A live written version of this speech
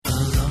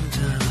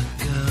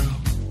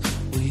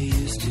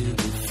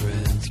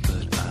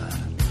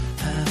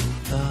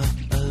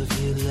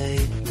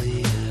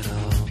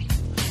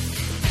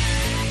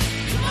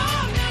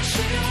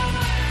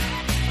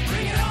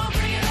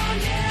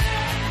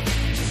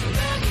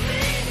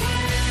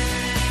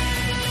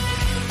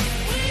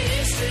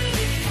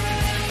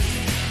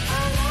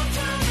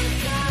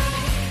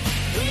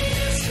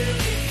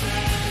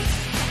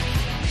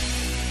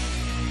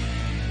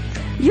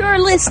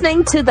You're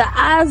listening to the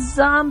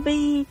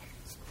iZombie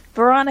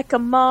Veronica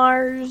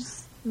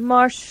Mars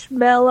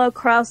Marshmallow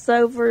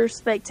crossover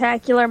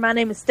spectacular. My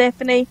name is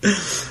Stephanie.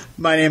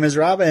 My name is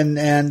Robin,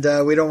 and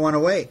we don't want to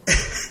wait.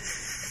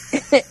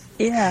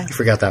 Yeah. You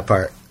forgot that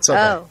part. It's okay.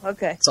 Oh,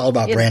 okay. It's all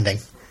about branding.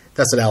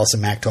 That's what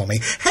Allison Mack told me.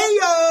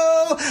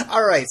 Hey-yo!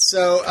 All right,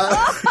 so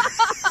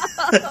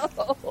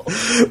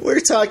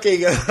we're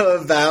talking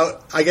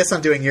about... I guess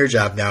I'm doing your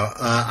job now.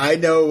 I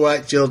know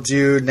what you'll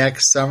do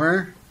next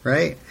summer,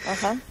 right?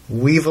 Uh-huh.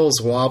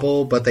 Weevils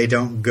wobble, but they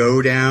don't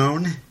go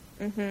down.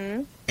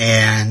 Mm-hmm.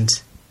 And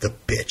the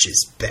bitch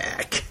is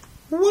back.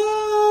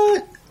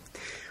 What?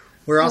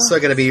 We're also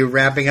going to be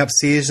wrapping up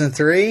season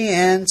 3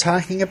 and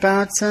talking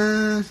about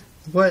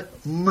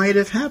what might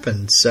have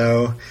happened.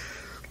 So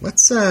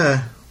let's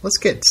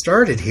get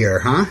started here,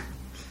 huh?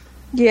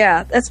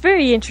 Yeah, that's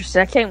very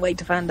interesting. I can't wait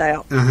to find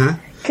out. Uh-huh.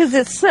 Because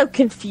it's so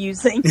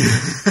confusing.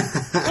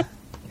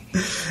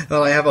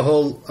 Well, I have a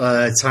whole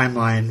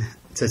timeline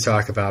to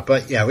talk about.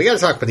 But yeah, we got to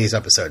talk about these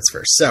episodes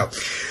first. So,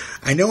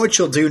 I Know What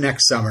You'll Do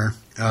Next Summer,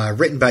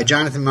 written by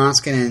Jonathan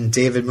Moskin and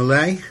David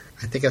Moulet.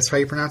 I think that's how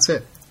you pronounce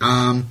it.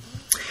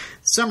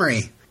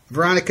 Summary.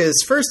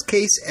 Veronica's first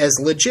case as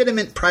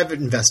legitimate private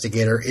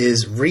investigator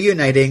is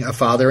reuniting a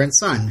father and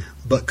son.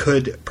 But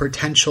could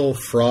potential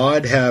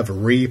fraud have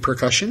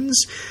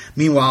repercussions?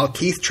 Meanwhile,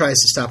 Keith tries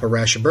to stop a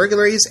rash of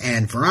burglaries,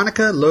 and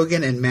Veronica,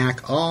 Logan, and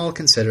Mac all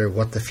consider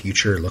what the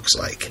future looks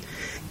like.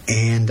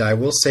 And I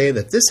will say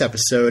that this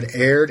episode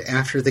aired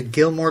after the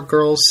Gilmore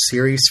Girls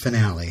series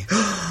finale.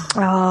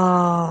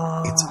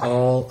 Oh. It's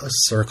all a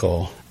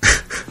circle.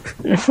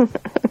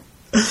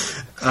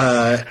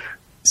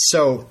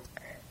 So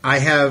I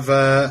have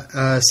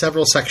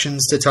several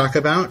sections to talk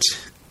about.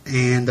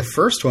 And the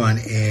first one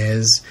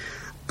is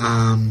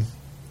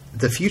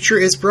The Future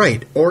is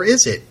Bright, or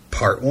Is It?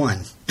 Part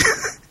 1.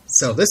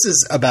 So this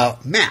is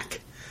about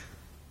Mac.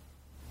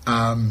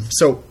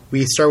 So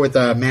we start with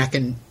Mac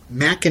and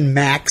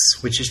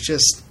Max, which is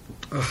just,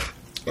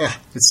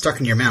 it's stuck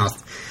in your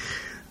mouth.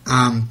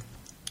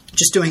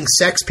 Just doing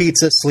sex,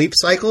 pizza, sleep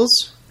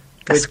cycles.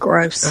 That's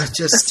gross.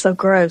 That's so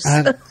gross.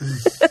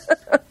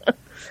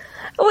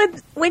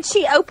 When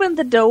she opened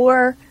the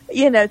door,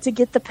 to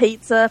get the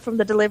pizza from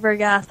the delivery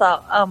guy, I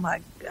thought, oh my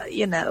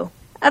God,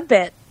 I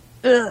bet,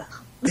 the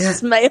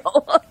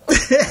smell.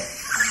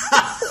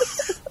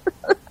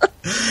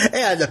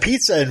 And the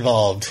pizza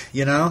involved,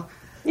 Yeah.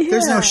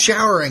 There's no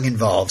showering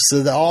involved,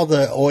 so all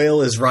the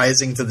oil is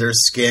rising to their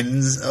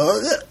skins.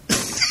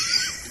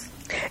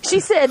 She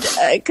said,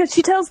 because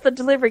she tells the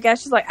delivery guy,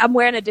 she's like, I'm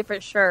wearing a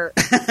different shirt.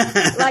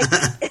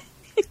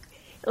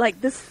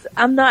 like this,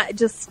 I'm not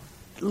just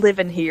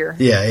living here.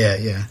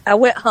 Yeah. I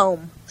went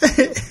home.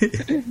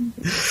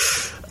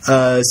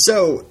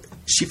 So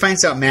she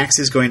finds out Max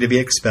is going to be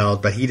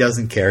expelled, but he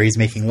doesn't care. He's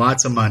making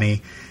lots of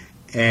money,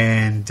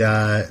 and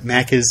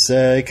Mac is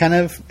kind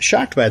of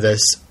shocked by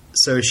this.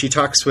 So she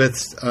talks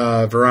with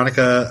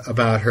Veronica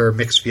about her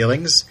mixed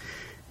feelings.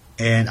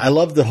 And I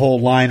love the whole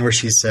line where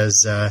she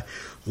says,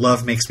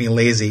 love makes me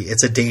lazy.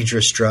 It's a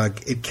dangerous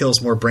drug. It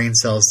kills more brain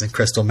cells than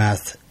crystal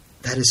meth.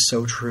 That is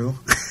so true.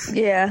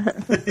 Yeah.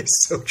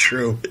 It's so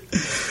true.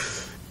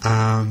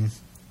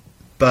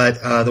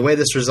 But the way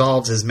this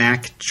resolves is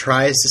Mac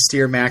tries to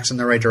steer Max in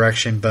the right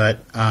direction, but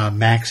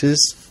Max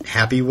is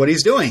happy what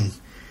he's doing.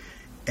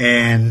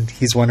 And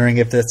he's wondering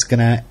if that's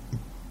going to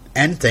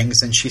end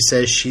things, and she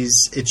says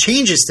it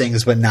changes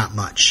things, but not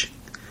much.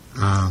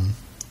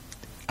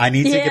 I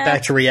need to get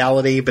back to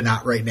reality, but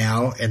not right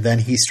now. And then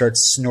he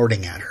starts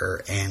snorting at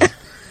her, and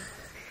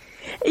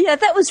yeah,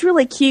 that was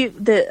really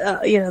cute.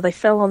 That they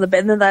fell on the bed,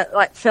 and then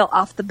that fell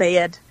off the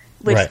bed,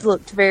 which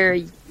looked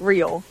very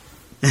real,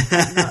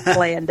 not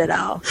planned at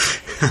all.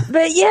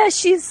 But yeah,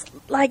 she's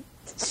like,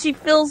 she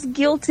feels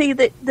guilty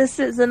that this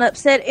is an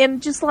upset,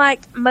 and just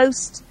like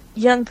most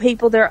young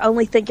people, they're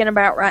only thinking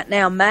about right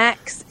now.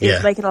 Max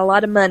is making a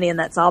lot of money, and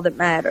that's all that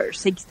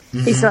matters.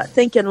 He's not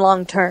thinking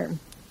long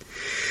term.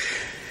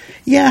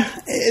 Yeah,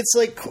 it's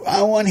like,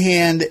 on one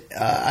hand,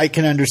 I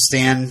can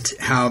understand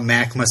how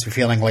Mac must be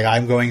feeling like,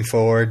 I'm going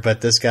forward,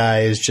 but this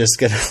guy is just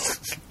going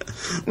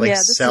to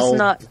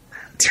sell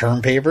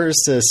term papers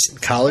to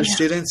college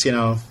students,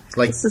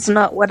 this is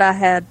not what I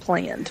had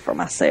planned for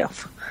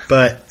myself.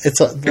 But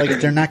it's like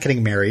they're not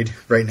getting married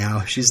right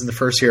now. She's in the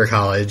first year of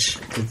college,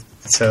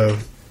 so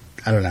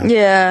I don't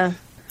know.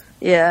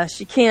 Yeah,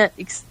 she can't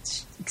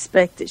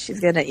expect that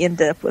she's going to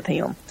end up with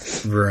him.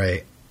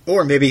 Right.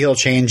 Or maybe he'll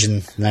change in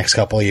the next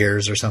couple of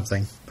years or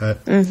something.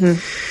 But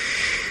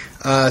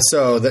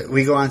so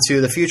we go on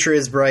to The Future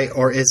is Bright,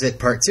 or Is It?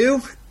 Part 2.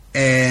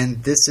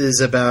 And this is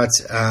about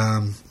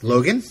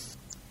Logan.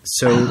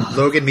 So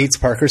Logan meets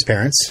Parker's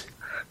parents.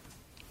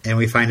 And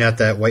we find out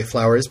that white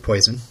flour is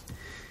poison.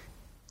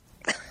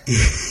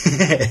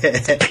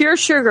 It's pure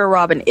sugar,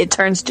 Robin. It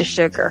turns to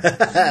sugar.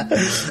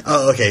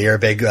 Oh, okay. You're a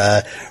big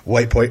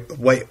white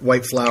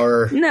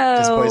flour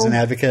poison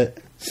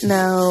advocate?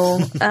 No.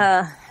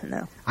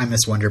 No. I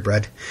miss Wonder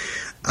Bread.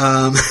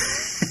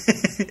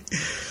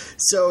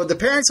 So the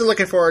parents are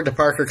looking forward to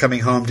Parker coming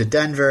home to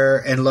Denver,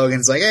 and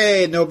Logan's like,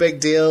 hey, no big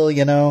deal, tell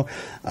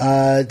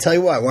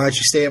you what, why don't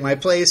you stay at my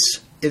place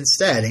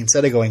instead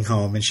of going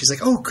home? And she's like,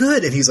 oh,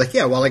 good. And he's like,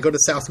 yeah, well, I go to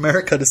South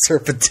America to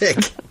surf a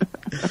dick.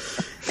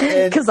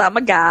 Because I'm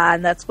a guy,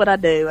 and that's what I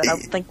do. I don't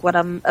think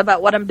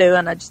about what I'm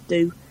doing. I just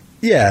do.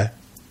 Yeah.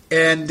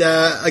 And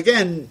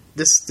again,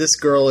 this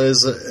girl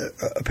is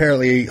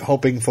apparently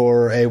hoping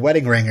for a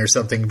wedding ring or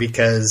something,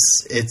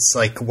 because it's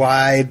like,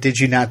 why did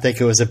you not think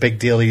it was a big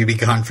deal you'd be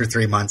gone for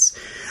 3 months?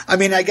 I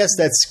mean, I guess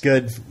that's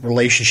good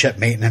relationship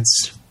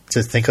maintenance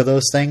to think of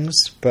those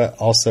things, but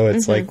also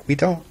it's like,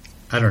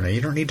 I don't know,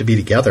 you don't need to be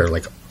together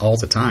like all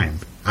the time.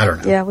 I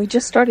don't know. Yeah, we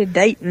just started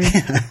dating.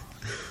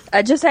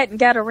 I just hadn't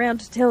got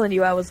around to telling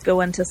you I was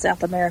going to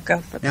South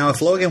America. Now,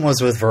 if Logan was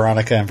with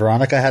Veronica and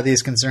Veronica had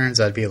these concerns,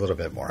 I'd be a little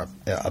bit more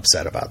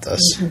upset about this.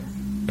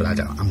 Mm-hmm. But I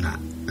don't. I'm not.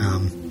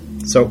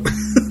 So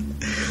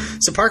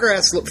Parker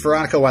asks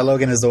Veronica why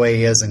Logan is the way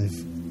he is, and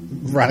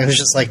Veronica's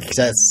just like,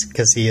 that's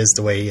because he is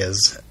the way he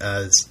is.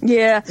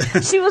 Yeah.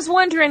 She was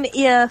wondering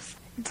if,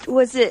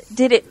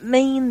 did it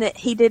mean that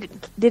he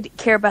didn't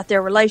care about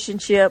their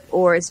relationship,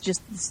 or he's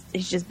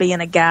just being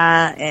a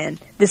guy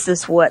and this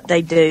is what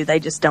they do, they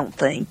just don't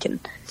think. And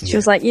she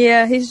was like,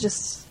 yeah,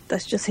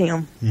 that's just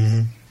him.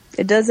 Mm-hmm.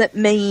 It doesn't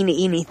mean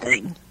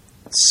anything.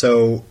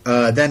 So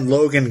then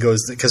Logan goes,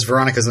 because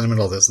Veronica's in the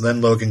middle of this, and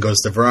then Logan goes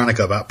to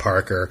Veronica about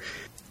Parker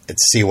to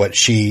see what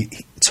she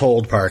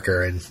told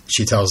Parker, and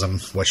she tells him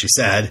what she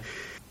said.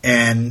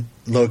 And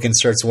Logan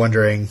starts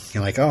wondering,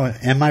 oh,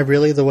 am I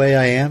really the way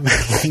I am?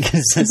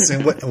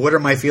 What are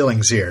my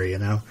feelings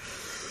here,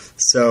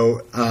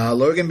 So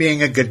Logan,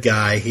 being a good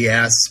guy, he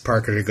asks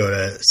Parker to go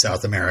to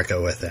South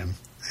America with him.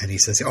 And he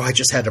says, I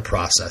just had to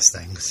process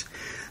things.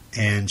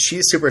 And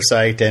she's super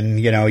psyched, and,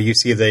 you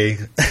see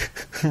the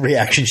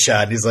reaction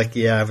shot. And he's like,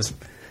 yeah, I was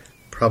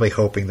probably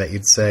hoping that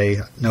you'd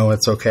say, no,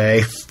 it's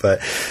okay.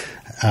 But,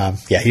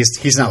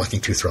 he's not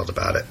looking too thrilled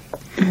about it.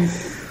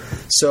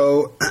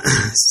 So,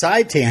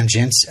 side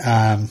tangent,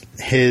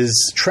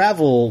 his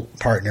travel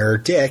partner,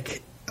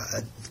 Dick,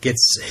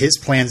 gets his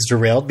plans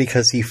derailed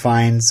because he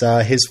finds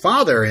his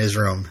father in his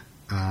room.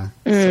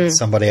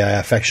 Somebody I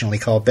affectionately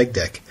call Big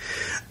Dick.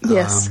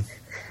 Yes.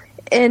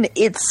 And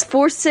it's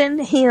forcing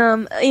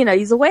him,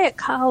 he's away at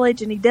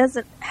college and he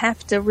doesn't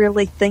have to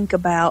really think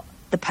about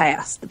the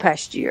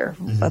past year,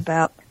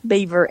 about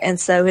Beaver. And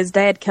so his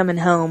dad coming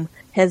home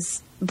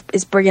is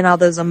bringing all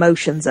those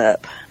emotions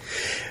up.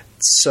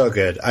 So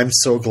good. I'm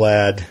so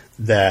glad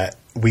that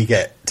we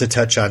get to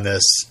touch on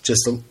this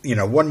just,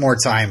 one more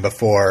time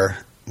before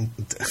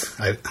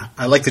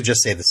I like to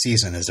just say the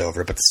season is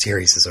over, but the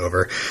series is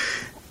over.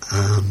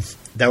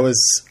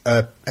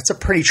 That's a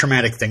pretty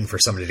traumatic thing for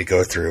somebody to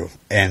go through,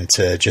 and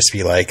to just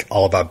be like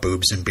all about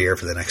boobs and beer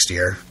for the next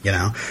year.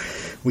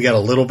 We got a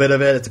little bit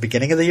of it at the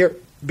beginning of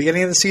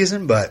the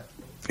season, but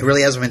it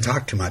really hasn't been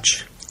talked too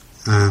much.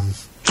 Well,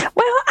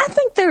 I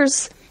think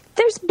there's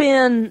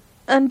been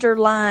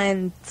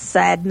underlying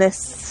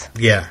sadness.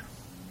 Yeah,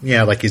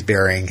 like he's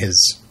burying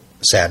his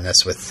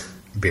sadness with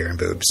beer and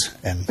boobs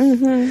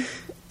and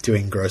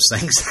doing gross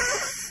things.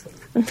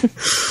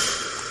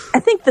 I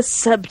think the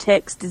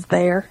subtext is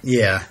there.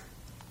 Yeah.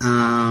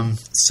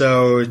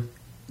 So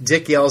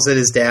Dick yells at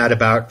his dad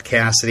about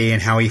Cassidy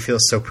and how he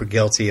feels so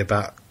guilty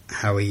about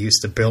how he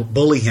used to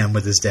bully him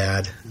with his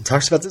dad. And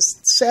talks about this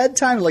sad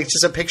time, like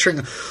just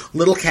picturing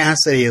little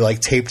Cassidy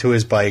taped to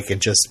his bike and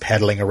just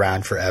pedaling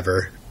around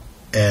forever.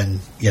 And,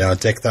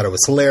 Dick thought it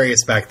was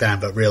hilarious back then,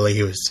 but really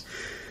he was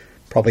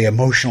probably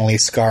emotionally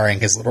scarring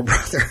his little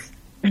brother.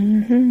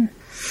 Mm-hmm.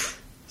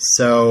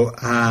 So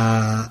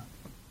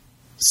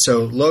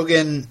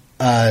Logan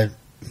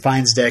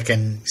finds Dick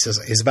and says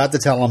he's about to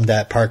tell him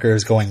that Parker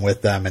is going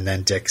with them, and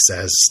then Dick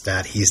says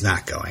that he's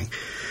not going.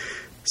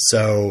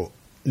 So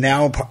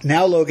now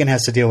Logan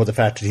has to deal with the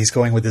fact that he's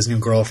going with his new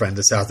girlfriend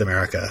to South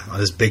America on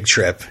this big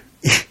trip.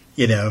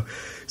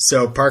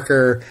 So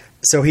Parker,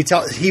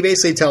 he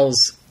basically tells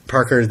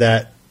Parker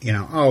that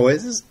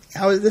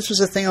this was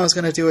a thing I was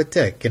going to do with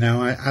Dick.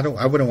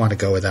 I wouldn't want to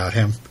go without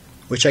him,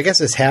 which I guess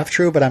is half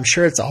true, but I'm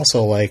sure it's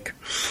also like,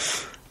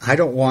 I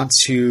don't want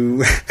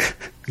to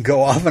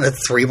go off on a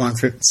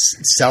 3-month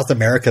South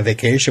America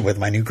vacation with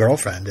my new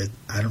girlfriend.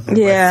 I don't know if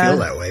I feel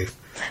that way.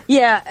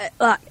 Yeah,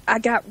 I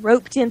got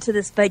roped into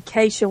this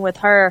vacation with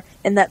her,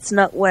 and that's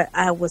not what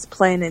I was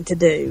planning to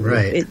do.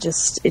 Right. It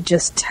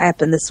just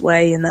happened this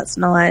way, and it's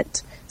not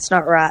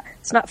right.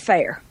 It's not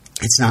fair.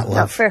 It's not love.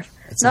 Not fair.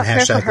 It's not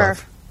fair for her.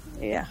 Love.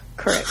 Yeah,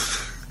 correct.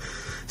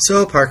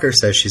 So Parker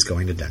says she's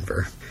going to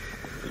Denver.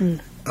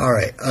 All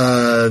right.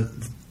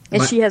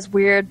 And she has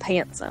weird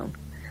pants on.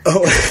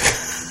 Oh.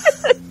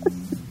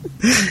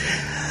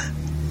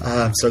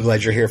 I'm so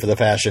glad you're here for the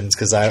fashions,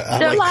 because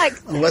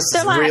unless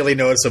it's really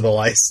noticeable,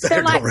 I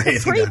start to write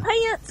anything down.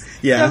 Pants.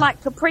 Yeah. They're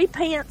like capri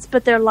pants,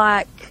 but they're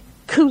like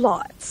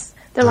culottes.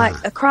 They're like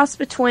a cross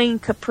between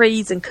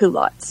capris and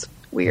culottes.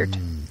 Weird.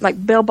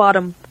 Like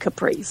bell-bottom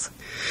capris.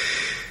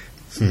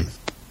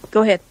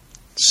 Go ahead.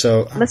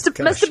 So must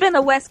have been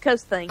a West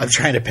Coast thing. I'm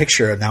trying to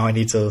picture it now. I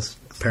need to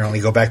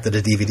apparently go back to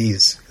the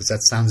DVDs because that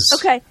sounds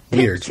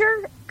weird.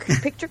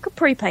 Picture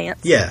capri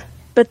pants. Yeah.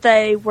 But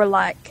they were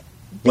like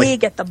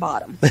big at the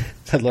bottom.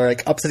 They're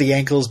like up to the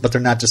ankles, but they're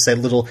not just a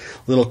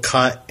little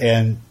cut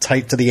and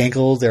tight to the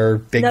ankle. They're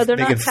big, no, they're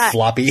big not and tight.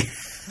 floppy.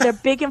 They're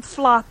big and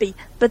floppy,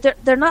 but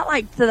they're not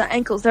like to the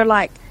ankles. They're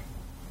like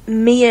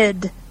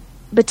mid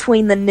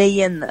between the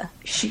knee and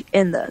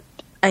the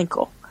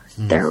ankle.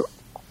 They're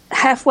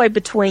halfway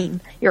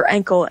between your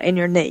ankle and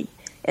your knee,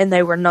 and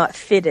they were not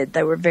fitted.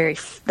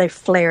 They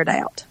flared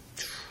out.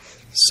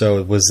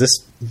 So was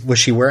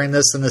she wearing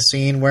this in the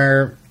scene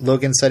where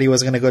Logan said he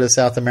was going to go to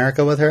South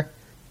America with her?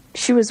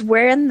 She was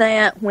wearing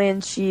that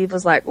when she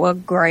was like, well,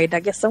 great,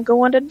 I guess I'm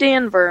going to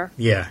Denver.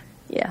 Yeah.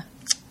 Yeah.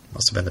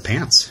 Must have been the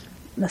pants.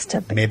 Must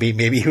have been.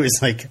 Maybe he was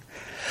like,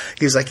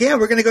 yeah,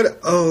 we're going to go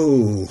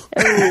to,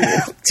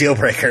 deal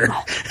breaker.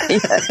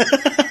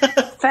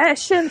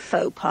 Fashion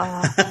faux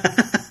pas.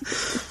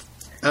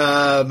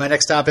 My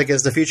next topic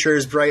is The Future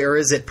is Bright, or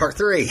Is It? Part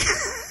 3.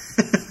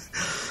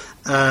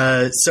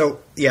 So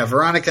yeah,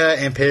 Veronica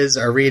and Piz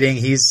are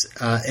reading.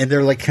 And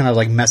they're like kind of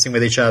like messing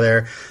with each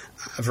other.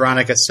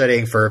 Veronica's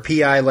studying for a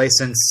PI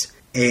license,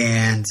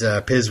 and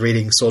Piz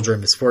reading Soldier of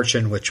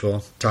Misfortune, which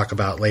we'll talk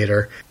about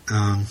later.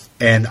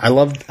 And I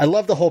love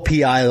the whole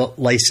PI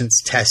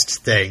license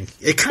test thing.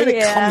 It kind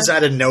of comes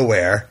out of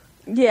nowhere.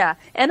 Yeah,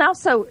 and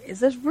also, is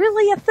this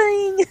really a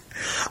thing?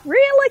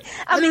 Really?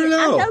 I mean,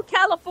 know. I know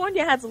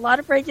California has a lot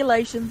of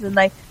regulations, and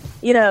they,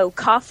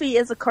 coffee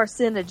is a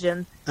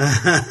carcinogen.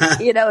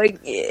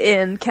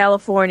 In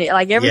California,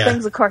 like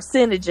everything's a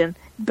carcinogen.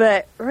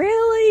 But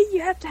really,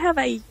 you have to have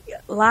a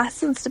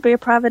license to be a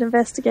private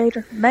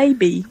investigator?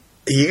 Maybe.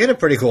 You get a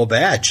pretty cool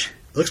badge.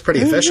 Looks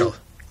pretty official.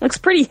 Looks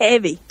pretty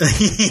heavy.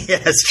 Yeah,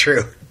 it's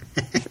true.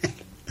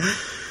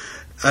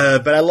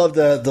 But I love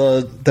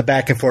the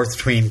back and forth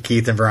between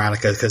Keith and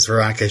Veronica, because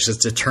Veronica is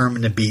just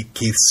determined to beat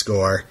Keith's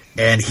score,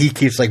 and he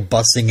keeps like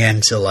busting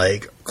in to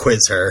like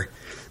quiz her.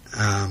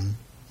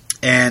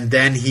 And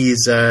then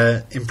he's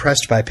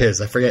impressed by Piz.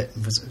 I forget,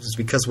 was it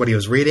because of what he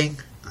was reading?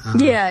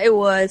 Yeah, it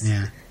was.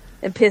 Yeah.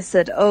 And Piz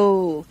said,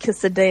 "Oh,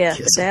 kiss of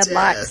death. Dad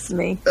likes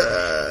me."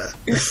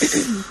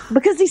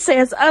 Because he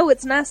says, "Oh,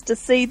 it's nice to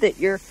see that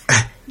your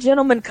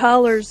gentleman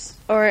callers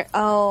are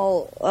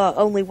all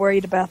only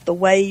worried about the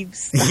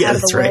waves,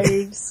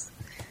 waves."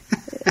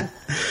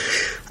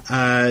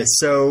 Yeah.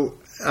 So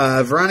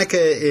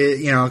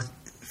Veronica,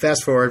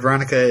 fast forward,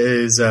 Veronica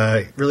is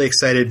really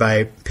excited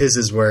by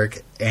Piz's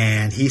work,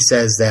 and he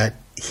says that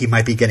he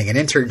might be getting an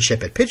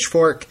internship at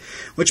Pitchfork,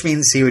 which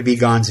means he would be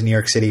gone to New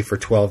York City for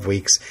 12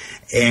 weeks.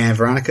 And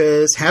Veronica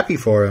is happy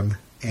for him,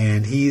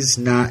 and he's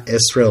not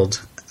as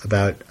thrilled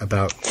about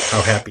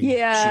how happy she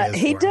is.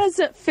 He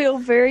doesn't feel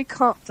very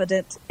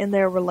confident in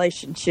their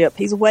relationship.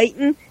 He's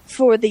waiting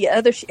for the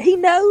other. He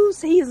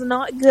knows he's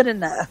not good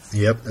enough.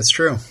 Yep, that's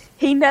true.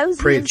 He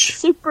knows he's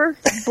super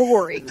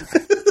boring.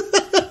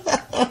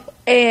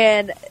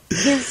 And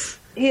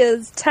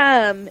his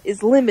time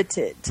is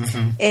limited,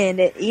 and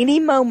at any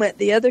moment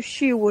the other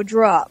shoe will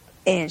drop,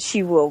 and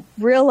she will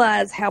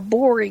realize how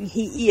boring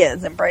he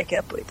is and break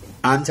up with him.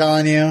 I'm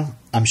telling you,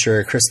 I'm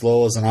sure Chris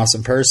Lowell is an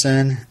awesome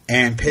person,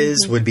 and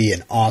Piz would be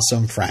an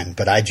awesome friend,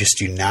 but I just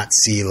do not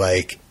see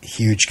like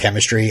huge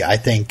chemistry. I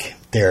think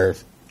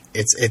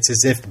it's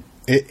as if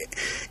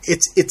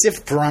it's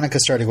if Veronica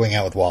started going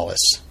out with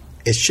Wallace.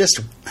 It's just,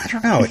 I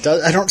don't know.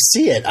 I don't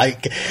see it.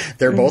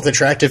 They're both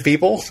attractive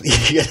people,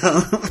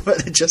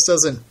 but it just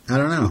doesn't. I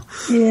don't know.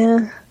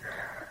 Yeah,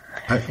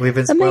 we've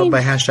been spoiled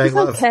by hashtag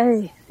love.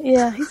 Okay,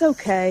 yeah, he's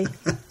okay.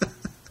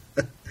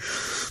 But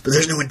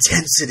there's no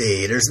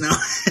intensity. There's no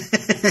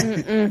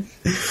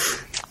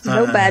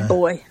no bad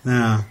boy.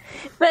 No.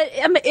 But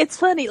I mean, it's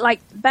funny.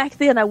 Like back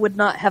then, I would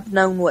not have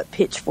known what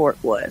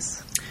Pitchfork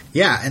was.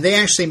 Yeah, and they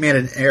actually made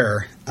an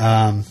error.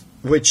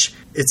 Which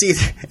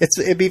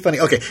it'd be funny.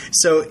 Okay,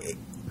 so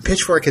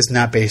Pitchfork is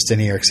not based in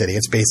New York City;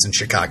 it's based in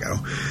Chicago,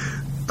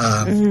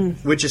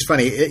 which is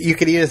funny. You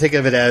could either think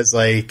of it as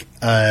like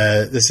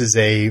this is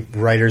a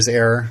writer's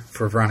error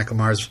for Veronica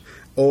Mars,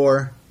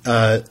 or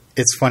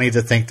it's funny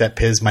to think that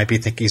Piz might be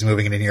thinking he's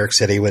moving into New York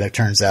City when it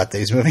turns out that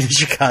he's moving to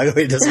Chicago.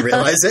 He doesn't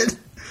realize it.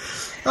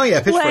 Oh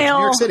yeah, Pitchfork's in New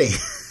York City.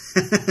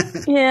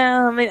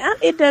 Yeah, I mean,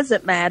 it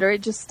doesn't matter.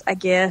 It just, I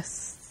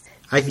guess.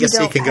 I guess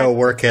he can go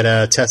work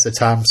at Tessa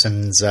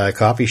Thompson's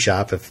coffee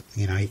shop if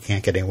he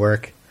can't get any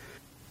work.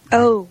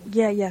 Oh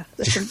yeah,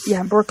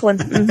 Brooklyn.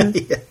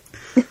 Mm-hmm.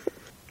 Yeah.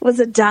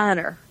 Was a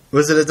diner.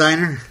 Was it a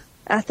diner?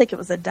 I think it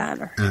was a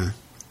diner.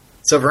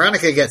 So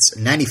Veronica gets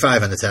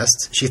 95 on the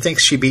test. She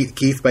thinks she beat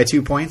Keith by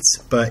 2 points,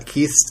 but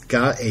Keith's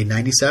got a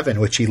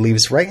 97, which he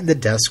leaves right in the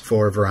desk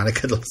for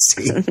Veronica to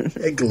see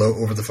and gloat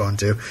over the phone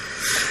too.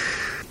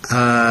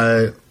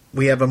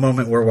 We have a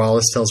moment where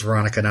Wallace tells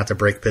Veronica not to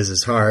break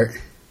Piz's heart,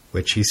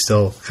 which he's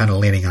still kind of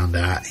leaning on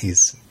that.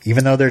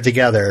 Even though they're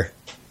together,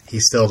 he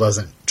still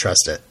doesn't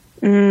trust it.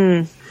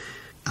 And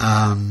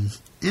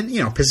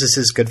Piz is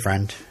his good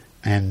friend,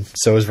 and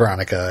so is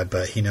Veronica,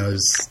 but he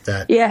knows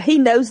that... Yeah, he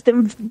knows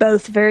them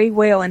both very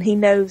well, and he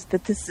knows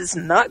that this is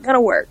not going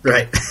to work.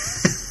 Right.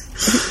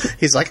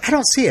 He's like, I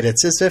don't see it.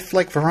 It's as if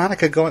like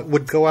Veronica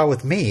would go out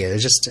with me. It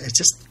just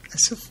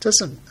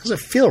doesn't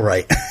feel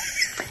right.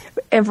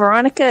 And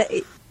Veronica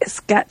has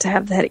got to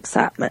have that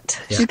excitement.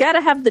 Yeah. She's got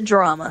to have the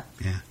drama.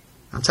 Yeah,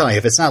 I'm telling you,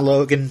 if it's not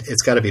Logan,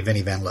 it's got to be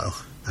Vinny Van Lowe.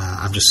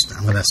 I'm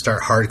going to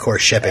start hardcore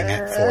shipping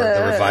it for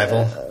the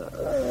revival.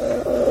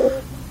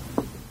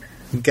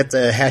 Get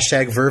the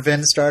hashtag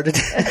Vervin started.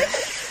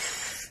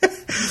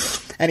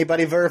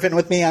 Anybody Vervin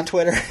with me on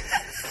Twitter?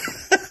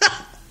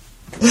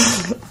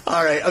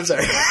 All right, I'm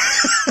sorry.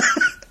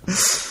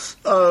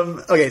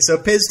 Okay, so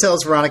Piz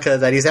tells Veronica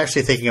that he's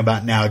actually thinking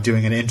about now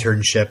doing an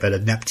internship at a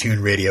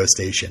Neptune radio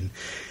station.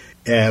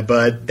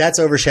 But that's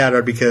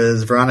overshadowed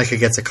because Veronica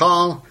gets a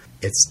call.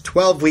 It's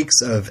 12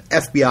 weeks of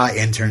FBI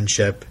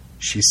internship.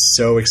 She's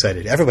so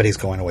excited. Everybody's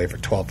going away for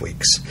 12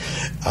 weeks.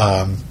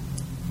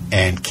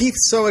 And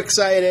Keith's so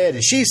excited,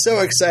 and she's so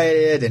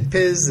excited, and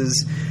Piz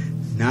is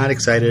not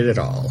excited at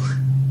all.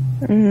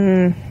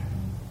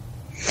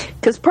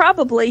 Because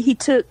probably he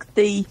took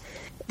the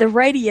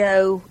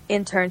radio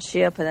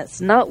internship, and it's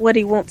not what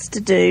he wants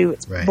to do.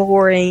 It's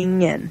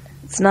boring, and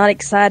it's not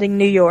exciting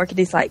New York. And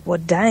he's like,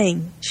 well,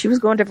 dang, she was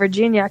going to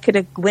Virginia. I could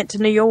have went to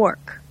New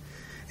York.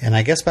 And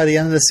I guess by the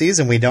end of the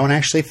season, we don't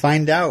actually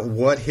find out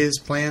what his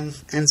plan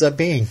ends up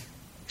being.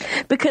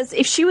 Because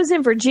if she was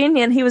in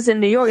Virginia and he was in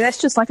New York,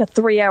 that's just like a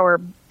 3-hour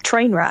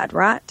train ride,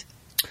 right?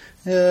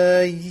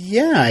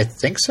 Yeah, I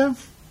think so.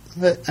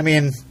 But, I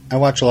mean, I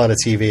watch a lot of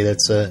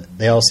TV.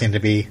 They all seem to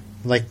be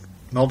like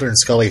Mulder and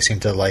Scully seem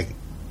to like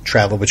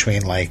travel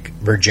between like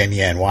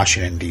Virginia and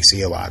Washington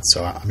D.C. a lot.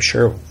 So I'm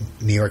sure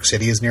New York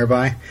City is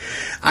nearby.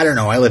 I don't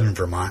know. I live in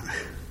Vermont.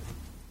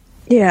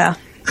 Yeah.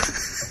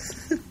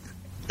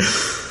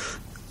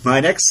 My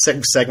next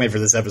segment for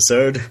this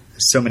episode,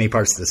 so many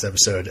parts of this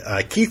episode,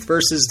 Keith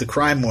versus the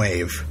crime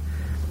wave.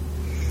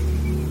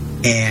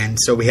 And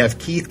so we have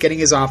Keith getting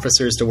his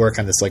officers to work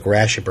on this like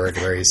rash of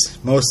burglaries,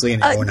 mostly in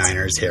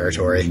 09ers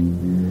territory.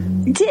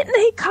 Didn't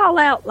he call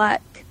out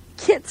like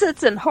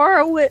Kitsitz and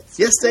Horowitz?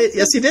 Yes,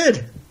 he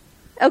did.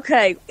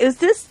 Okay, is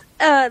this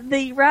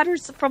the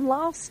writers from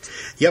Lost?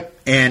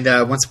 Yep, and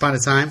Once Upon a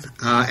Time.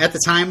 At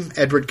the time,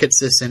 Edward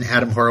Kitsis and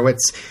Adam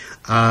Horowitz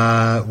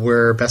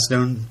were best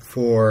known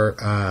for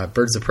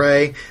Birds of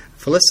Prey,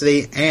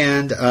 Felicity,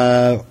 and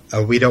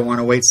We Don't Want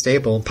to Wait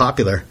staple,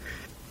 Popular.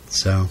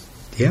 So,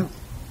 yeah.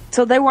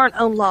 So they weren't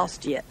on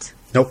Lost yet?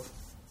 Nope.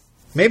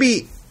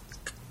 Maybe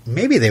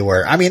they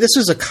were. I mean, this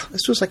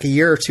was like a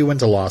year or two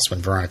into Lost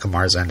when Veronica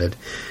Mars ended.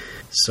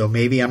 So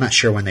maybe, I'm not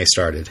sure when they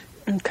started.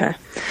 Okay.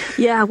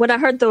 Yeah, when I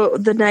heard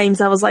the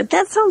names, I was like,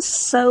 that sounds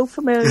so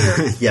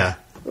familiar. Yeah.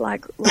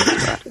 Like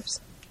Lost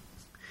writers.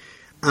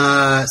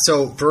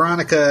 So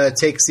Veronica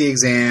takes the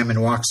exam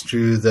and walks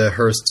through the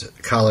Hearst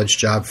College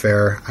job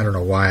fair. I don't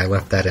know why I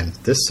left that in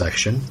this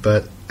section,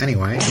 but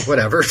anyway,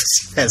 whatever.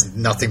 It has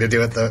nothing to do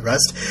with the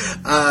rest.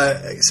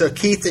 So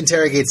Keith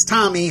interrogates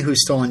Tommy,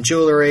 who's stolen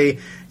jewelry.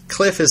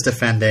 Cliff is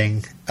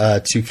defending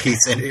to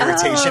Keith's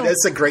irritation.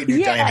 It's a great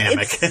new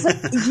dynamic.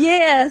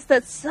 Yes,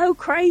 that's so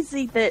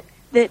crazy that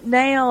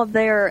now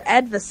they're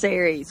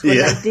adversaries when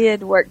they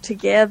did work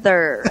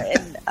together.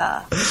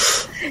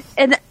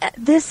 And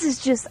this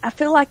is just, I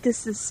feel like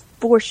this is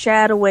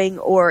foreshadowing,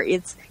 or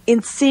it's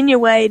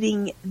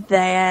insinuating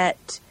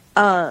that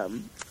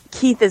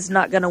Keith is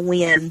not going to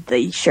win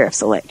the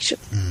sheriff's election.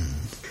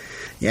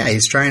 Yeah,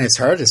 he's trying his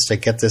hardest to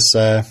get this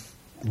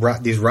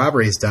these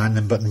robberies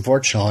done, but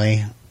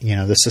unfortunately,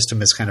 the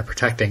system is kind of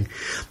protecting.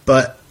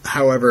 But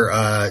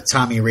however,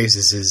 Tommy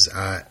raises his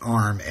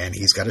arm, and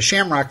he's got a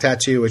shamrock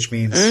tattoo, which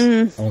means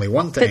only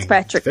one thing.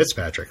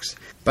 Fitzpatrick's.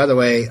 By the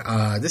way,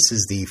 this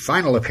is the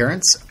final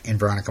appearance in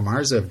Veronica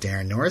Mars of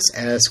Darren Norris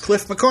as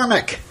Cliff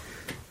McCormick.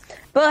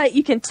 But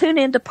you can tune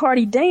in to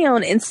Party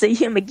Down and see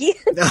him again.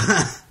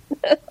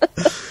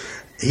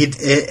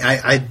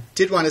 I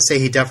did want to say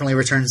he definitely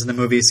returns in the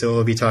movie, so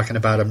we'll be talking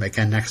about him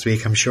again next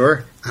week, I'm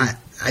sure.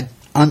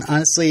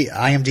 Honestly,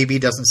 IMDb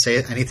doesn't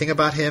say anything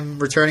about him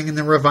returning in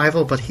the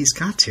revival, but he's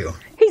got to.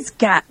 He's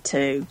got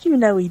to. You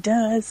know he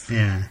does.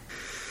 Yeah.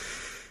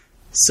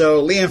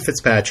 So Liam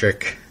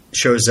Fitzpatrick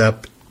shows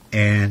up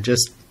and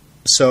just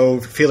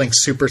feeling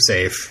super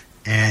safe.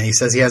 And he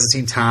says he hasn't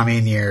seen Tommy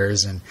in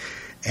years, and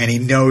he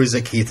knows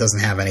that Keith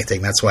doesn't have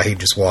anything. That's why he'd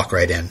just walk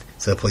right in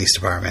to the police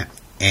department.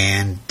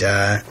 And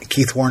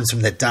Keith warns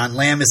him that Don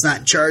Lamb is not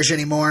in charge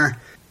anymore.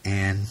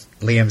 And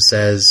Liam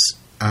says...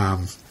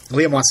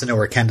 Liam wants to know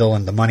where Kendall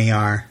and the money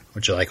are,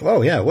 which are like,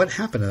 oh, yeah, what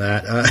happened to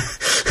that?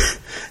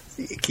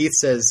 Keith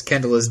says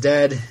Kendall is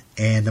dead,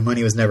 and the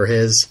money was never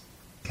his.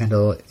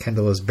 Kendall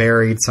is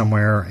buried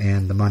somewhere,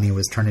 and the money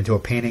was turned into a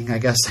painting, I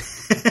guess.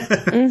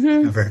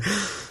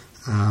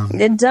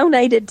 And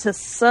donated to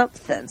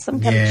something,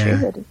 some kind of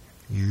charity.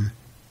 Yeah.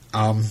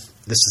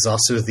 This is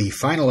also the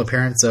final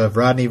appearance of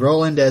Rodney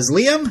Roland as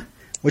Liam,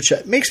 which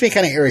makes me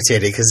kind of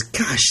irritated, because,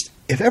 gosh,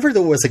 if ever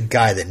there was a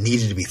guy that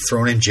needed to be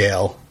thrown in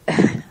jail...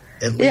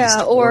 At least,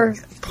 or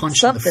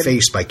punched in the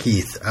face by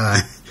Keith.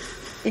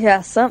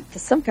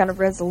 Some kind of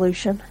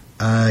resolution.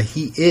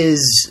 He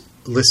is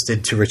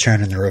listed to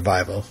return in the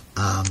revival.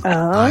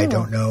 I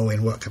don't know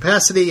in what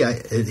capacity.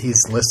 He's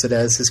listed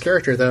as his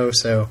character, though,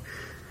 so...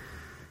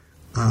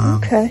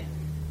 okay.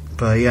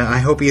 But yeah, I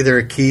hope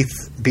either Keith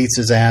beats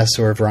his ass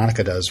or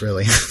Veronica does,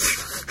 really.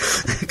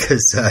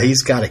 Because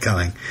he's got it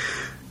coming.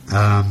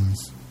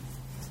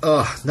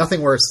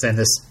 Nothing worse than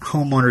this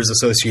homeowners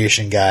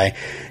association guy.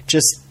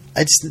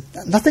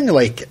 Nothing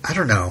like, I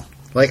don't know.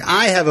 Like,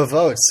 I have a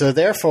vote, so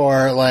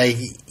therefore, like,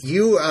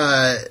 you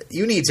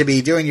need to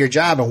be doing your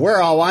job, and we're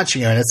all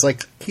watching you. And it's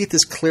like, Keith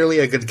is clearly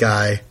a good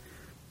guy.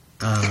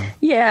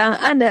 Yeah,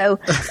 I know.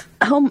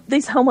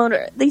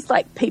 These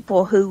like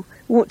people who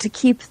want to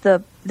keep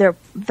their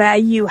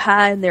value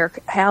high in their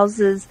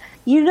houses.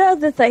 You know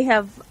that they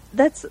have.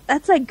 That's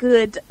a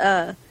good.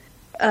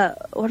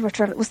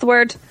 What's the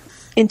word?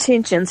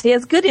 Intentions. He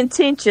has good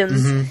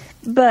intentions,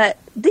 but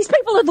these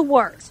people are the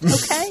worst.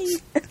 Okay.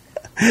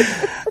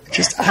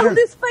 On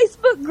this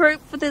Facebook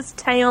group for this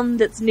town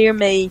that's near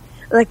me,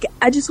 like,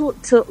 I just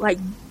want to, like,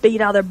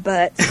 beat all their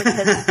butts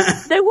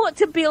because they want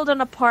to build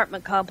an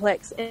apartment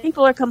complex, and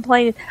people are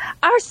complaining,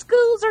 our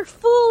schools are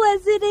full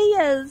as it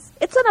is.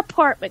 It's an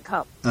apartment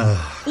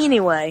complex.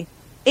 Anyway,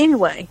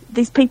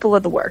 these people are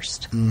the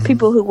worst.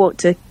 People who want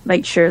to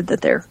make sure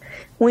that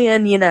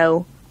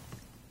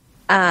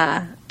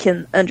I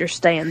can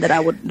understand that I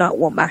would not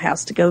want my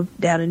house to go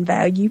down in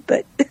value,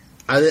 but...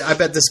 I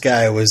bet this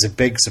guy was a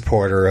big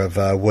supporter of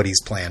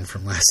Woody's plan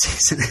from last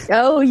season.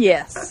 Oh,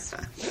 yes.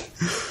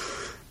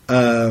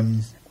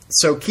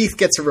 So Keith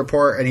gets a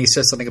report, and he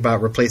says something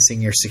about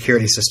replacing your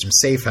security system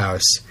safe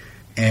house.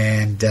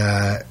 And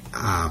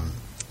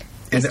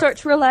he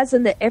starts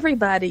realizing that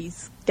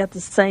everybody's got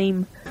the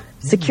same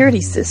security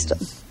system.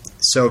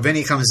 So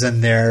Vinny comes in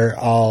there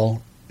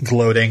all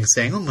gloating,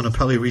 saying, I'm going to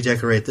probably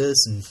redecorate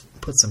this and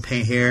put some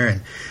paint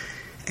here.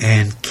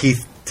 And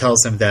Keith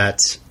tells him that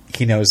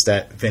he knows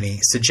that Vinny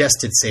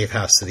suggested safe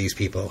house to these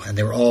people, and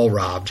they were all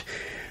robbed.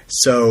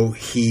 So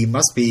he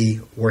must be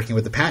working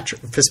with the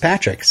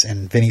Fitzpatricks.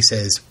 And Vinny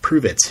says,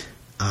 prove it.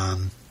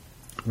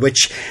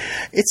 Which,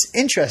 it's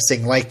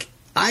interesting. Like,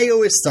 I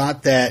always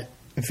thought that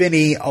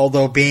Vinny,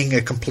 although being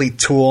a complete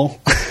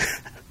tool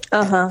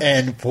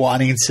and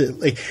wanting to,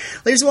 like,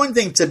 there's one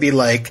thing to be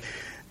like,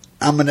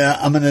 I'm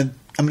gonna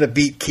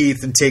beat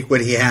Keith and take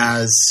what he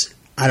has.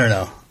 I don't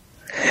know.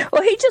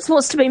 Well, he just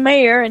wants to be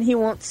mayor, and he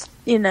wants,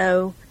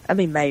 mayor.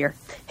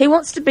 He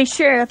wants to be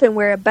sheriff and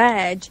wear a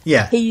badge.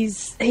 Yeah.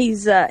 He's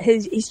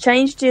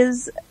changed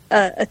his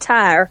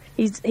attire.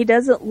 He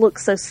doesn't look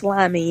so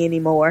slimy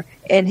anymore,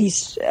 and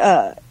he's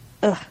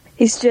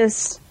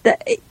just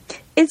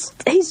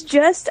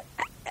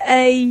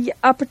a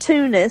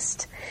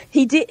opportunist.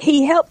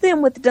 He helped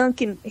them with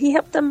Duncan. He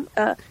helped them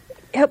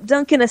help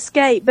Duncan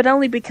escape, but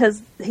only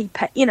because he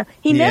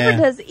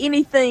never does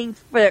anything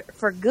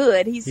for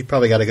good. He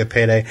probably got a good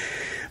payday.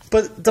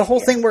 But the whole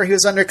thing where he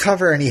was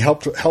undercover and he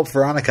helped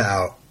Veronica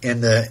out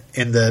in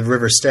the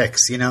River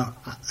Styx, I don't know.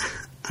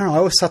 I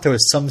always thought there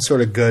was some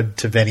sort of good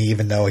to Vinny,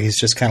 even though he's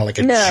just kind of like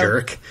a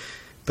jerk.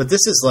 But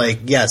this is like,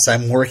 yes,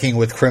 I'm working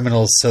with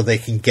criminals so they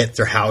can get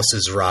their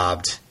houses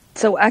robbed.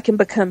 So I can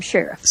become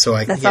sheriff.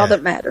 That's all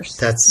that matters.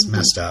 That's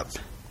messed up.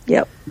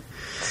 Yep.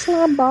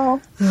 Slime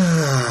ball.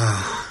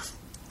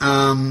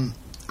 I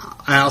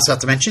also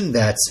have to mention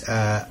that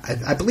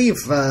I believe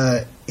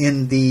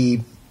in the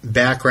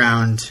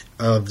background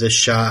of this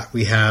shot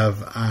we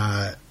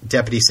have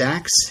Deputy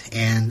Sachs,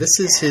 and this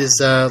is his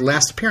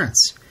last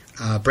appearance.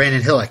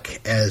 Brandon Hillock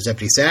as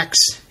Deputy Sachs,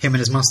 him and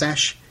his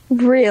mustache.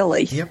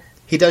 Really? Yep.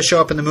 He does show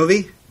up in the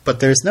movie, but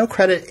there's no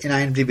credit in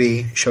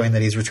IMDb showing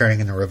that he's returning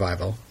in the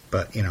revival.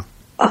 But, you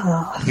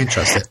can't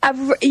trust it.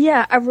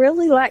 I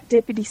really like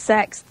Deputy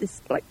Sachs.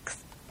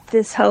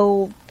 This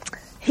whole...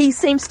 He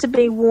seems to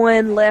be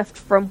one left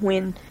from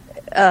when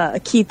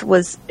Keith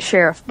was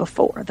sheriff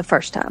before, the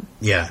first time.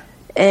 Yeah.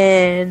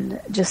 And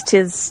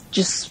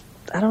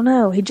I don't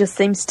know, he just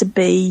seems to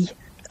be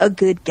a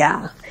good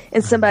guy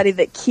and somebody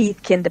that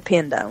Keith can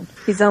depend on.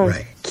 He's on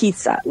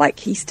Keith's side. Like,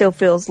 he still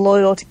feels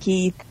loyal to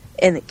Keith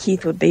and that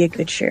Keith would be a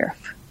good sheriff.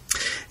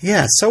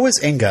 Yeah, so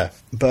is Inga,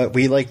 but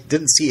we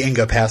didn't see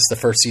Inga past the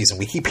first season.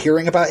 We keep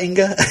hearing about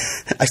Inga.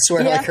 I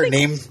swear her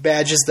name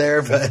badge is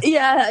there, but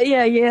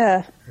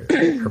yeah.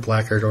 Her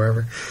placard or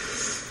whatever.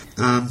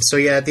 So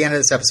yeah, at the end of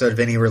this episode,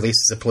 Vinny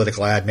releases a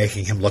political ad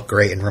making him look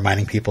great and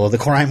reminding people of the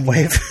crime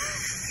wave.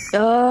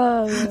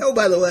 Oh,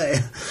 by the way.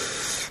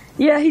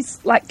 Yeah,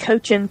 he's like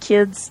coaching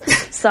kids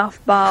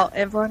softball.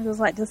 Everyone was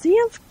like, does he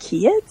have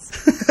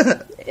kids?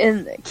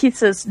 And Keith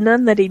says,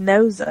 none that he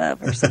knows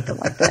of, or something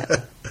like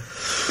that.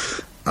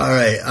 All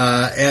right,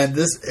 and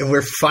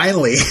we're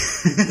finally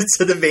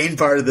to the main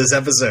part of this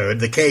episode,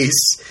 the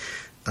case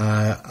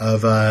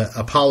of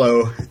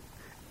Apollo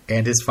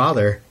and his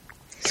father.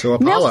 So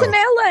Apollo, Nelson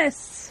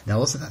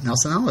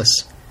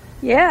Ellis.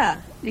 Yeah,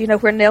 you know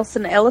where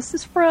Nelson Ellis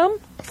is from?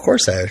 Of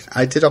course,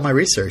 I did all my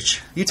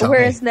research. You tell me.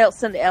 Where is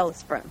Nelson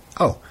Ellis from?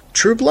 Oh,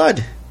 True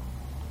Blood.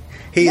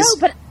 He's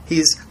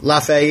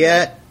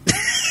Lafayette.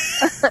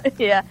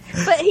 Yeah,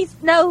 but he's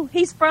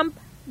from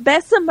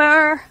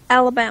Bessemer,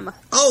 Alabama.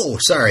 Oh,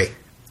 sorry.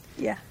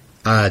 Yeah.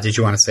 Did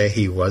you want to say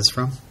he was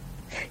from?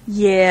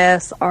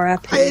 Yes,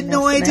 R.I.P. I had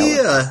no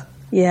idea.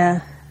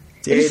 Yeah.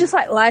 It was just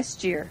like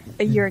last year,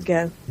 a year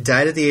ago.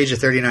 Died at the age of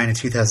 39 in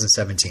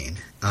 2017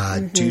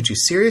 due to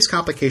serious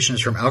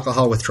complications from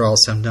alcohol withdrawal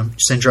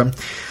syndrome.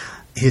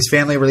 His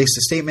family released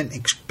a statement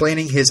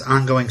explaining his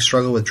ongoing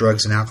struggle with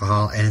drugs and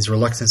alcohol and his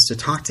reluctance to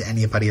talk to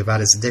anybody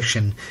about his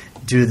addiction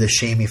due to the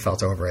shame he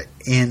felt over it.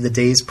 In the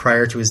days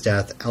prior to his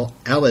death,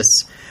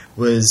 Ellis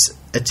was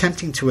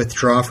attempting to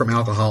withdraw from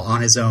alcohol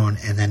on his own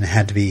and then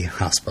had to be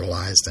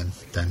hospitalized and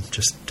then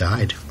just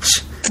died.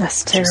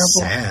 That's terrible. Just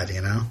sad,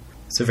 you know?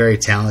 He's a very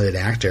talented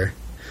actor.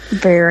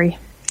 Very.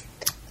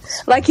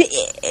 Like,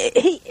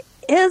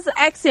 his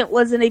accent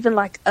wasn't even,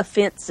 like,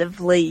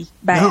 offensively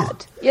bad.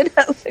 No. You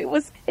know, it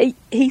was,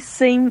 he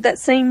seemed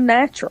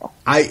natural.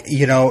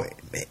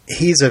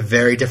 He's a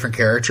very different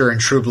character in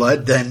True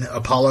Blood than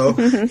Apollo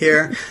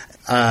here.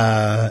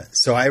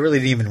 So I really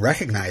didn't even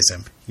recognize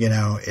him, you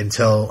know,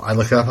 until I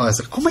looked it up and I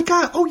was like, oh my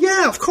God, oh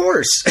yeah, of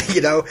course.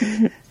 You know,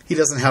 he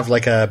doesn't have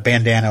like a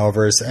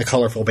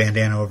colorful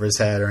bandana over his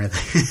head or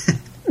anything.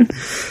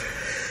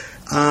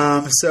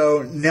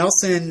 So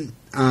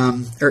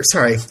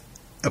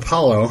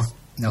Apollo,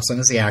 Nelson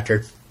is the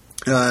actor,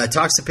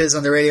 talks to Piz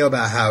on the radio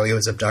about how he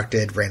was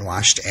abducted,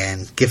 brainwashed,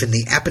 and given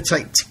the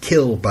appetite to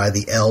kill by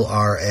the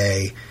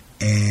LRA.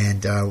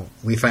 And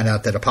we find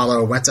out that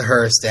Apollo went to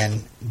Hearst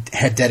and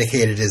had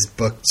dedicated his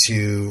book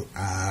to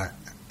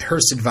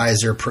Hearst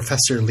advisor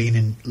Professor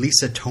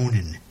Lisa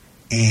Tonin.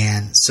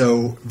 And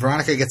so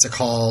Veronica gets a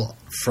call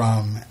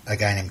from a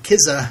guy named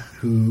Kizza,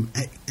 who,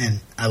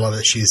 and I love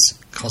that she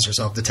calls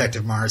herself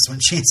Detective Mars when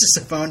she answers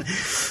the phone.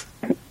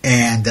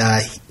 And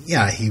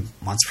he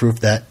wants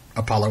proof that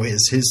Apollo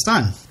is his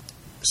son.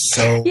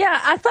 So yeah,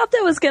 I thought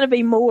there was going to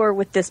be more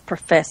with this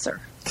professor.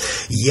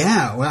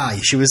 Yeah, wow.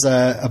 She was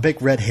a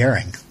big red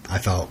herring, I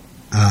felt.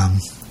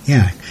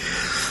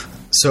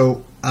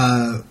 So,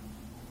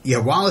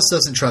 Wallace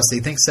doesn't trust it.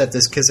 He thinks that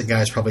this Kizza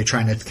guy is probably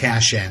trying to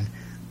cash in.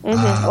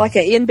 Like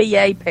an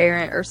NBA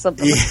parent or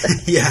something.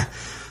 Yeah.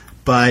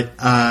 But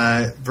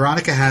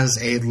Veronica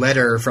has a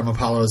letter from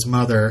Apollo's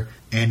mother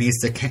and needs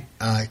to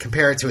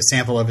compare it to a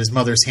sample of his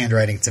mother's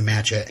handwriting to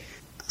match it.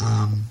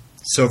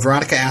 So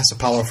Veronica asks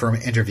Apollo for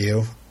an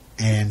interview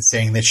and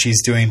saying that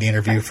she's doing the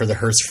interview for the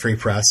Hearst Free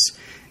Press.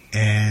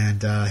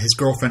 And his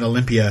girlfriend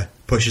Olympia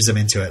pushes him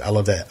into it. I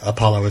love that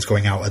Apollo is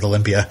going out with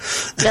Olympia.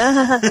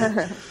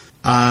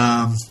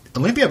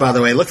 Olympia, by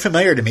the way, looked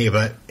familiar to me,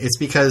 but it's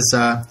because,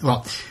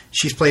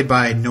 she's played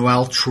by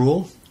Noelle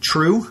True.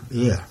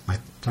 Yeah, my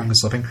tongue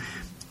is slipping.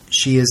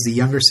 She is the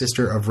younger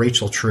sister of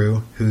Rachel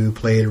True, who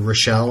played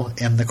Rochelle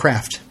in The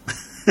Craft.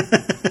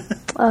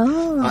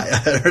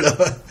 I don't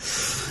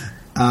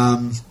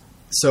know.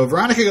 So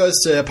Veronica goes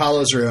to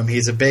Apollo's room.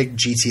 He's a big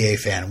GTA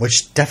fan,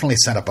 which definitely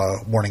set up a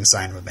warning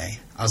sign with me.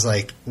 I was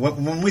like,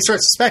 when we start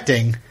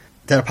suspecting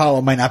that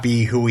Apollo might not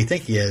be who we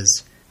think he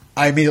is,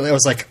 I immediately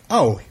was like,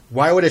 oh,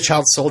 why would a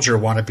child soldier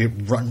want to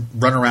run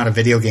around a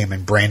video game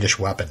and brandish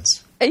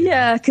weapons?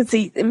 Yeah, because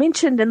he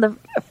mentioned in the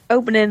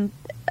opening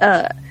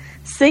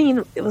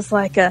scene, it was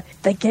like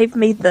they gave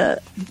me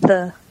the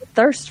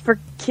thirst for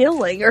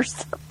killing or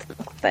something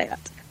like that.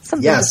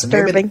 Something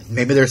disturbing. So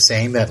maybe they're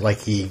saying that like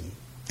he,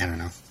 I don't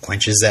know,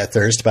 quenches that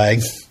thirst by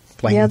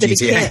playing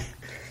GTA. That he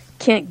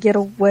can't get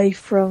away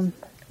from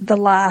the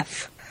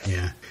life.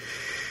 Yeah.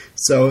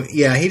 So,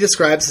 yeah, he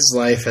describes his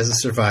life as a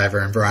survivor,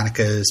 and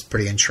Veronica is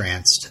pretty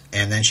entranced.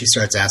 And then she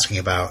starts asking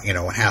about,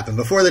 what happened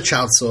before the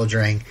child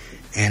soldiering.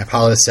 And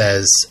Apollo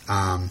says,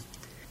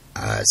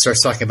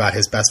 starts talking about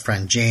his best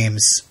friend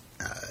James.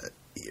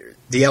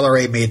 The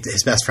LRA made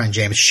his best friend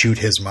James shoot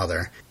his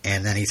mother.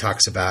 And then he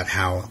talks about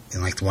how, the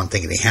one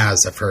thing that he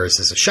has of hers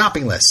is a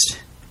shopping list.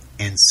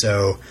 And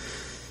so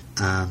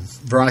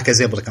Veronica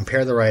is able to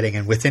compare the writing,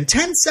 and within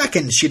 10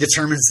 seconds, she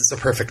determines it's a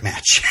perfect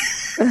match.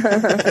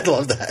 I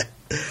love that.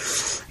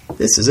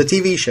 This is a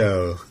TV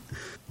show.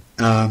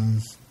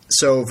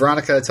 So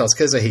Veronica tells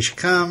Kizza he should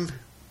come,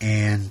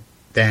 and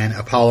then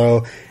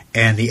Apollo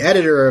and the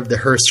editor of the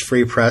Hearst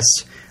Free Press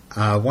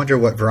wonder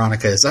what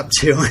Veronica is up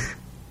to.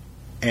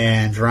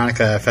 And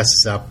Veronica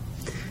fesses up,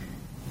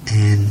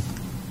 and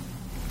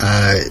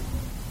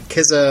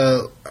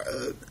Kizza...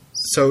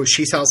 So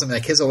she tells him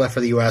that Kizza left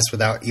for the U.S.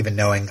 without even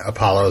knowing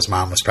Apollo's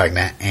mom was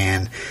pregnant,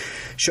 and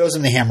shows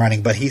him the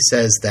handwriting. But he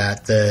says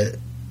that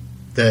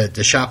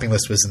the shopping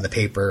list was in the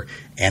paper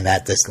and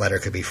that this letter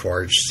could be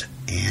forged.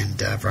 And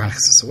Veronica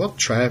says, "Well,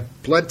 try a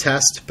blood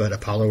test," but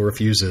Apollo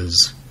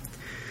refuses.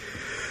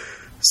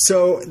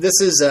 So this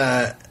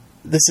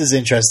is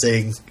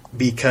interesting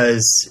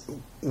because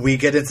we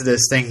get into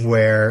this thing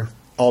where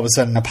all of a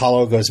sudden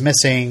Apollo goes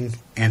missing,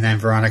 and then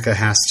Veronica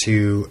has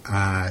to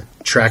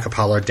track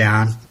Apollo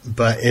down.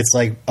 But it's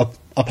like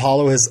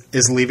Apollo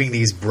is leaving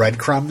these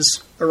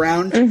breadcrumbs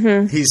around.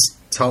 Mm-hmm. He's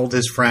told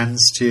his friends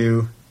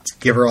to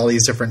give her all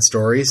these different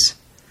stories.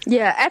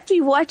 Yeah, after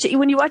you watch it,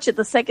 when you watch it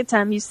the second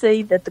time, you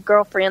see that the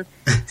girlfriend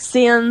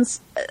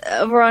sends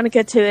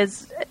Veronica to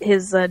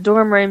his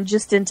dorm room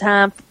just in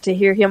time to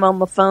hear him on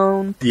the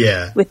phone.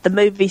 Yeah. With the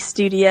movie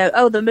studio.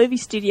 Oh, the movie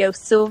studio,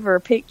 Silver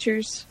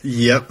Pictures.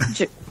 Yep.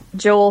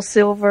 Joel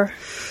Silver.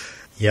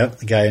 Yep,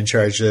 the guy in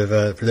charge of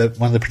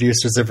one of the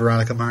producers of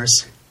Veronica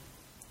Mars.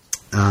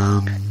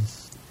 And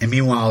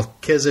meanwhile,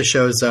 Kizza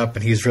shows up,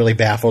 and he's really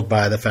baffled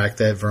by the fact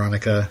that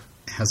Veronica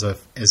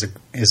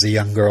is a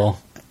young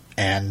girl.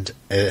 And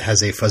it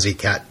has a fuzzy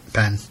cat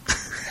pen.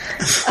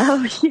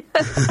 Oh, yeah.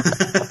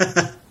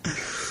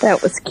 That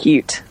was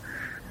cute.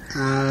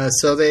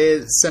 So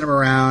they send him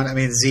around. I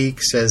mean,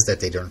 Zeke says that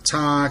they don't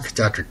talk.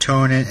 Dr.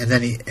 Tonin, and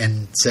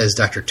then says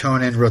Dr.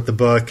 Tonin wrote the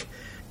book,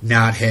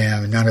 not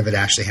him. None of it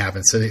actually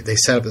happened. So they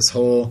set up this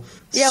whole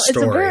story. It's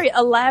a very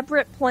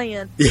elaborate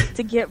plan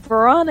to get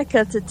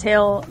Veronica to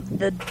tell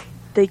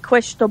the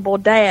questionable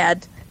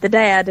dad,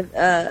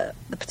 the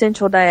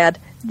potential dad,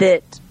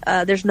 that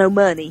there's no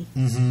money.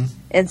 Mm-hmm.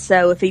 And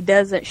so if he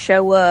doesn't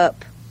show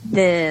up,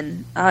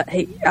 then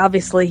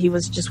he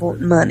was just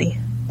wanting money.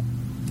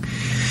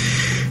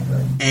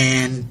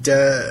 And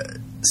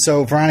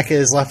so Veronica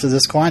is left with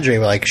this quandary,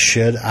 like,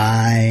 should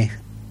I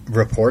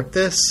report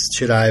this?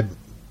 Should I...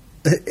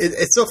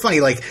 It's so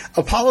funny, like,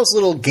 Apollo's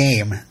little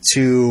game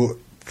to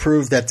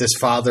prove that this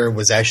father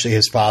was actually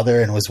his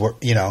father and was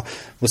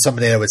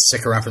somebody that would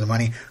stick around for the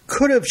money,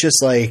 could have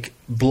just, like,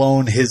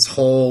 blown his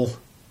whole...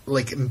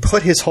 like,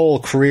 put his whole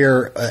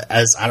career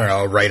as, I don't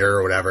know, a writer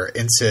or whatever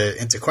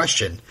into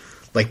question,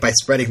 like, by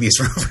spreading these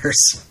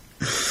rumors.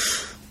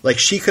 Like,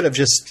 she could have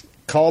just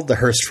called the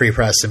Hearst Free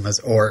Press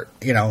or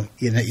in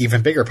an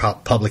even bigger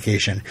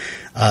publication,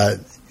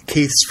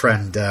 Keith's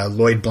friend,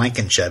 Lloyd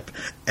Blankenship,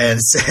 and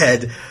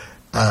said,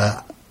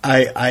 I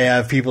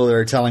have people that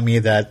are telling me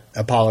that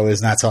Apollo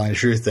is not telling the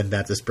truth and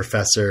that this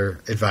professor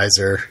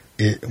advisor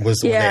was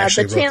the one that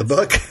actually wrote the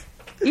book.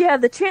 Yeah,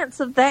 the chance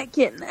of that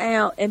getting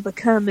out and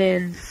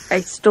becoming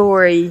a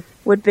story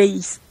would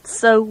be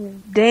so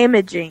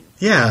damaging.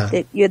 Yeah.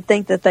 That you'd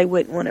think that they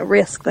wouldn't want to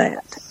risk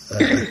that.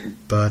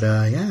 But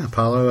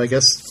Apollo, I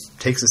guess,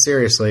 takes it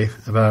seriously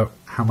about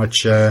how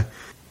much he,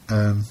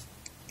 if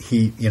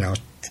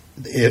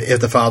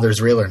the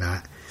father's real or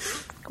not.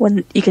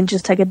 When you can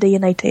just take a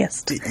DNA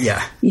test.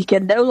 Yeah. You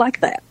can know like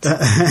that.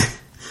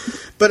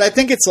 But I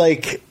think it's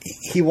like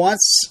he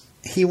wants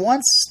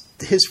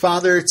his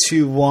father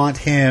to want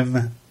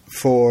him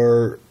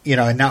for,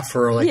 and not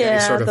for like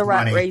any sort of the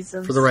right money.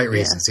 Reasons. For the right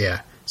reasons,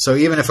 yeah. So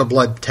even if a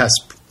blood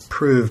test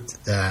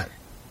proved that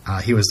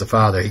he was the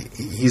father,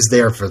 he's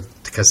there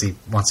because he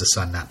wants his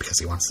son, not because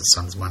he wants the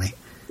son's money.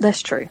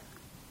 That's true.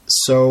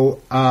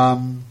 So,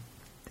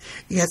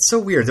 it's so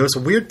weird. There was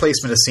a weird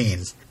placement of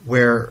scene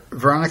where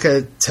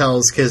Veronica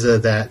tells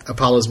Kizza that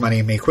Apollo's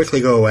money may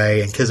quickly go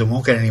away and Kizza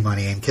won't get any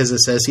money, and Kizza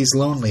says he's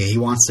lonely. He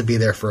wants to be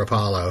there for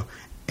Apollo.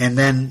 And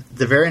then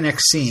the very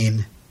next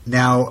scene,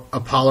 now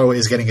Apollo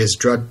is getting his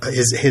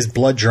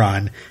blood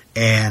drawn,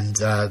 and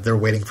they're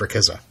waiting for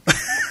Kizza.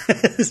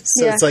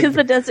 So it's like,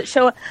 Kizza doesn't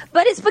show up,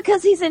 but it's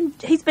because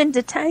he's been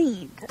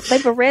detained.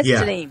 They've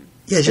arrested him.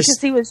 Yeah, because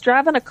he was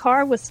driving a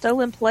car with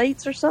stolen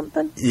plates or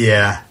something.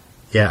 Yeah,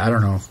 I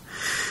don't know.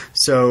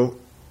 So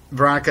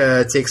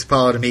Veronica takes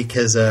Apollo to meet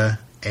Kizza,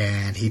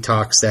 and he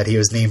talks that he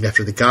was named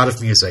after the god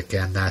of music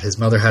and that his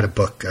mother had a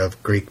book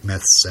of Greek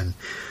myths, and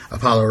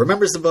Apollo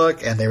remembers the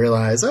book, and they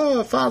realize,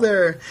 oh,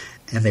 father,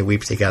 and they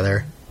weep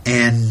together.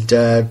 And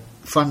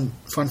fun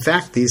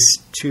fact, these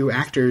two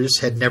actors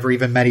had never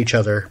even met each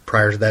other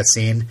prior to that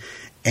scene,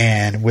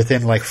 and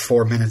within like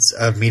 4 minutes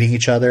of meeting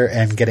each other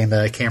and getting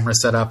the camera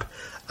set up,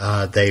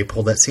 they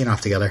pulled that scene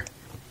off together.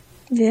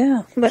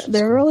 Yeah, but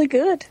they're really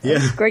good. Yeah.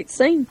 That's a great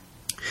scene.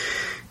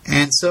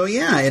 And so,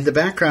 in the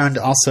background,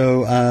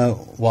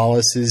 also,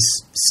 Wallace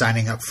is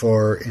signing up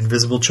for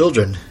Invisible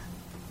Children,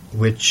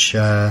 which,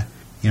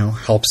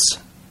 helps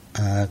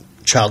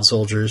child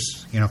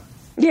soldiers,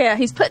 Yeah,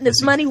 he's putting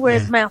his money where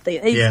his mouth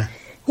is.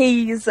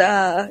 He's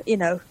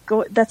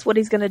that's what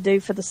he's going to do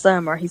for the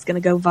summer. He's going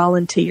to go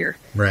volunteer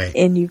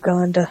in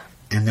Uganda.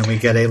 And then we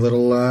get a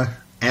little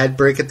ad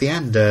break at the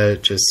end,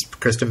 just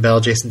Kristen Bell,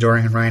 Jason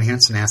Doring, and Ryan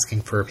Hansen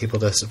asking for people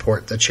to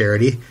support the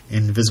charity,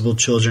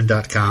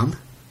 InvisibleChildren.com.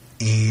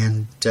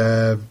 And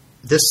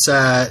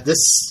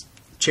this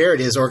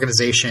charity, this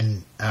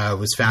organization,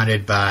 was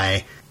founded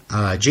by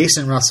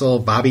Jason Russell,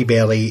 Bobby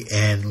Bailey,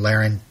 and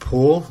Lauren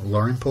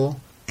Poole.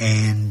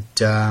 And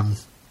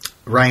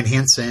Ryan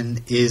Hansen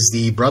is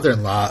the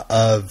brother-in-law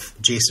of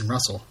Jason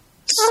Russell.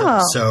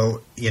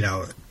 So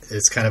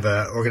it's kind of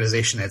an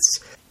organization that's,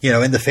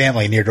 in the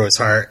family, near to his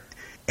heart.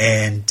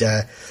 And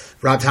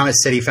Rob Thomas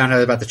said he found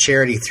out about the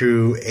charity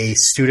through a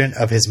student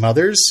of his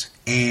mother's,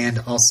 and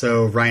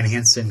also Ryan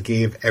Hansen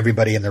gave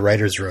everybody in the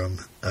writer's room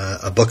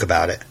a book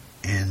about it.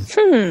 And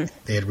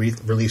they had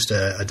released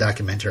a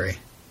documentary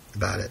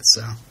about it.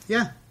 So,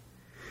 yeah.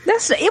 That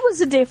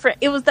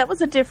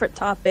was a different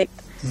topic,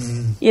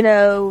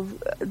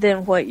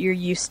 than what you're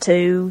used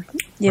to.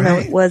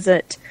 It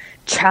wasn't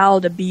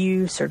child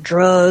abuse or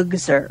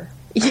drugs or,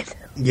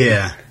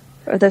 Yeah.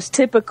 or those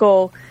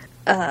typical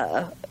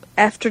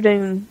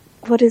afternoon.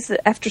 What is it?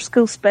 After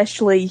school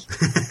specially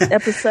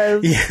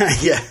episode.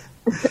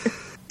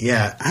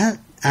 Yeah.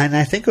 And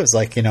I think it was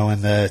like, in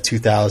the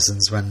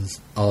 2000s when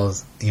all,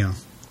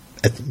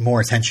 more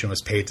attention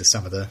was paid to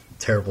some of the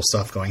terrible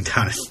stuff going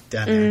down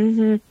there.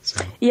 Mm-hmm.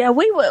 So. Yeah,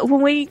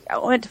 when we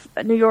went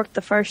to New York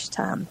the first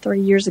time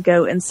 3 years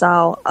ago and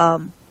saw,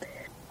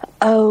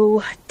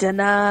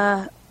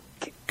 Danai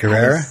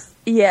Gurira?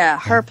 Yeah,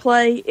 her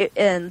play,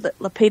 and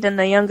Lupita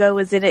Nyong'o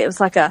was in it.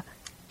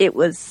 It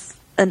was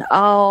an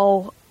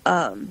all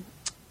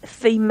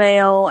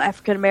female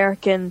African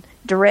American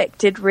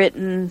directed,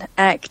 written,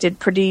 acted,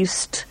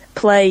 produced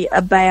play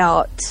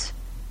about.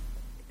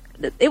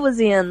 It was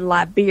in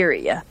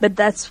Liberia, but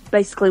that's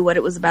basically what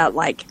it was about,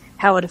 like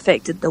how it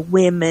affected the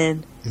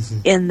women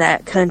in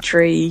that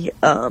country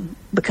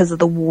because of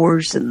the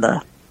wars and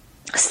the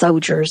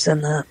soldiers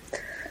and the.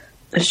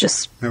 It's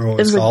just. Remember what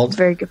it was called? A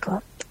very good play.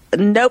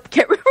 Nope,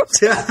 can't remember.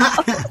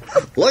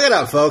 Look it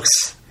up, folks.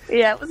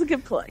 Yeah, it was a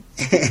good play.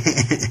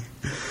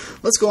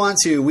 Let's go on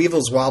to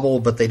Weevil's Wobble,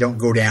 but they don't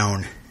go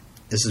down.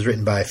 This is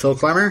written by Phil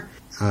Klemmer.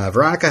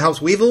 Veronica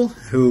helps Weevil,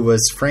 who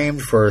was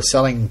framed for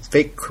selling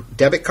fake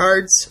debit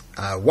cards.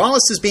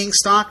 Wallace is being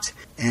stalked,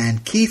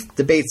 and Keith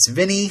debates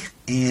Vinny,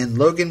 and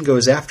Logan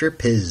goes after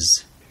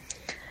Piz.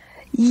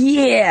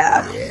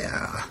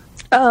 Yeah.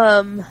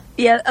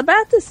 Yeah,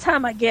 about this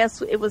time, I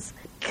guess, it was...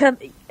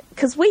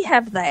 Because we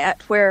have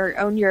that, where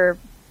on your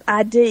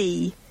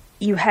ID,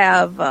 you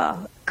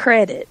have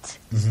credit.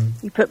 Mm-hmm.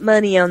 You put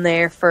money on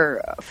there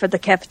for the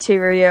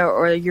cafeteria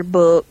or your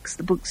books,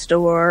 the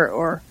bookstore,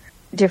 or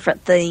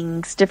different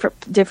things.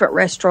 Different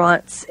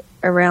restaurants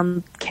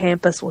around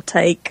campus will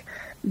take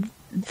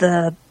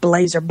the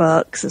Blazer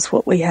Bucks is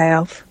what we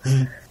have.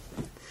 Mm-hmm.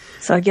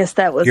 So I guess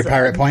that was... Your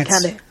pirate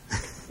points?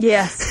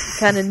 Yes,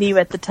 kind of new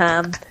at the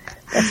time.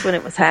 That's when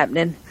it was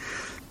happening.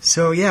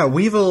 So, yeah,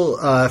 Weevil,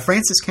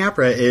 Francis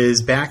Capra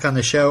is back on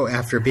the show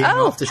after being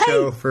off the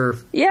show for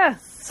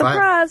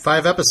surprise.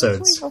 five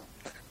episodes.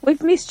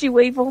 We've missed you,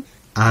 Weevil.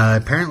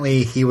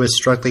 Apparently, he was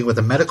struggling with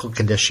a medical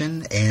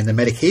condition, and the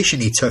medication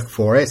he took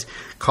for it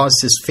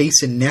caused his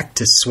face and neck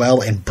to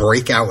swell and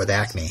break out with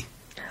acne.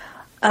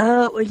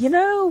 Well,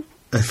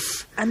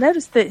 I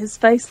noticed that his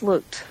face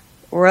looked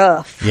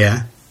rough.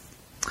 Yeah.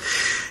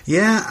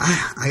 Yeah,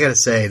 I gotta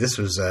say, this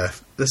was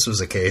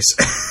a case.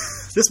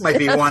 This might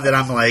be one that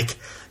I'm like,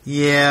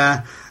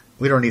 yeah,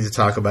 we don't need to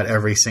talk about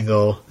every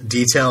single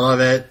detail of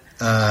it.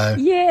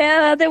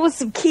 Yeah, there was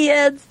some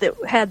kids that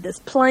had this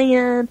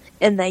plan,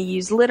 and they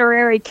used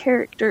literary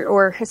character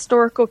or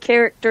historical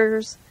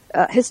characters,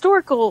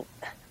 historical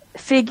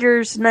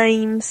figures'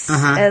 names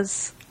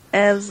as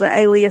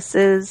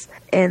aliases,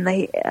 and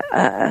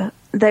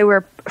they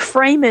were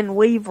framing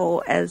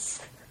Weevil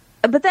as.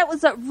 But that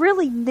was a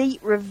really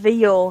neat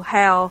reveal.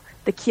 How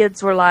the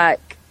kids were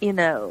like, they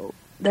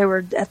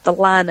were at the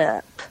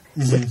lineup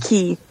with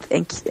Keith,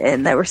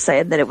 and they were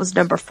saying that it was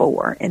number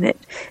 4, and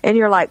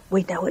you're like,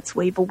 we know it's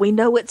Weevil.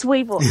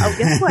 Oh,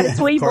 guess what?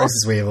 It's Weevil. Of course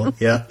it's Weevil.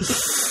 Yeah.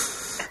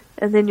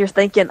 And then you're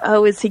thinking,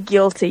 oh, is he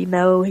guilty?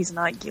 No, he's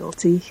not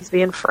guilty. He's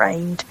being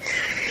framed,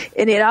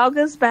 and it all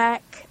goes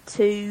back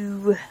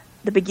to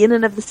the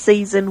beginning of the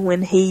season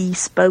when he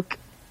spoke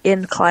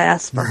in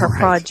class for her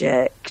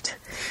project,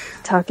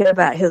 talking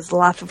about his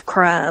life of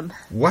crime.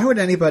 Why would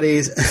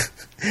anybody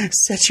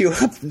set you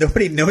up?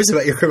 Nobody knows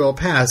about your criminal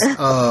past.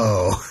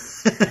 Oh.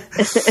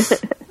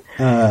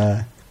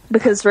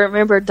 Because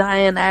remember,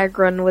 Diane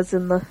Agron was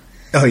in the...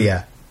 Oh,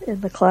 yeah.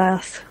 In the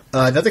class.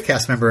 Another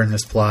cast member in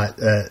this plot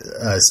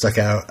stuck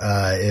out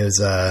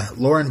is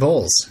Lauren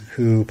Bowles,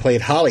 who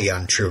played Holly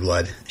on True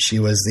Blood. She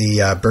was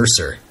the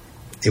bursar.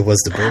 It was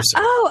the bursar.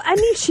 Oh, I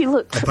knew she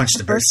looked... I punched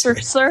the bursar.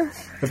 Sir.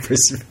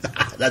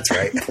 That's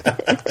right.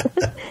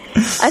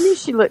 I knew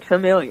she looked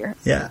familiar.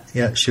 Yeah,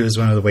 she was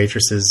one of the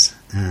waitresses.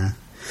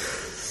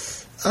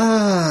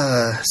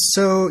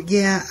 So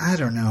yeah, I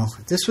don't know.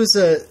 This was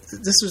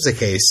a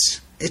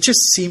case. It just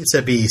seemed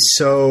to be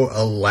so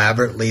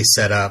elaborately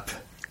set up.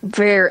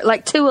 Very,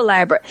 too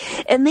elaborate.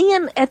 And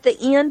then at the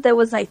end, there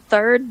was a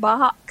third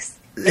box.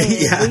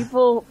 And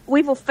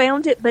Weevil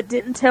found it, but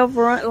didn't tell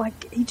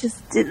Veronica. He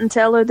just didn't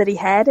tell her that he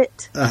had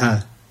it.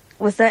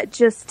 Was that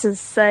just to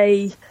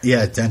say?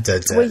 Yeah. We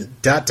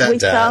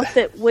thought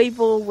that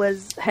Weevil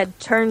had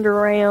turned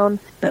around,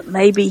 but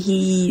maybe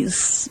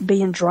he's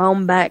being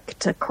drawn back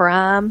to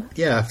crime.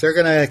 Yeah, if they're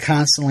going to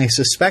constantly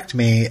suspect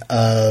me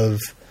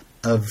of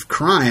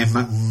crime,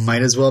 I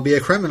might as well be a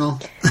criminal.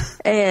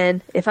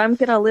 And if I'm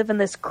going to live in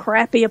this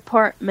crappy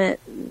apartment,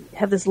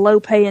 have this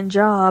low-paying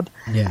job,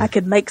 I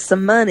could make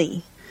some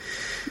money.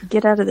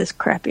 Get out of this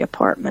crappy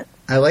apartment.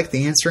 I like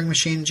the answering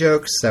machine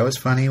jokes. That was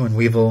funny when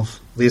Weevil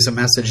leaves a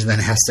message and then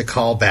has to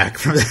call back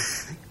from the...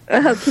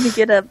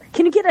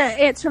 Can you get an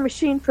answer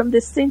machine from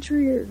this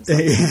century or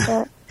something like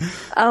that?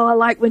 Oh, I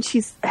like when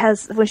she's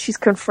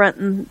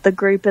confronting the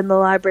group in the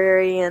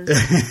library and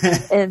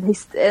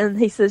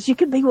he says, "You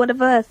could be one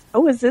of us."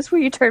 Oh, is this where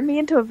you turn me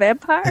into a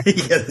vampire?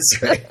 Yeah,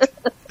 that's right.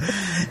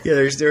 Yeah,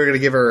 they were going to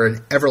give her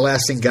an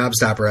everlasting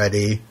gobstopper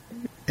ID.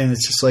 And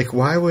it's just like,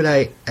 why would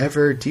I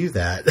ever do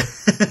that?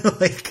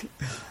 Like,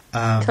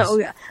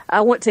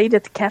 I want to eat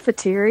at the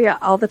cafeteria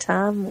all the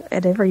time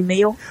at every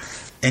meal.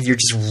 And you're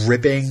just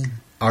ripping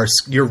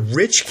your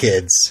rich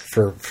kids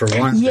for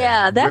one thing.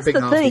 Yeah, that's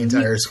ripping the off thing. The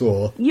entire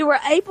school. You were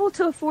able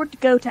to afford to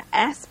go to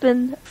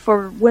Aspen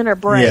for winter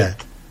break,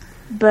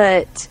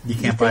 but you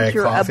can't buy a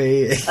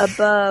coffee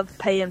above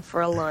paying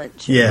for a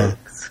lunch. Yeah,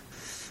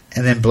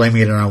 and then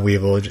blaming it on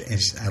Weevil.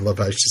 I love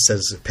how she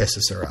says it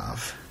pisses her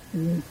off.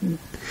 Mm-hmm.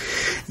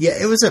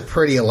 Yeah, it was a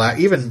pretty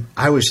even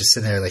I was just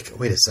sitting there like,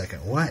 wait a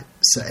second, what?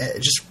 So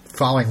just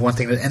following one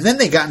thing, and then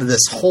they got into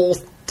this whole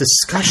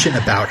discussion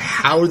about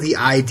how the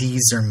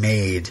IDs are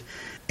made,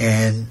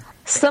 and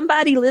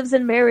somebody lives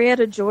in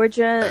Marietta,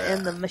 Georgia,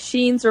 and the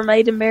machines are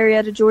made in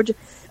Marietta, Georgia.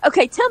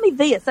 Okay, tell me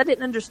this. I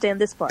didn't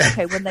understand this part.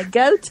 Okay, when they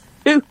go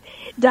to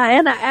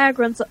Diana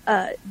Agron's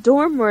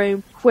dorm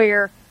room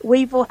where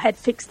Weevil had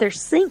fixed their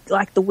sink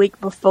like the week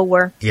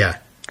before. Yeah.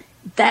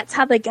 That's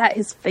how they got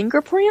his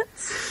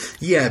fingerprints?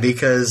 Yeah,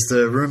 because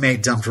the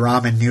roommate dumped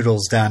ramen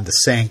noodles down the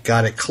sink,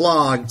 got it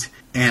clogged,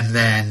 and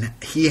then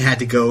he had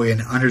to go in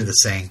under the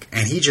sink,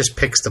 and he just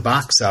picks the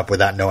box up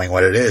without knowing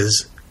what it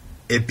is,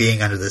 it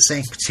being under the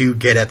sink, to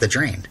get at the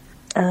drain.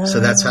 So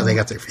that's how they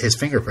got his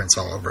fingerprints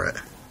all over it.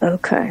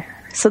 Okay.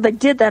 So they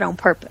did that on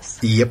purpose?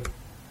 Yep.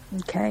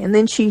 Okay, and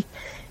then she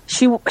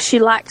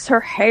likes her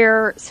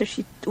hair, so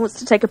she wants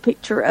to take a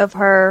picture of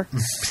her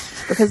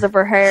because of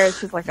her hair.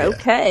 She's like,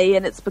 okay,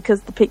 and it's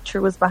because the picture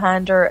was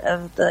behind her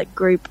of the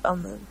group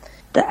on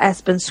the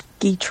Aspen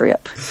ski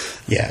trip.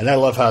 Yeah, and I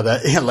love how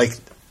that, like,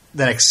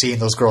 the next scene,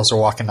 those girls are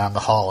walking down the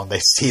hall, and they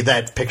see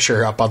that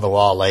picture up on the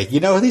wall, like, you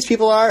know who these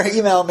people are?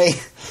 Email me.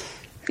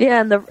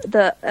 Yeah, and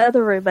the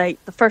other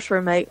roommate, the first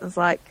roommate, was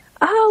like,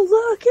 oh,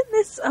 look, isn't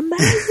this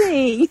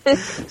amazing?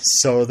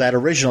 So that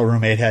original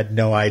roommate had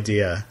no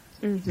idea.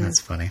 Mm-hmm.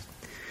 That's funny.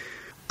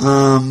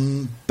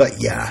 But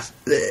yeah,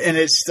 and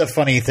it's the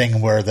funny thing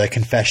where the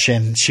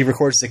confession, she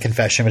records the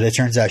confession, but it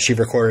turns out she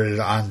recorded it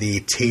on the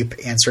tape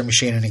answering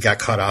machine and it got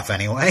cut off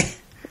anyway.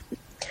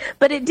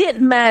 But it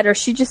didn't matter.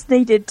 She just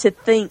needed to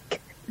think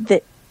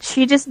that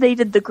she just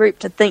needed the group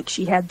to think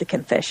she had the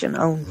confession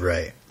on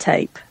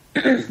tape.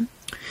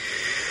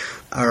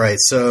 All right.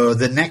 So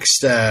the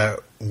next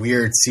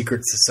weird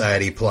secret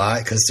society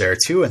plot, because there are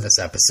two in this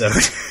episode,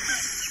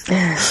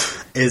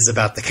 is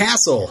about the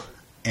castle.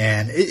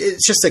 And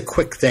it's just a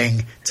quick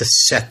thing to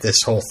set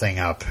this whole thing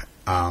up.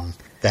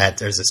 That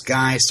there's this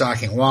guy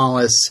stalking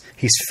Wallace.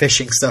 He's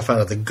fishing stuff out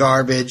of the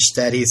garbage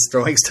that he's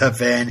throwing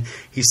stuff in.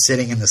 He's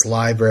sitting in this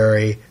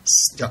library,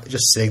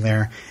 just sitting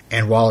there.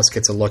 And Wallace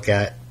gets a look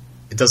at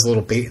it, does a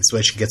little bait and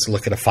switch, and gets a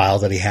look at a file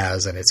that he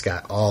has. And it's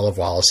got all of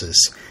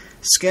Wallace's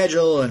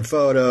schedule and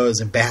photos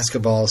and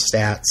basketball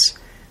stats.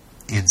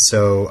 And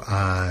so,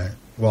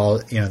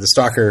 the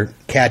stalker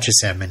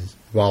catches him, and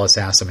Wallace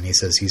asks him, and he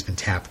says he's been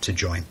tapped to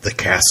join the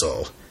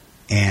castle.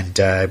 And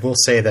I will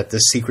say that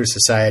this secret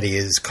society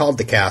is called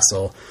the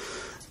Castle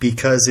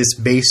because it's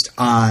based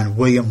on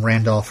William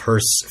Randolph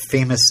Hearst's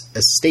famous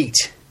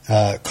estate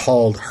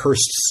called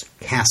Hearst's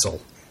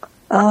Castle.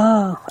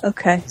 Oh,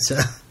 okay. So,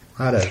 a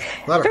lot of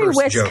very Hearst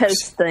West jokes.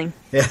 Coast thing.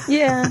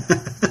 Yeah.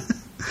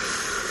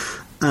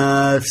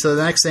 So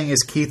the next thing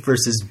is Keith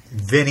versus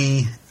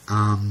Vinny.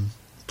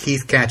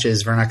 Keith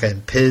catches Veronica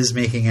and Piz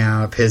making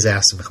out. Piz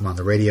asks him to come on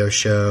the radio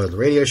show. The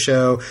radio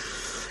show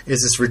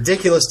is this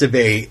ridiculous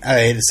debate.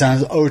 It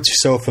sounds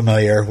so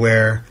familiar,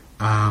 where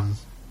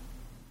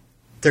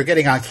they're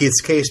getting on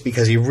Keith's case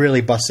because he really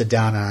busted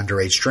down on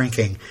underage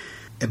drinking.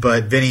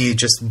 But Vinny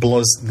just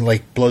blows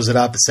it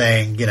up,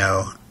 saying,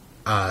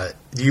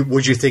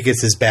 would you think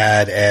it's as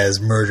bad as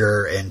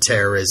murder and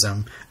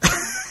terrorism?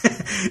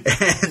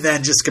 And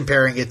then just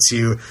comparing it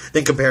to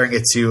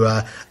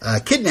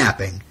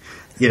kidnapping.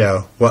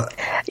 What?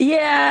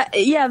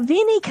 Yeah.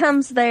 Vinny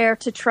comes there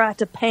to try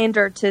to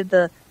pander to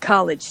the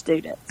college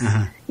students.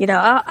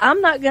 Uh-huh.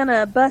 I'm not going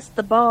to bust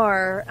the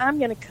bar. I'm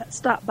going to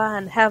stop by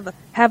and have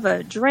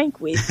a drink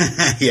with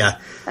you. Yeah.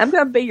 I'm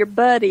going to be your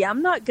buddy.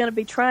 I'm not going to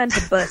be trying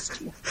to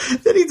bust you.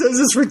 Then he does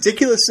this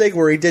ridiculous thing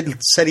where he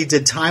said he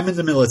did time in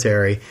the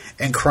military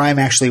and crime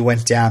actually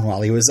went down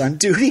while he was on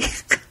duty.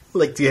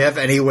 Like, do you have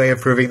any way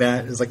of proving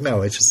that? It's like,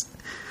 no, it's just,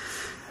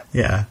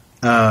 yeah.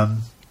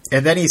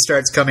 And then he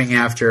starts coming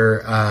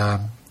after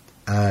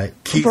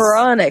Keith.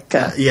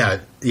 Veronica.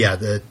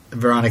 The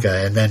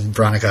Veronica. And then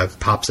Veronica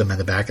pops him in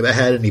the back of the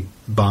head and he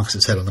bonks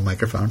his head on the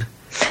microphone.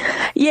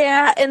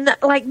 Yeah, and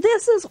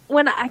this is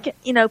when I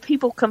can,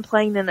 people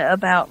complaining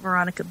about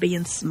Veronica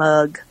being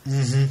smug.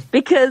 Mm-hmm.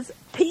 Because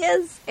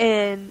Piz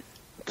and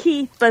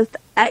Keith both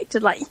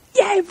acted like,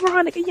 yay,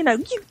 Veronica, you go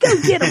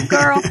get him,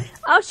 girl.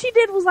 All she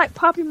did was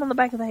pop him on the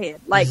back of the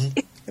head. Mm-hmm.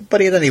 But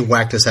then he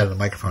whacked his head on the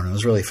microphone. It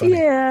was really funny.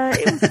 Yeah,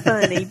 it was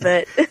funny,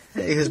 but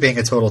he was being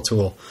a total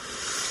tool.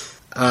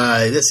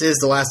 This is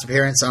the last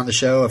appearance on the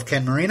show of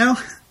Ken Marino.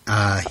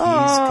 He's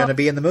going to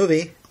be in the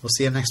movie. We'll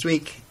see him next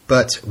week.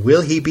 But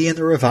will he be in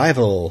the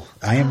revival?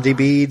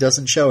 IMDb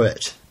doesn't show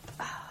it.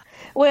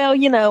 Well,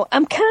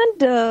 I'm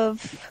kind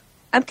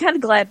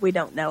of glad we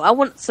don't know. I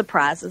want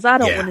surprises. I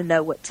don't want to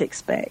know what to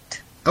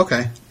expect.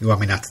 Okay. You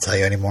want me not to tell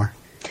you anymore?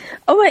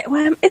 Oh, wait.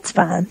 Well, it's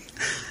fine.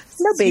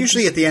 No big.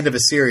 Usually at the end of a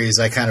series,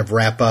 I kind of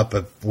wrap up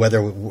of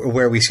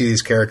where we see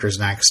these characters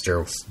next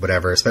or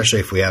whatever, especially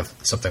if we have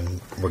something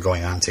we're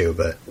going on to.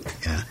 But,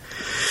 yeah.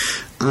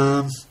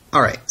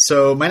 All right.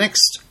 So my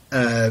next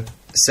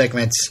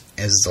segment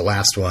is the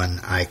last one.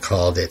 I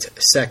called it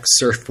Sex,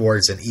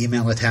 Surfboards, and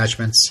Email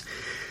Attachments.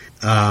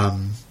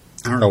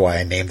 I don't know why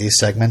I named these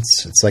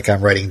segments. It's like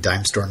I'm writing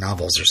dime store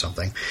novels or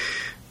something.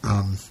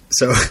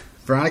 So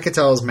Veronica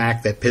tells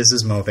Mac that Piz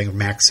is moving.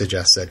 Mac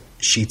suggests that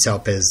she tell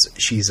Piz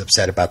she's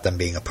upset about them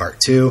being apart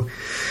too.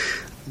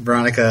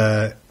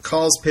 Veronica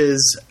calls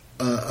Piz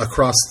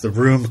across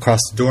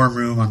the dorm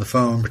room on the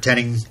phone,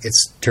 pretending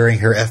it's during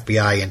her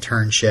FBI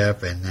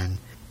internship, and then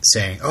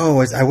saying,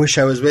 "Oh, I wish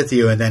I was with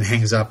you," and then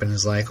hangs up and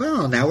is like,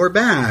 "Well, now we're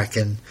back,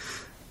 and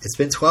it's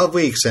been 12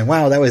 weeks, and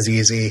wow, that was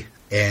easy."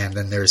 And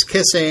then there's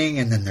kissing,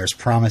 and then there's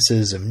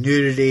promises of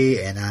nudity,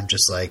 and I'm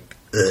just like,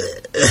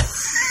 ugh.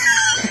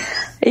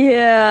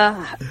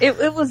 Yeah,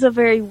 it was a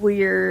very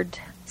weird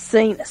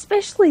scene,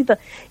 especially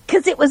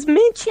because it was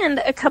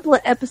mentioned a couple of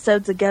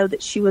episodes ago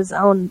that she was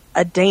on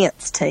a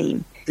dance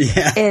team.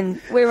 Yeah.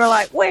 And we were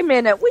like, wait a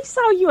minute, we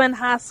saw you in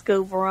high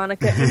school,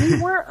 Veronica, and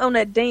you weren't on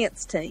a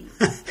dance team.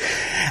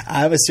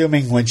 I'm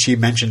assuming when she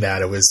mentioned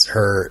that, it was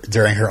her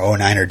during her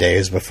 09er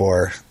days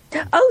before.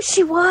 Oh,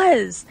 she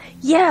was.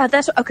 Yeah,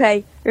 that's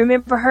okay.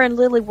 Remember, her and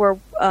Lily were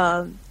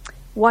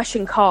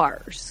washing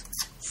cars.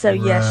 So,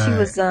 yeah, she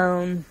was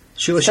on.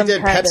 She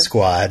did Pet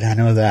Squad. I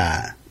know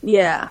that.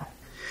 Yeah.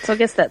 So, I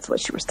guess that's what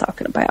she was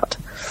talking about.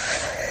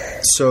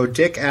 So,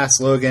 Dick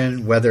asks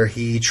Logan whether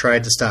he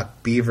tried to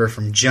stop Beaver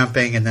from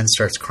jumping and then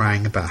starts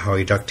crying about how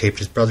he duct taped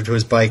his brother to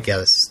his bike. Yeah,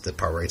 this is the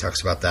part where he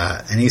talks about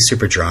that. And he's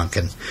super drunk.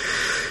 And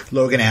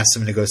Logan asks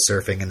him to go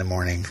surfing in the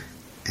morning.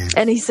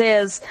 And he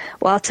says,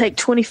 well, I'll take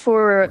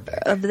 24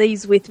 of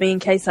these with me in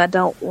case I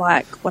don't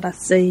like what I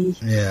see.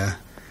 Yeah.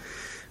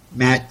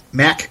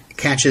 Mac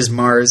catches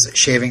Mars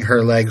shaving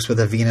her legs with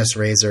a Venus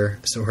razor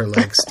so her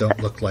legs don't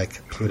look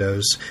like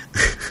Pluto's.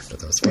 But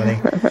that was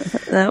funny.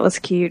 That was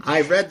cute.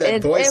 I read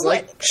that boys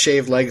like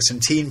shaved legs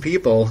in teen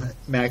people.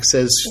 Mac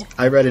says,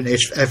 I read in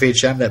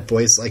FHM that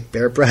boys like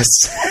bare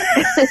breasts.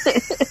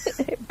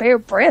 Bare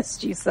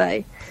breasts, you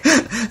say?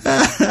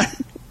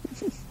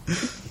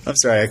 I'm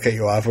sorry, I cut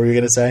you off. What were you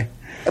going to say?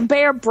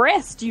 Bare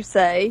breast, you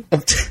say?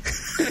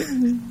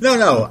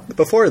 No.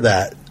 Before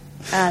that.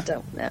 I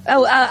don't know.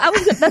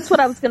 Oh, that's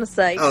what I was going to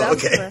say. Oh,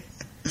 okay.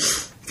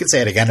 You can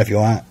say it again if you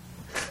want.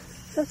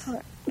 That's all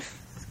right.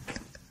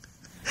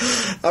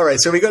 All right,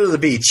 so we go to the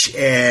beach,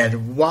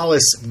 and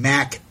Wallace,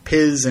 Mac,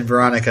 Piz, and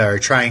Veronica are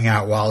trying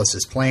out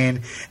Wallace's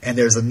plane, and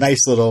there's a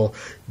nice little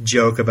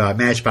joke about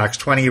Matchbox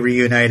 20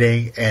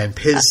 reuniting, and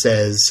Piz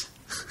says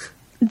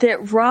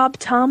that Rob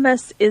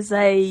Thomas is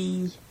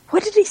a...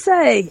 What did he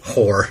say?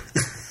 Whore.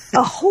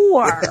 A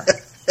whore.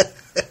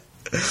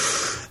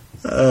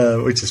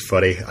 Which is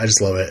funny. I just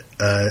love it.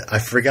 I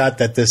forgot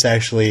that this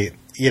actually,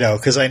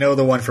 because I know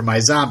the one from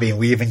iZombie, and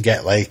we even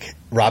get like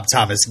Rob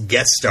Thomas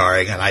guest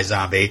starring on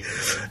iZombie.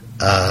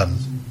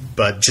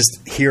 But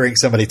just hearing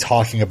somebody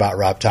talking about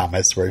Rob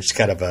Thomas, where it's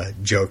kind of a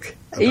joke.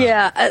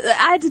 Yeah,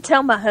 I had to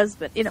tell my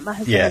husband. My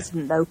husband has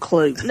no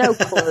clue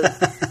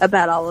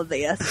about all of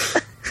this.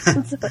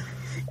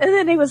 And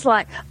then he was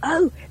like,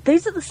 "Oh,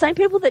 these are the same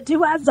people that do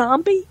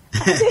iZombie?"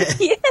 I said,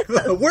 "Yes."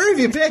 Where have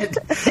you been?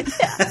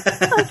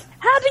 Yeah. Like,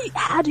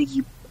 how do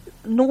you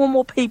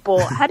normal people?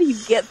 How do you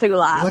get through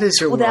life what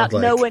is your without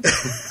world like? knowing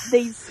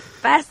these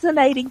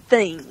fascinating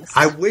things?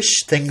 I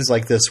wish things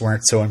like this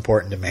weren't so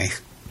important to me,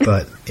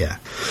 but yeah.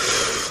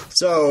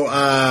 So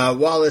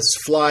Wallace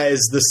flies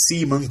the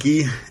Sea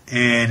Monkey,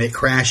 and it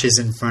crashes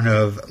in front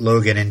of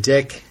Logan and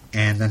Dick,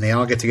 and then they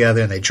all get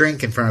together and they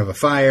drink in front of a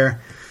fire.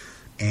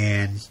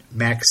 And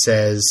Mac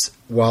says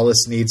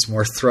Wallace needs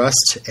more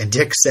thrust, and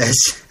Dick says...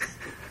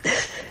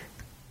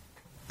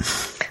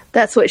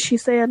 That's what she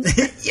said?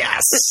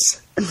 Yes!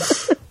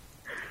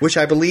 Which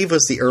I believe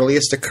was the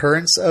earliest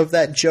occurrence of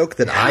that joke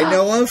that I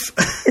know of.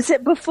 Is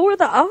it before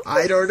The Office?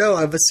 I don't know.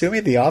 I'm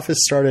assuming The Office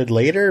started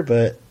later,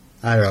 but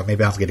I don't know.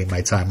 Maybe I'm getting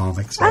my time all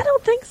mixed up. I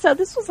don't think so.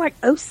 This was like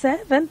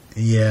 2007.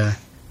 Yeah.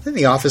 Didn't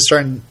The Office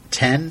start in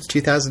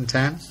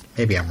 2010?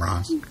 Maybe I'm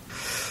wrong.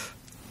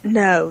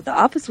 No, The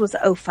Office was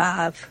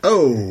 2005.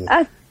 Oh.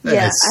 I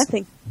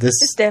think this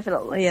is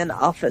definitely an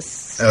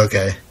Office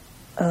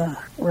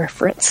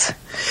reference.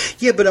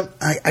 Yeah, but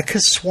I could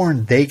have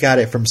sworn they got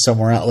it from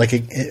somewhere else. Like,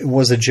 it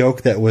was a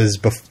joke that was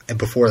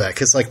before that.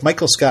 Because, like,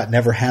 Michael Scott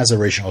never has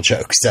original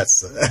jokes.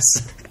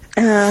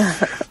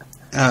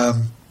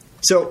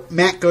 So,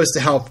 Matt goes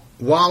to help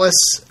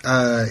Wallace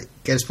get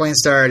his plane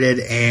started,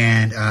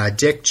 and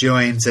Dick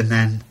joins and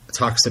then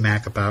talks to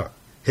Mac about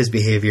his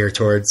behavior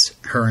towards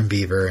her and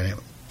Beaver,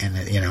 and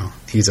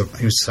he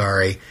was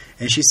sorry,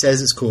 and she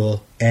says it's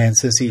cool, and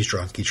since he's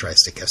drunk, he tries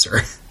to kiss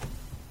her.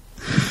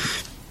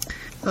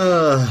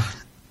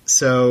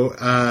 So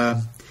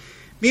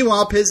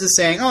Meanwhile, Piz is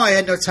saying, I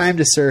had no time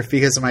to surf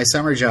because of my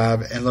summer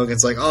job. And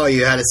Logan's like,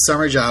 you had a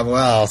summer job?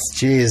 Well,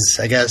 geez,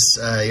 I guess,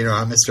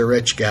 I'm Mr.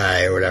 Rich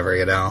Guy or whatever,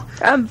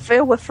 I'm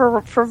filled with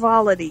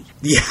frivolity.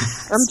 Yeah.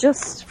 I'm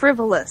just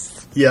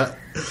frivolous. Yeah.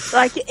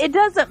 Like, it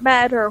doesn't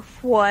matter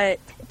what...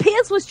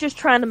 Piz was just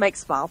trying to make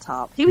small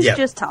talk. He was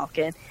just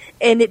talking.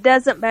 And it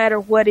doesn't matter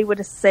what he would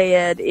have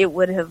said. It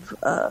would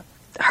have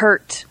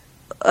hurt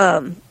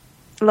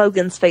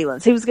Logan's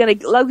feelings.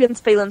 Logan's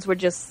feelings were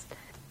just...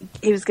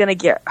 He was going to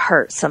get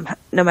hurt somehow,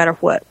 no matter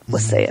what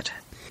was said.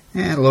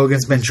 Yeah,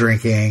 Logan's been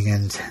drinking,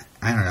 and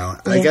I don't know.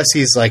 Yeah. I guess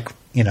he's like,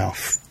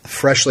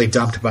 freshly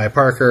dumped by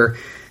Parker,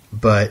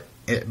 but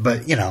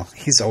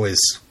he's always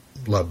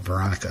loved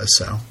Veronica,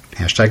 so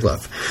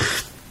 #love.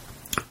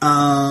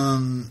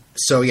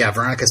 So yeah,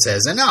 Veronica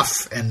says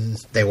enough, and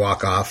they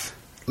walk off.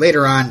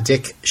 Later on,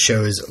 Dick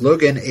shows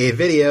Logan a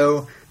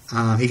video.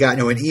 He got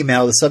into an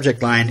email, the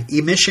subject line,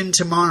 "Emission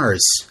to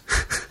Mars."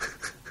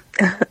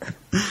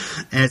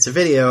 And it's a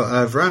video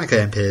of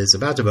Veronica and Piz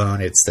about to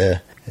bone.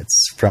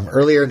 It's from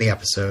earlier in the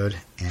episode,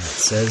 and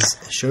it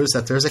shows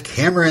that there's a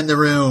camera in the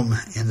room,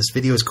 and this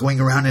video is going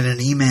around in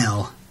an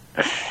email.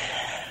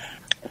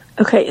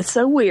 Okay, it's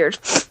so weird.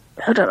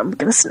 Hold on, I'm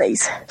gonna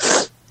sneeze.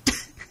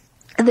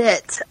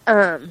 That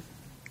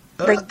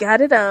they got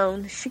it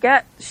on.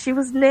 She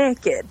was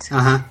naked,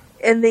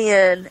 and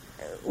then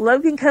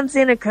Logan comes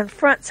in and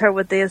confronts her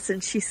with this,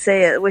 and she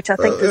said, which I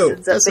think this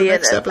ends up being...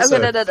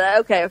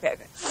 Okay.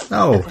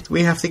 No,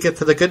 we have to get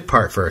to the good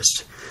part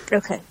first.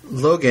 Okay.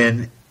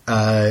 Logan,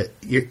 are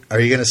you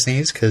going to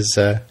sneeze? Because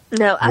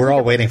no, we're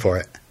all waiting for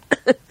it.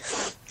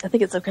 I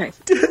think it's okay.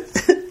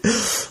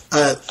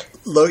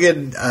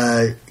 Logan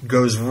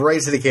goes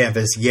right to the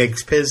campus,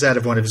 yanks Piz out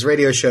of one of his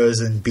radio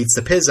shows, and beats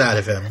the Piz out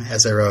of him,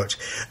 as I wrote.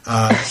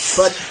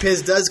 But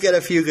Piz does get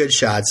a few good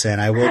shots in.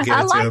 I will give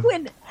it to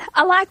him.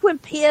 I like when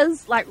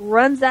Piz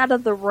runs out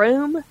of the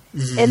room,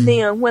 and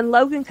then when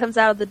Logan comes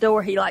out of the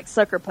door, he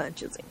sucker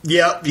punches him.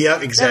 Yep,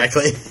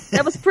 exactly.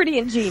 That was pretty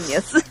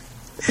ingenious.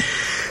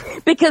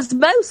 Because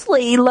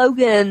mostly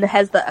Logan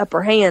has the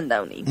upper hand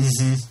on him.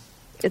 Mm-hmm.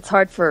 It's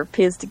hard for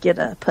Piz to get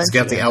a punch. He's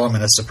got the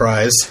element of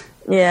surprise.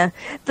 Yeah.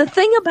 The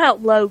thing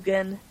about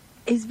Logan,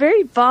 he's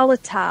very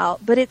volatile,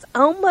 but it's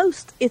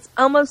almost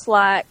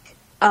like,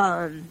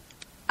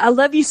 I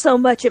love you so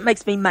much it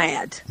makes me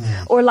mad.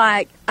 Yeah. Or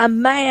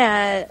I'm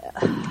mad.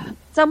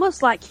 It's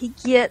almost like he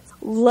gets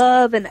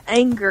love and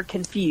anger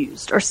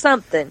confused or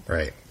something.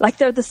 Right. Like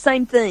they're the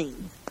same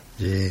thing.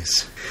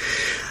 Jeez.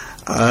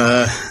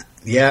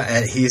 Yeah,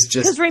 and he's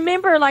just... Because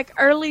remember,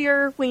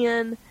 earlier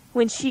when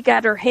she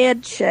got her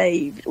head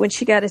shaved, when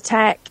she got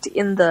attacked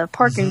in the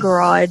parking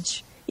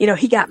garage...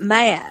 he got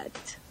mad.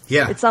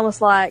 Yeah. It's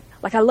almost like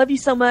I love you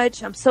so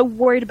much, I'm so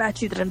worried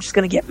about you that I'm just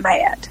going to get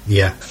mad.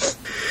 Yeah.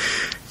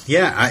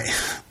 Yeah,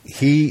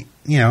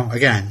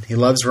 again, he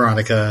loves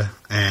Veronica,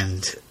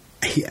 and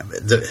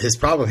his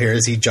problem here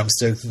is he jumps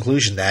to a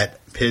conclusion that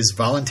Piz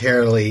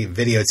voluntarily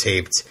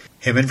videotaped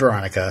him and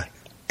Veronica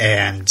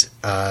and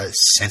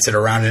sent it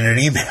around in an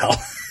email.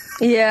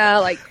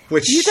 Yeah,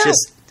 Which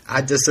just...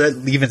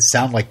 doesn't even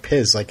sound like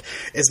Piz.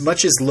 As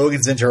much as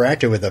Logan's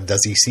interacted with him,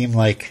 does he seem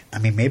like... I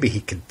mean, maybe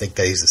he could think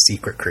that he's a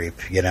secret creep,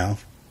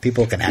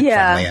 People can act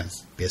friendly and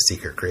be a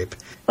secret creep.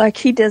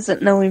 He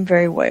doesn't know him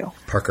very well.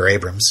 Parker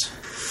Abrams.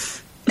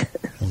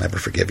 We'll never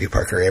forgive you,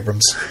 Parker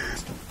Abrams.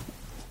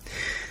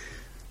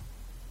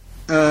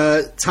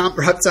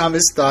 Rob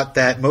Thomas thought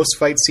that most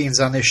fight scenes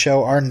on this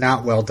show are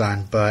not well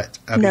done, but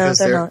because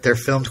they're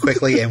filmed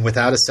quickly and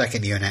without a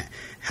second unit.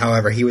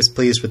 However, he was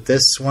pleased with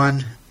this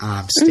one,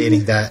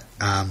 stating that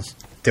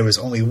there was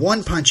only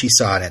one punch he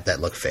saw in it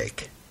that looked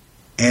fake.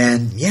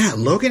 And yeah,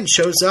 Logan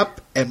shows up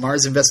at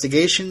Mars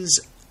Investigations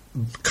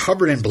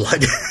covered in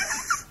blood.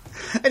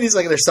 And he's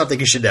like, there's something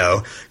you should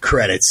know.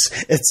 Credits.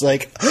 It's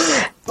like,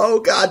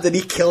 oh God, did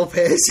he kill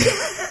Piz?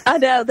 I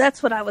know,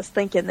 that's what I was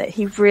thinking, that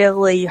he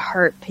really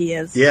hurt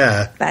Piz.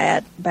 Yeah.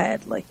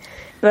 Badly.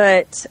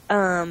 But,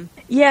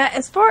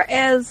 as far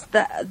as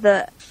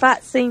the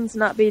fight scenes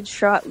not being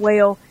shot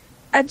well,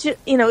 it's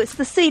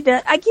the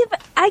CW.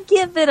 I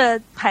give it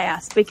a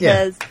pass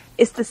because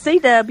it's the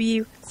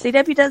CW.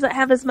 CW doesn't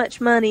have as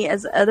much money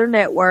as other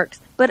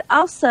networks, but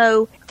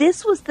also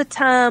this was the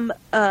time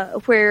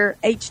where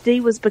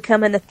HD was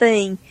becoming a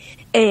thing,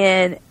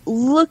 and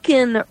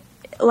looking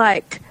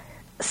like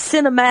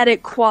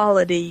cinematic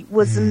quality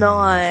was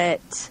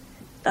not,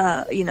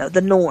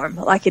 the norm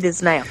like it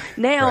is now.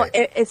 Now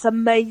it's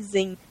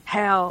amazing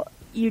how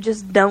you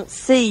just don't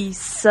see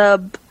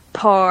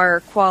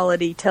subpar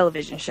quality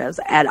television shows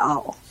at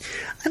all.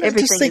 I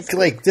just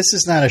think this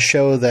is not a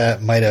show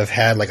that might have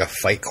had a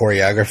fight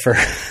choreographer,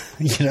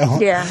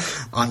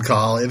 on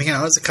call. I mean,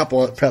 it's a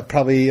couple of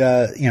probably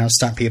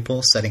stunt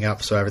people setting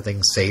up so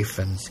everything's safe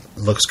and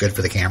looks good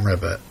for the camera.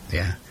 But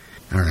I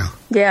don't know.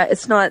 Yeah,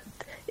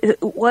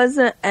 it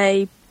wasn't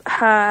a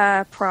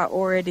high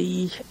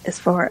priority as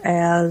far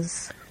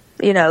as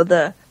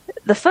the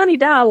funny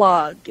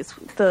dialogue,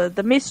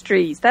 the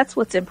mysteries. That's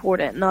what's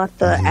important, not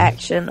the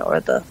action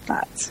or the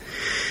fights.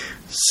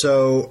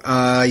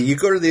 So you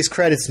go to these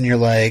credits and you're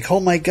like, oh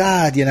my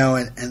God,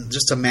 and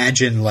just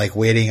imagine like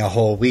waiting a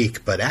whole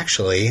week. But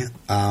actually,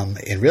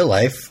 in real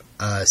life,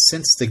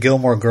 since the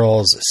Gilmore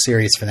Girls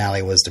series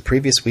finale was the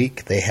previous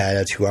week, they had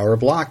a 2-hour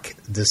block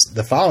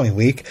the following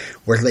week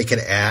where they could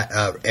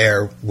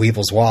air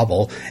Weeble's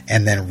Wobble,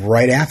 and then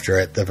right after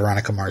it, the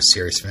Veronica Mars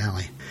series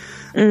finale.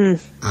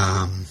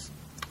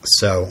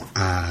 So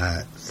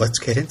let's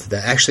get into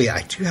that. Actually,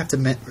 I do have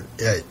to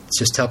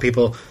just tell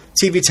people,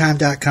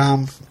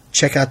 tvtime.com.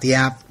 Check out the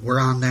app.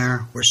 We're on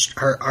there.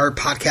 Our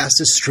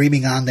podcast is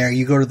streaming on there.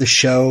 You go to the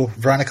show,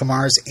 Veronica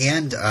Mars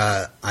and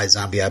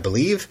iZombie, I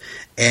believe,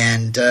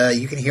 and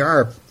you can hear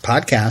our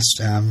podcast.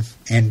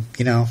 And,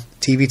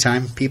 TV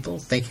Time people,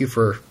 thank you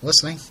for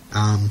listening.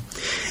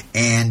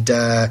 And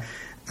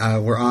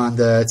we're on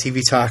the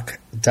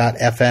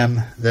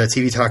tvtalk.fm, the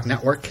TV Talk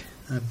Network.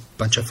 A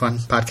bunch of fun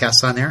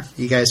podcasts on there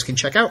you guys can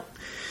check out.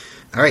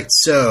 All right,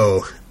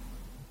 so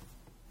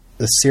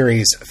the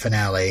series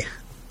finale,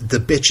 The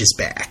Bitch is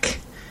Back.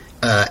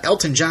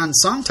 Elton John's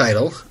song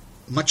title,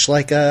 much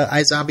like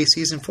iZombie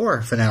Season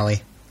 4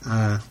 finale,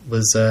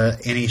 was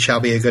Annie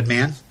Shall Be a Good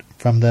Man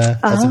from the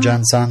Elton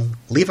John song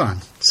Leave On.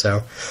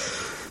 So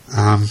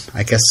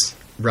I guess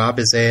Rob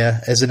is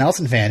an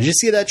Elton fan. Did you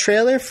see that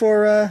trailer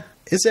for,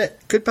 is it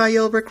Goodbye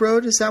Yellow Brick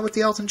Road? Is that what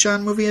the Elton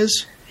John movie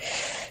is?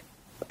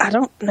 I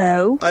don't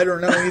know. I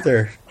don't know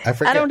either. I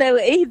forget. I don't know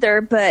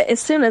either, but as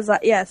soon as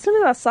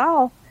I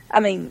saw,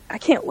 I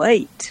can't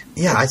wait.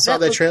 Yeah, I saw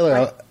that trailer.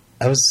 Like,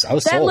 I was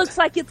that sold. looks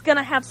like it's going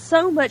to have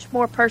so much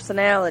more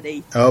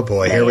personality. Oh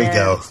boy, here we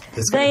go.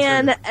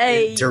 Than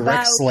a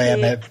direct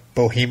slam at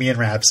Bohemian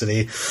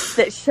Rhapsody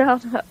that shall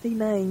not be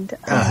named.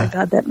 Oh my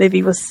God, that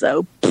movie was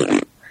so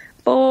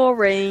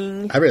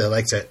boring. I really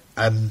liked it.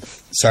 I'm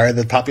sorry,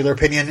 the popular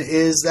opinion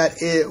is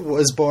that it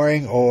was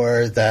boring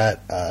or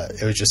that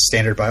it was just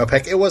standard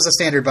biopic. It was a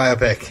standard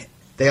biopic.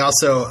 They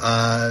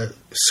also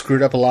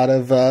screwed up a lot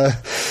of the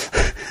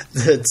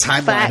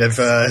timeline of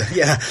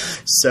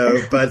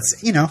So, but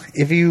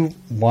if you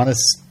want to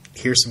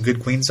hear some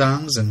good Queen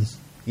songs and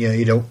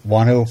you don't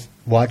want to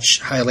watch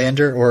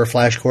Highlander or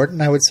Flash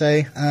Gordon, I would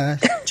say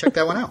check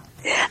that one out.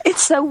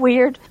 It's so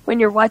weird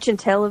when you're watching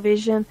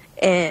television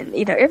and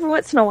every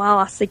once in a while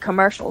I see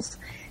commercials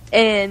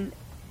and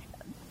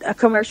a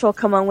commercial will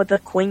come on with a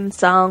Queen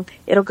song.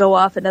 It'll go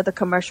off. Another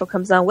commercial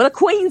comes on with a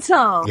Queen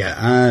song.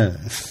 Yeah.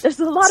 There's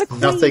a lot of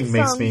Queen Nothing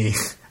songs. Makes me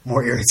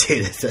more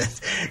irritated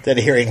than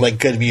hearing like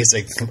good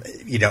music,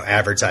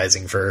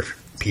 advertising for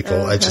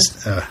people. I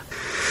just,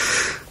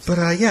 but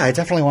I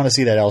definitely want to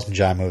see that Elton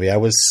John movie. I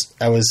was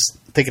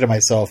thinking to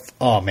myself,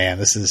 oh man,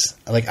 this is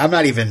like, I'm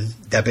not even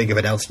that big of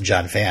an Elton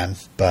John fan,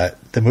 but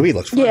the movie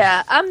looks fun.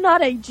 Yeah, I'm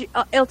not a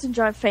Elton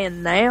John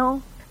fan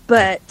now,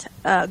 but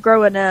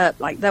growing up,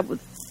 like that was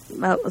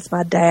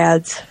my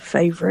dad's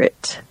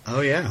favorite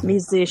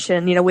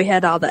musician. We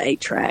had all the 8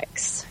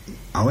 tracks.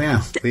 Oh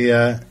yeah,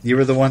 you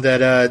were the one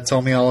that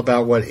told me all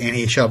about what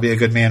Annie Shall Be a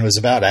Good Man was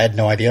about. I had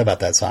no idea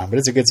about that song, but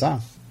it's a good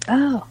song.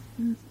 Oh.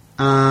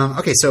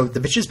 Okay, so The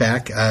Bitch is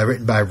Back,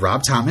 written by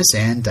Rob Thomas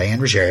and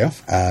Diane Ruggiero,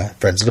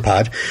 friends of the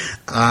pod.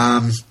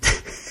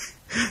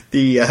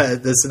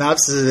 The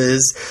synopsis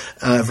is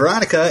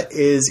Veronica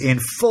is in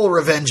full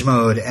revenge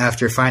mode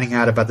after finding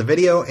out about the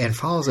video and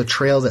follows a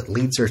trail that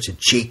leads her to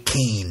Jake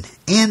Kane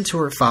and to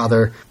her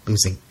father,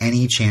 losing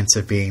any chance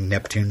of being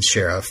Neptune's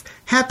sheriff.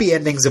 Happy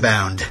endings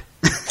abound.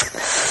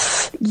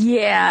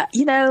 Yeah,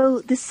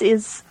 this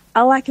is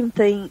all I can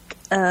think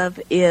of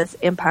is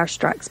Empire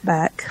Strikes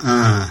Back.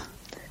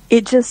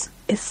 It just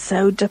is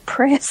so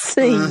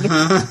depressing.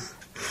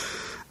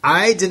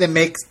 I didn't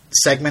make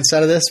segments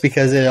out of this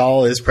because it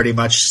all is pretty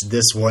much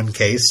this one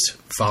case,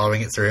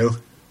 following it through.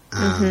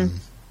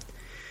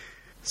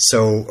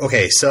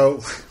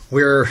 So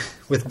we're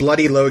with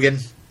Bloody Logan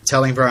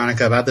telling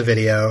Veronica about the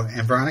video,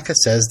 and Veronica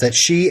says that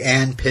she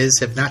and Piz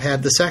have not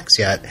had the sex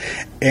yet.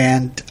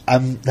 And I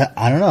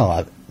don't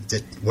know.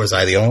 Was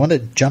I the only one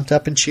that jumped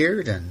up and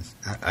cheered? And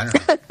I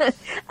don't know.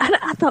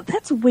 I thought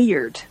that's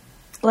weird.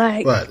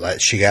 Like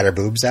she got her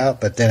boobs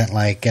out, but didn't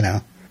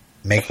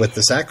make with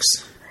the sex?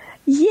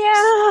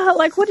 Yeah,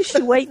 like what is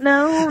she waiting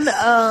on?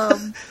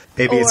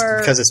 Maybe it's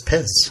because it's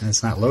Piz and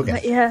it's not Logan.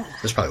 Yeah,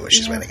 that's probably what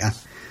she's waiting on.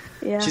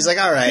 Yeah, she's like,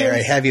 all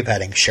right, have you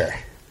petting? Sure.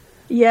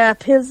 Yeah,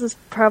 Piz is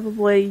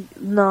probably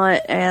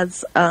not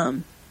as.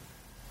 Hot?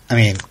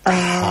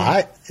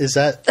 Is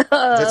that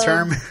the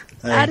term?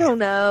 I don't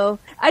know.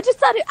 I just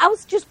thought I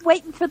was just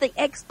waiting for the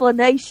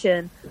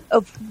explanation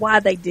of why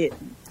they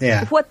didn't.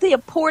 Yeah. What the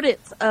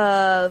importance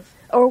of,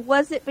 or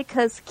was it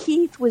because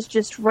Keith was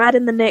just right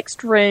in the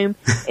next room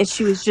and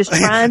she was just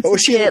trying to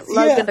get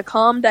Logan to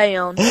calm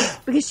down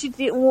because she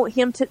didn't want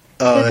him to.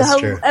 The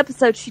whole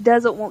episode, she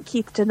doesn't want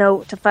Keith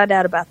to find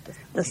out about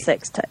the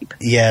sex tape.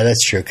 Yeah,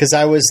 that's true. Because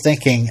I was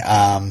thinking,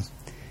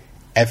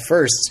 at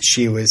first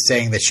she was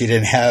saying that she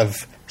didn't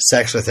have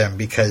sex with him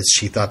because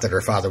she thought that her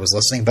father was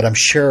listening, but I'm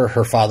sure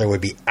her father would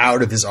be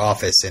out of his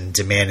office and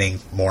demanding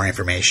more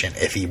information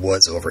if he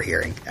was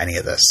overhearing any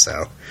of this.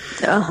 So,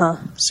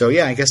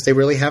 I guess they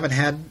really haven't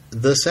had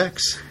the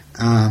sex.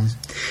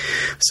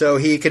 So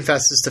he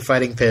confesses to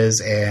fighting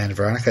Piz, and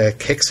Veronica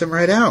kicks him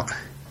right out.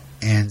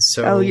 And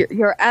so,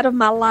 you're out of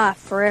my life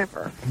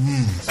forever.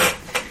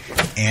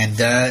 And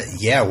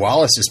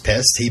Wallace is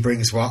pissed. He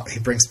brings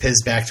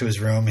Piz back to his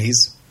room.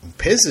 He's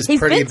pretty been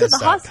to the messed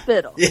up.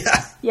 hospital.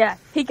 Yeah.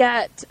 He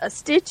got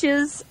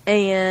stitches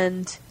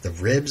and the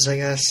ribs, I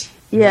guess.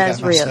 Yeah,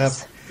 his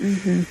ribs.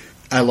 Mm-hmm.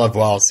 I love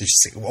Wallace. He's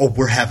just like,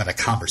 we're having a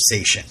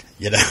conversation.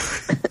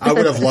 I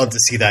would have loved to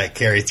see that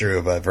carry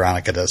through, but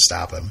Veronica does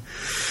stop him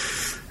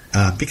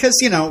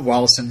because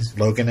Wallace and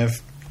Logan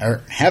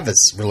have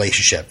this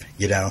relationship.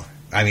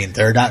 I mean,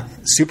 they're not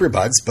super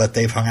buds, but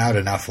they've hung out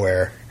enough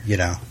where I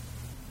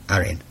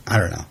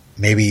don't know.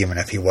 Maybe even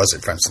if he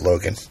wasn't friends with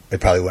Logan, they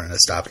probably wouldn't have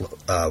stopped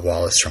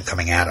Wallace from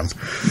coming at him.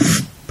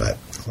 But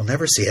we'll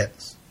never see it.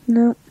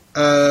 No.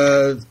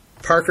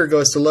 Parker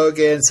goes to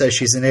Logan, says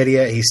she's an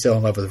idiot. He's still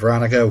in love with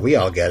Veronica. We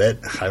all get it.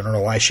 I don't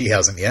know why she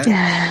hasn't yet.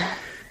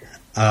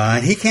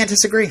 And he can't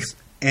disagree.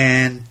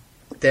 And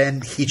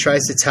then he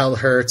tries to tell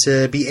her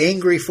to be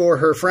angry for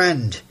her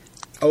friend.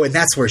 Oh, and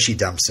that's where she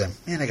dumps him.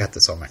 Man, I got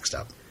this all mixed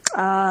up.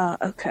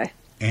 Okay.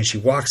 And she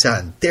walks out,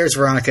 and there's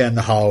Veronica in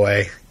the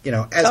hallway,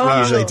 as we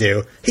usually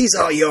do. He's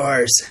all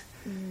yours.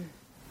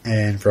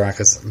 And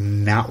Veronica's,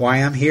 not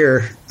why I'm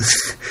here.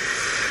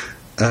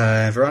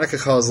 Veronica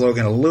calls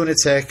Logan a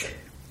lunatic,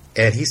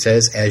 and he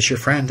says, as your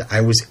friend,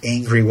 I was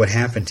angry what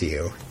happened to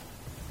you.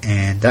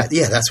 And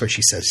that's where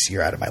she says,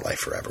 you're out of my life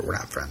forever. We're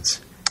not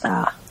friends.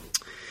 And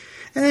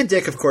then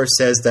Dick, of course,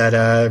 says that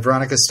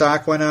Veronica's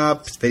stock went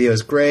up. This video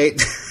is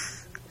great.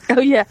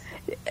 Oh, yeah.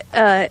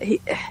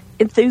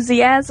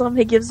 Enthusiasm.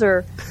 He gives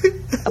her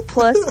a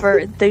plus for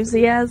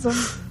enthusiasm.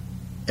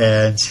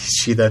 And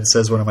she then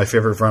says one of my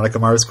favorite Veronica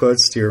Mars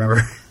quotes. Do you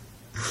remember?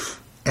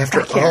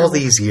 After all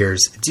these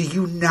years, do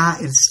you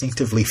not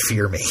instinctively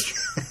fear me?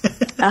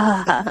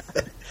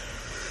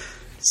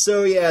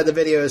 So, the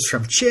video is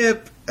from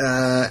Chip.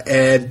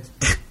 And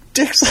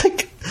Dick's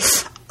like,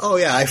 oh,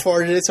 yeah, I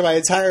forwarded it to my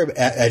entire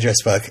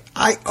address book.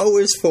 I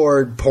always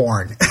forward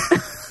porn.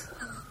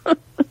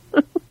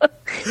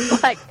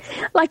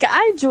 Like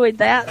I enjoyed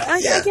that.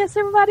 I guess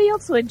everybody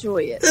else will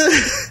enjoy it.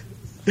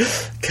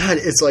 God,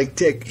 it's like,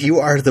 Dick, you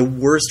are the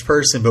worst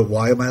person, but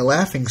why am I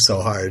laughing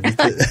so hard?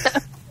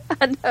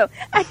 I know.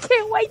 I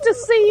can't wait to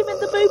see him in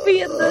the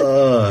movie and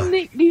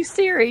the new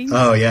series.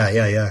 Oh,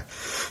 yeah.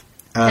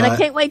 And I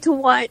can't wait to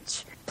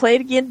watch Play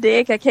It Again,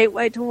 Dick. I can't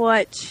wait to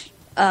watch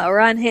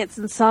Ryan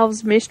Hansen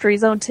Solves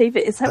Mysteries on TV.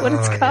 Is that what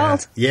it's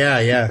called?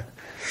 Yeah.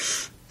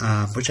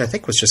 Which I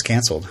think was just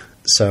canceled.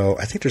 So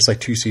I think there's like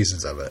 2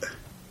 seasons of it.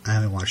 I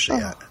haven't watched it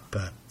yet,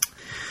 but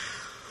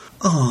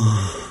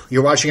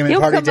you're watching him in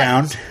Party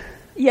Down.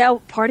 Yeah,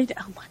 Party Down.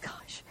 Oh my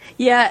gosh.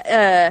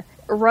 Yeah,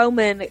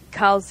 Roman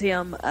calls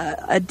him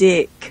a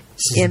dick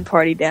in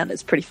Party Down.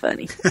 It's pretty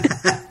funny.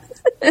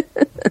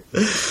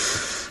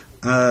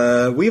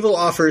 Weevil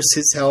offers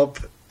his help,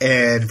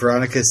 and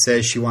Veronica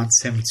says she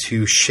wants him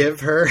to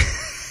shiv her.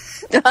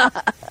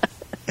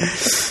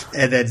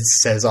 And then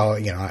says,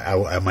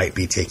 I might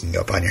be taking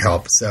up on your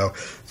help. So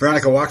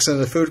Veronica walks into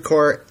the food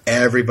court.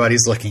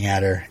 Everybody's looking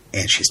at her,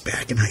 and she's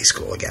back in high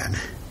school again.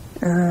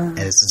 And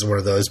this is one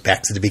of those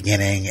back to the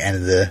beginning, end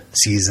of the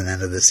season,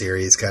 end of the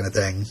series kind of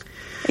thing.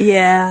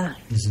 Yeah.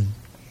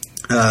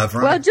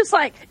 Mm-hmm. Well, just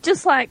like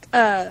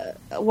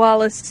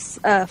Wallace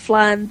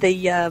flying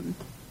the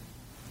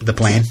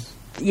plane.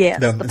 Yeah,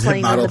 the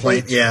plane model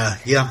plane. Yeah.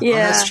 Oh,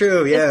 that's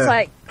true. Yeah, it's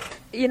like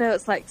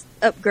it's like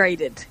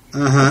upgraded.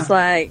 It's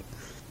like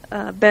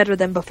better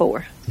than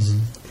before.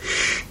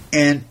 Mm-hmm.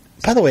 And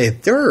by the way,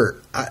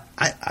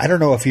 I don't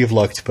know if you've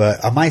looked,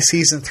 but on my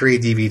season 3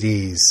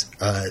 DVDs,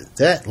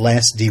 that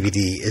last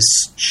DVD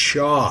is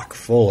chock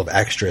full of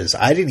extras.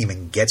 I didn't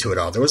even get to it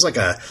all. There was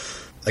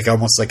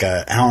almost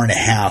an hour and a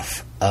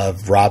half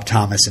of Rob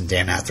Thomas and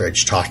Dan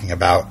Etheridge talking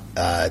about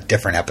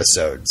different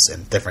episodes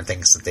and different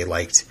things that they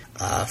liked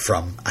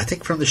from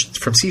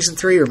season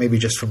 3, or maybe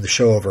just from the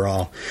show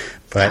overall.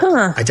 But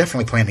I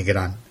definitely plan to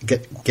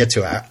get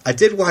to it. I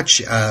did watch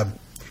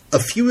a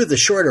few of the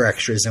shorter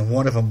extras, and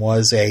one of them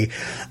was a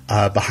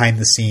behind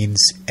the scenes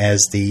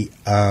as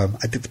I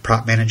think the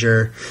prop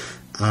manager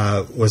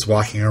was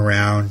walking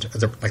around,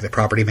 the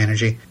property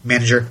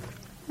manager.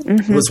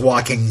 Mm-hmm. Was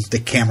walking the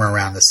camera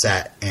around the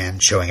set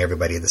and showing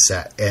everybody the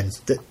set. And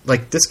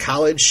this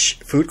college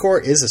food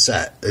court is a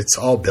set. It's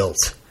all built.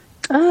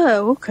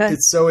 Oh, okay.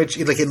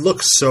 It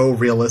looks so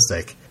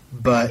realistic,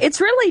 but it's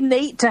really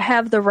neat to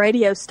have the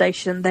radio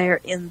station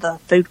there in the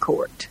food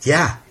court.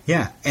 Yeah.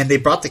 And they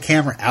brought the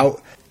camera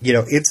out,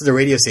 into the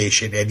radio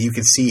station, and you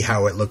can see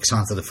how it looks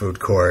onto the food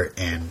court.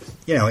 And,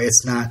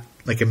 it's not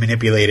like a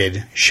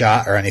manipulated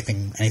shot or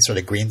anything, any sort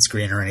of green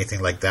screen or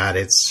anything like that.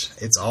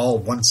 It's all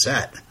one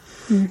set.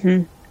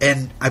 Mm-hmm.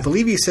 And I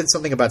believe you said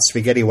something about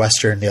spaghetti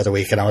western the other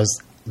week, and I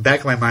was back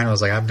in my mind. I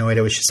was like, I have no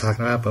idea what she's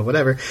talking about, but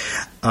whatever.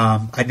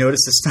 I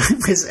noticed this time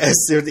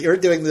as they're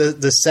doing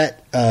the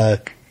set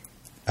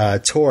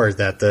tour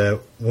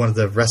that one of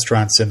the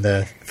restaurants in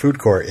the food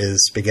court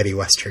is spaghetti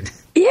western.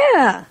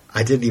 Yeah,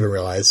 I didn't even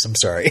realize. I'm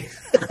sorry.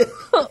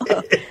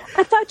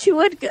 I thought thought you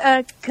would,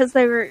 because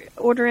they were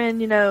ordering,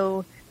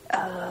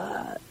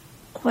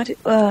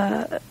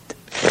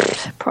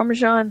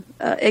 Parmesan,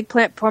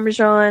 eggplant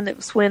Parmesan. It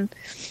was when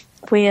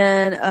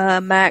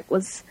Mac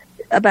was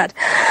about.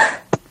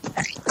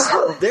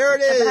 There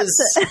it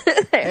is.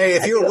 Hey,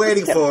 if you were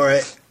waiting for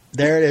it,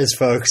 there it is,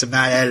 folks. I'm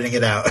not editing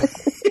it out.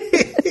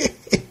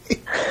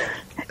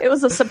 It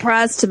was a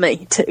surprise to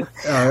me too.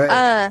 All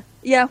right.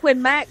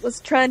 When Mac was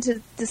trying to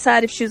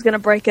decide if she was going to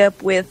break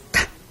up with,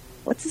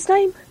 what's his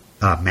name?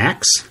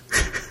 Max?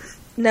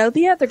 No,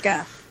 the other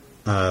guy.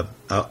 Oh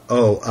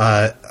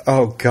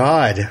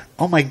God.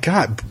 Oh my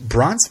God.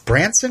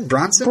 Bronson?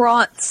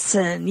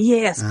 Bronson,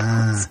 yes.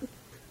 Bronson.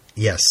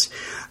 Yes.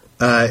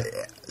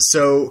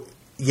 So,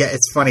 yeah,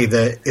 it's funny. In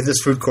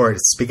this food court,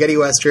 it's spaghetti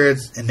western,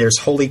 and there's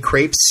holy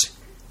crepes,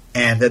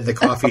 and then the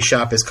coffee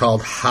shop is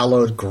called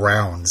Hallowed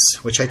Grounds,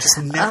 which I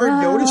just never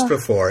noticed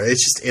before.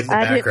 It's just in the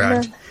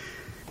background.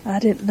 I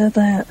didn't know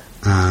that.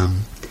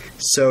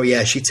 So,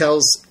 yeah, she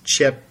asks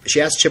Chip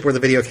where the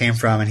video came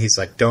from, and he's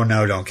like, don't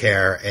know, don't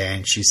care.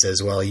 And she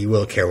says, well, you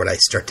will care when I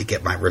start to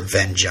get my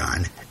revenge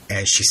on.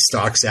 And she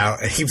stalks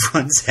out, and he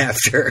runs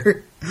after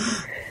her.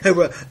 Hey,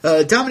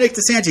 Dominic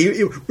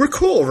DeSantis, we're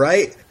cool,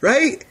 right?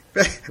 Right?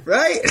 That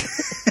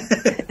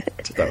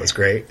was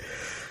great.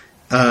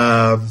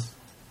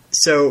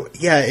 So,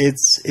 yeah,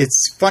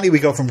 it's funny. We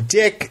go from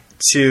Dick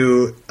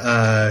to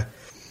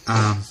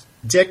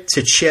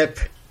Chip,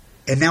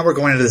 and now we're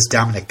going into this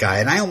Dominic guy.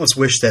 And I almost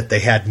wish that they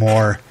had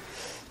more,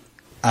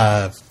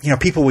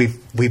 people we've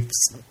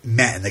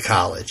met in the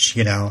college,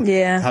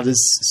 Yeah. How this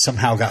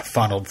somehow got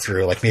funneled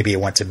through. Like maybe it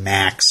went to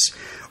Max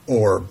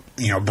or,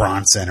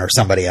 Bronson or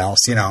somebody else,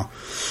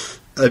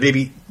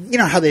 maybe,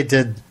 how they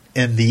did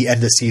in the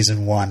end of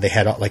season 1. They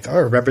had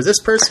remember this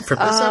person from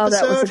this episode? Oh,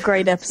 that was a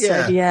great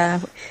episode.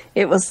 Yeah.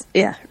 It was,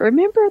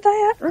 remember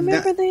that?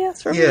 Remember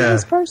this? Remember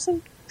this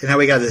person? And now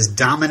we got this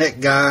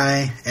Dominic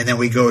guy, and then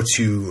we go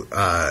to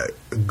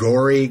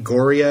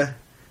Goria.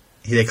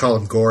 They call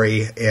him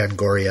Gory and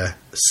Goria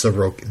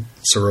Sorokin.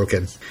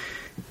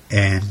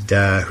 And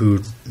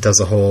who does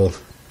the whole...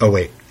 Oh,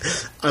 wait.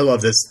 I love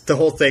this. The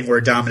whole thing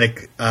where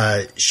Dominic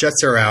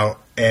shuts her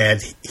out,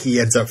 and he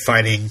ends up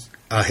finding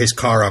his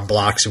car on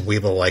blocks and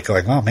Weevil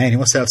going, oh, man, he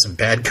must have some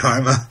bad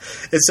karma.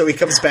 And so he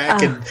comes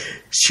back, and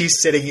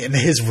she's sitting in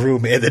his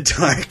room in the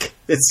dark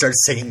and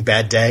starts singing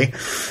Bad Day.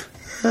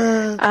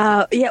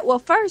 Well,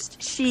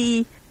 first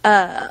she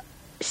had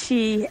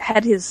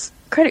his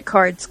credit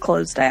cards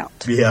closed out.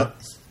 Yep.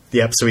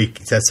 So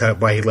that's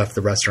why he left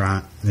the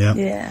restaurant. Yep.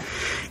 Yeah.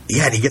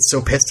 Yeah, and he gets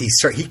so pissed.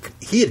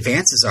 He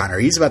advances on her.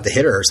 He's about to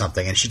hit her or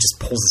something, and she just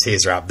pulls the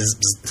taser out.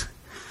 Bzz.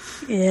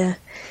 Yeah.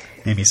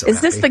 Made me so Is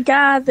happy. this the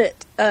guy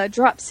that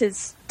drops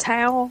his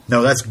towel?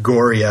 No, that's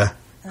Goria.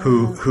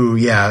 Who?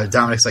 Yeah.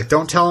 Dominic's like,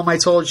 don't tell him I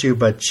told you,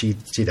 but she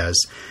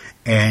does,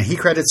 and he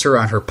credits her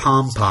on her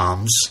pom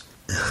poms.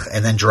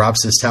 And then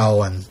drops his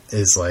towel and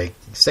is like,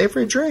 save for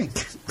a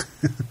drink.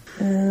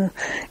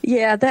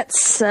 Yeah,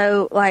 that's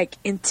so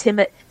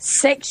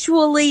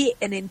sexually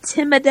and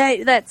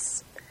intimidate.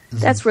 That's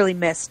really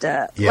messed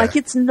up. Yeah.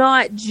 It's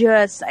not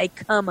just a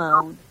come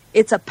on;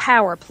 it's a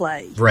power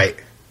play. Right.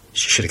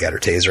 She should have got her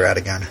taser out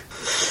again.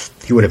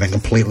 He would have been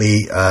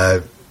completely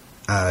caught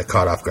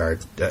off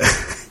guard.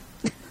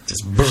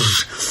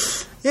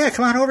 Just yeah,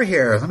 come on over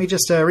here. Let me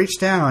just reach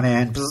down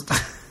and.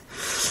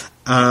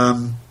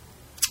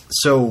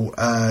 So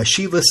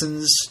she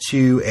listens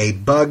to a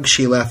bug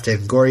she left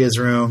in Goria's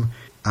room,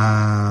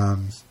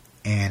 and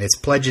it's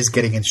Pledges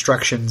getting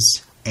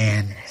instructions,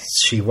 and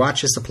she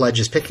watches the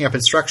Pledges picking up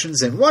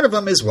instructions, and one of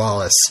them is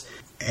Wallace,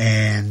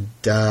 and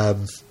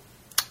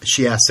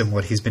she asks him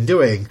what he's been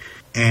doing,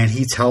 and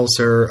he tells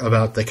her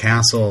about the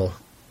castle,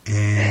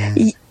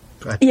 and...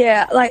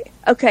 Yeah,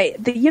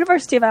 the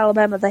University of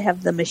Alabama, they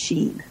have the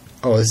machine.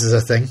 Oh, this is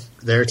a thing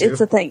there, too? It's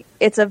a thing.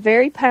 It's a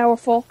very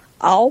powerful...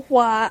 all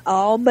white,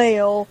 all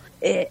male.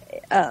 They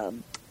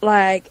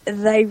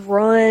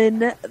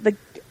run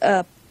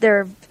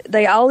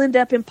they all end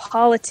up in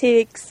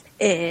politics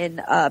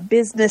and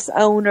business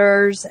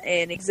owners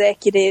and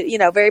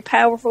executive, very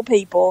powerful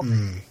people.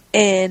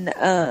 And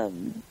I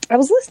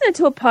was listening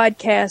to a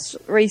podcast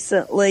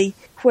recently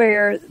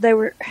where they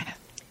were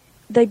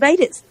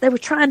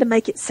trying to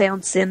make it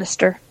sound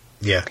sinister.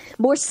 Yeah.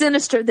 More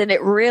sinister than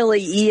it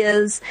really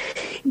is.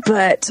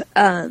 But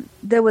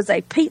there was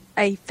a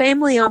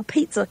family-owned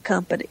pizza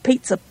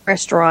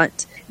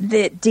restaurant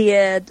that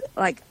did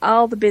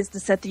all the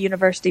business at the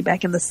university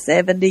back in the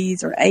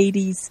 70s or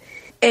 80s.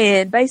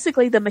 And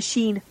basically the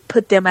machine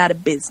put them out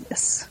of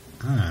business.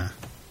 Wow.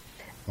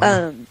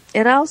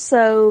 And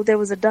also there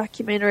was a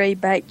documentary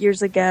back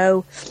years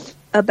ago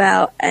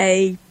about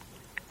a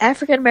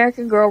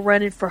African-American girl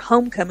running for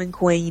homecoming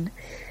queen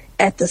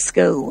at the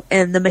school,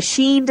 and the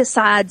machine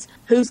decides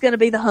who's going to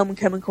be the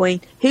homecoming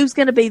queen, who's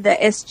going to be the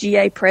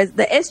SGA president.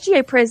 The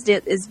SGA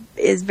president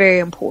is very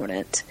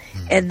important,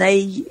 and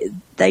they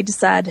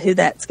decide who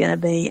that's going to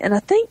be. And I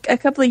think a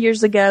couple of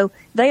years ago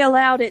they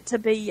allowed it to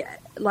be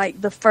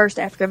the first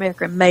African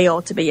American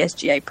male to be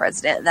SGA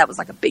president, and that was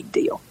a big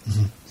deal.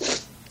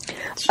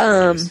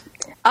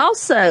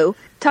 Also,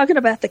 talking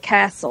about the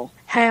castle,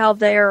 how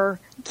they're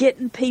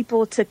getting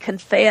people to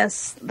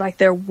confess like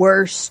their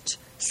worst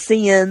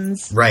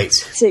sins, right?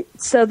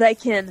 So they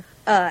can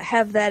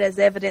have that as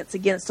evidence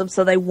against them,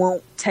 so they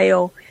won't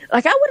tell.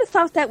 Like, I would have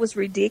thought that was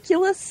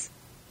ridiculous.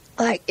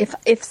 Like,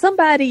 if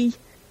somebody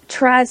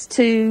tries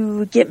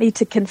to get me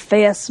to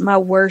confess my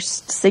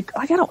worst secret,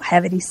 like, I don't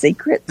have any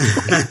secrets.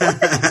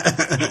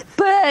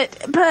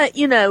 But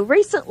you know,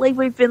 recently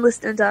we've been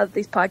listening to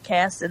these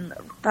podcasts and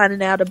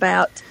finding out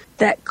about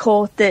that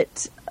cult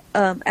that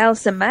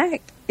Allison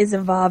Mack is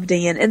involved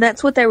in, and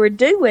that's what they were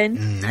doing.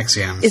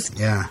 NXIVM,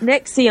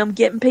 NXIVM,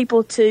 getting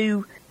people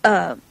to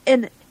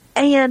and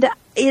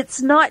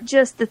it's not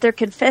just that they're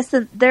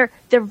confessing; they're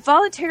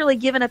voluntarily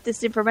giving up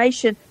this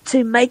information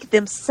to make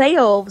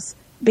themselves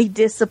be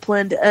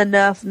disciplined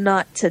enough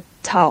not to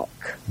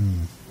talk.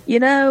 You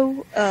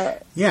know?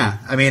 Yeah.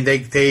 I mean,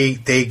 they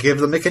give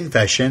them a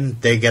confession,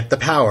 they get the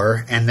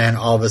power, and then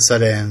all of a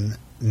sudden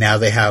now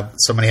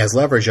somebody has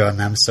leverage on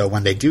them. So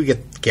when they do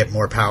get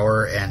more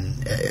power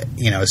and,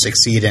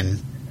 succeed in,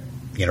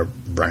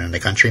 running the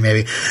country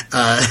maybe,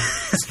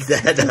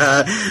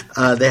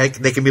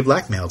 they can be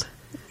blackmailed.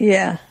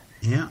 Yeah.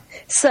 Yeah.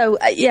 So,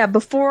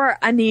 before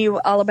I knew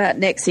all about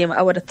NXIVM,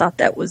 I would have thought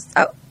that was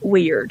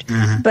weird.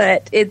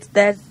 But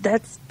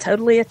that's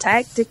totally a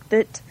tactic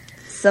that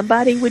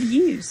somebody would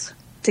use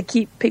to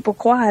keep people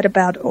quiet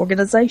about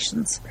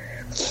organizations.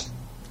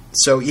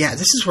 So,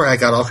 this is where I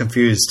got all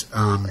confused.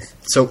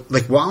 So,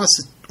 like,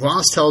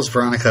 Wallace tells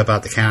Veronica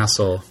about the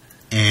castle,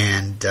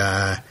 and,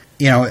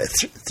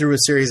 through a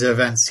series of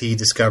events, he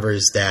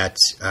discovers that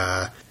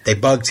they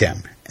bugged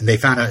him. And they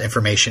found out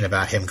information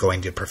about him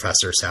going to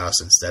Professor's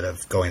house instead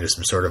of going to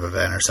some sort of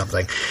event or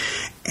something.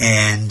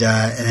 And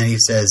then he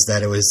says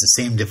that it was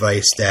the same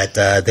device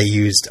that they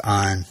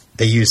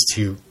used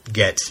to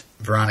get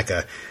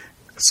Veronica.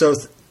 So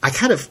I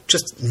kind of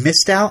just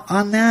missed out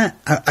on that.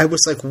 I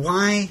was like,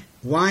 why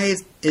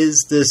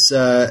is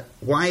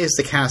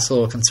the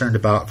castle concerned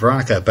about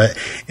Veronica? But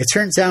it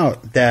turns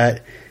out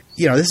that,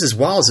 this is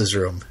Wallace's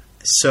room.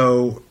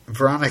 So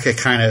Veronica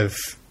kind of,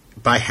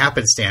 by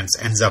happenstance,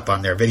 ends up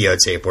on their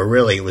videotape, where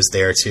really it was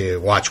there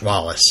to watch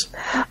Wallace.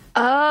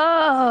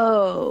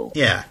 Oh.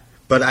 Yeah.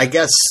 But I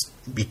guess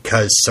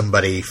because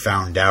somebody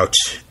found out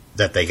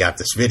that they got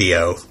this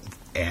video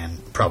and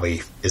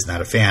probably is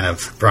not a fan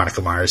of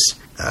Veronica Mars,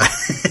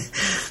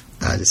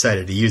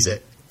 decided to use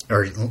it,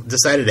 or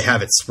decided to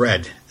have it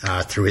spread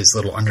through his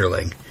little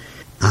underling.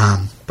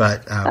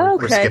 But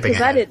we're skipping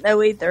ahead. I didn't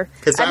know either.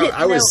 Because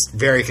I was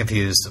very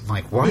confused. I'm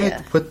like, why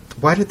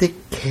did they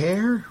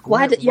care?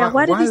 Why did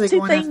these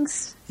two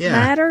things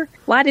matter?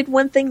 Why did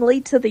one thing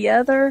lead to the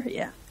other?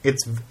 Yeah.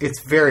 It's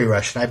very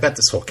rushed. And I bet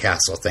this whole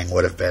castle thing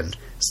would have been,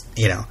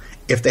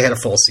 if they had a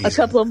full season. A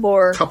couple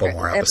more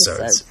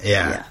episodes.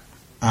 Yeah.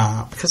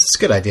 Because it's a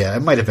good idea.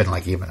 It might have been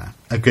like even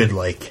a good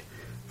like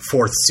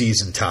fourth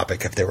season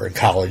topic if they were in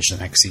college the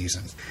next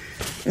season.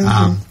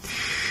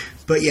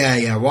 But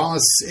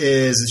Wallace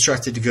is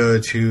instructed to go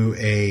to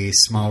a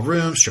small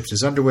room, strips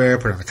his underwear,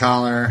 put on a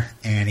collar,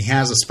 and he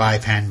has a spy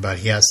pen, but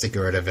he has to get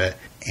rid of it.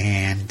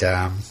 And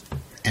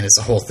it's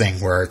a whole thing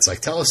where it's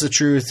like, tell us the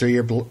truth, or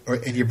your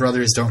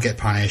brothers don't get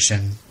punished,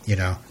 and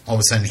all of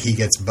a sudden he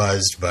gets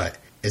buzzed, but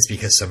it's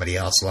because somebody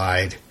else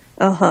lied.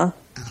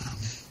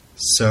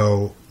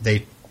 So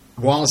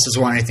Wallace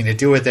doesn't want anything to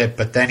do with it,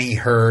 but then he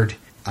heard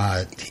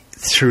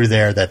through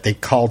there that they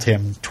called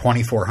him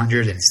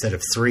 2400 instead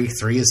of 3.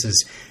 3 is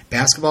his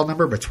basketball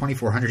number, but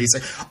 2400. He's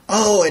like,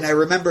 oh, and I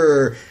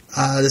remember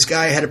this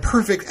guy had a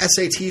perfect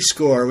SAT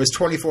score. It was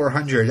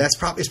 2400.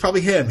 It's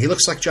probably him. He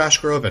looks like Josh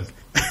Groban.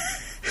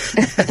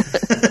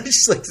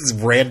 Just like this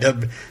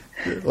random,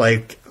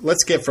 like,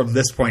 let's get from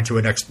this point to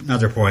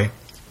another point.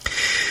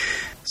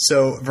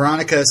 So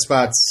Veronica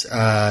spots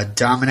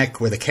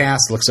Dominic with a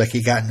cast. Looks like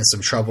he got into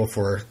some trouble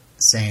for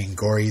saying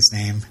Gory's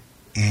name.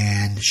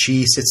 And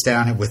she sits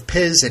down with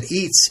Piz and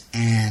eats,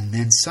 and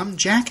then some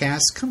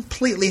jackass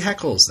completely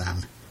heckles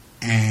them.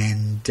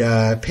 And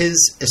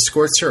Piz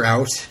escorts her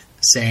out,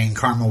 saying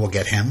karma will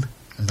get him.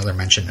 Another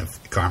mention of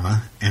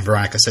karma. And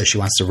Veronica says she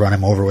wants to run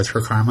him over with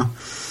her karma.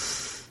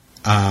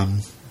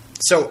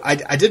 So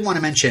I did want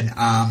to mention,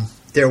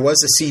 there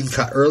was a scene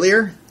cut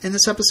earlier in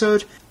this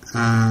episode.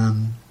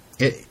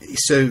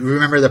 So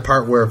remember the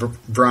part where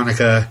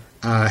Veronica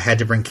had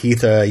to bring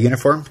Keith a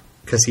uniform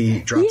because he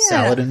dropped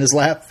salad in his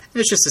lap?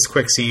 It's just this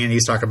quick scene.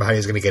 He's talking about how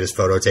he's going to get his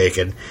photo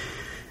taken.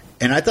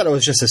 And I thought it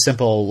was just a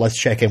simple, let's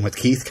check in with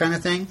Keith kind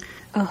of thing.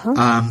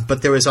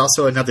 But there was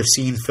also another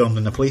scene filmed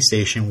in the police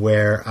station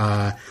where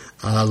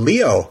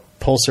Leo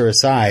pulls her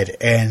aside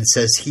and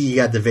says he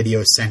got the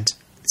video sent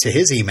to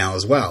his email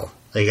as well.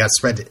 Like, it got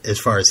spread as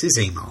far as his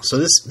email. So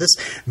this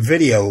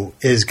video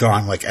is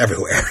gone, like,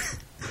 everywhere.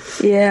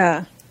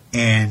 Yeah.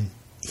 And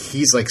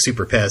he's, like,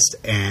 super pissed.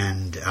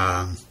 And,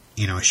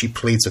 she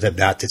pleads with him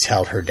not to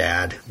tell her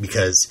dad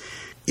because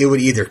it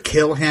would either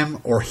kill him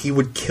or he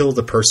would kill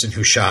the person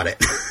who shot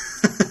it.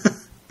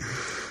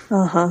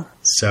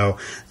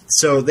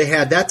 So they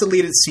had that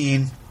deleted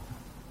scene,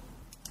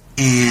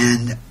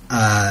 and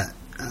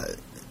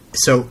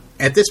So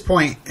at this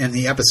point in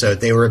the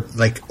episode, they were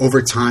like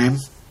over time,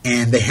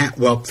 and they had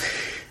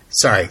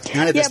sorry,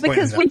 not at this point.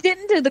 Yeah, because we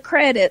didn't do the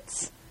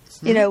credits.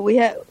 You know, we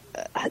had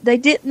they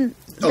didn't.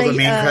 The main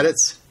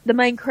credits. The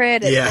main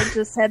credits. Yeah. They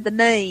just had the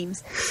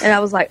names, and I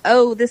was like,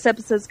 "Oh, this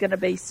episode's going to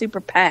be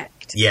super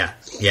packed." Yeah.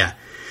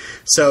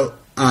 So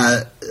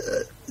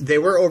they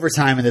were over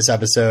time in this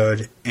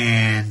episode,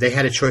 and they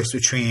had a choice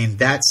between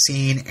that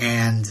scene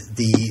and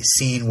the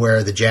scene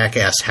where the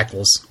jackass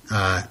heckles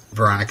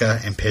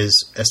Veronica and Piz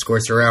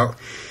escorts her out.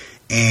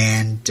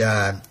 And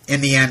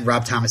in the end,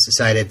 Rob Thomas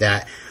decided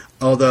that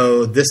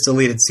although this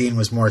deleted scene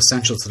was more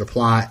essential to the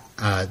plot,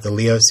 the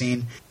Leo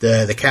scene,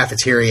 the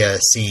cafeteria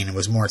scene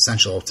was more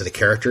essential to the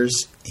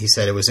characters. He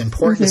said it was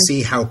important to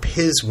see how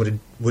Piz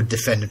would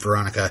defend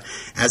Veronica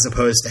as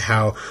opposed to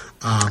how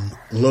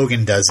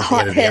Logan does at the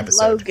end of the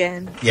episode.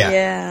 Logan.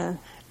 Yeah.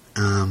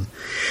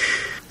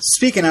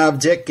 Speaking of,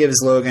 Dick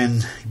gives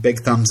Logan a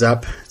big thumbs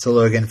up to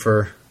Logan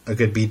for a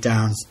good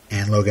beatdown,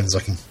 and Logan's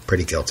looking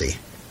pretty guilty.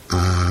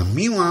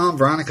 Meanwhile,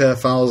 Veronica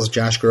follows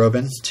Josh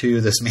Groban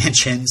to this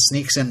mansion,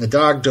 sneaks in the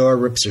dog door,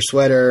 rips her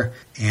sweater,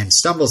 and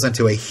stumbles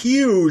into a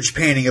huge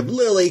painting of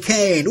Lily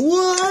Kane.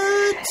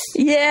 What?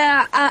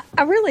 Yeah,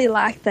 I really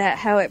like that,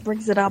 how it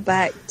brings it all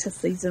back to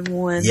season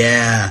 1.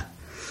 Yeah,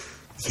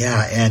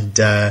 and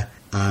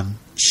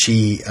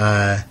she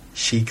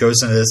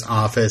goes into this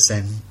office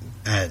and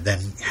then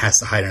has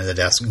to hide under the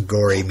desk.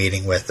 Gory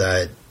meeting with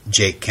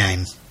Jake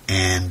Kane,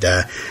 and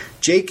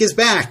Jake is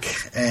back,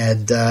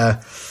 and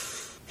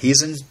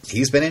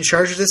he's been in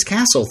charge of this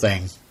castle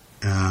thing,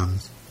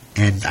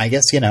 and I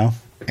guess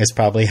it's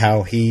probably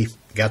how he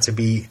got to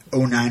be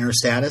 09er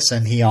status,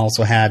 and he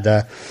also had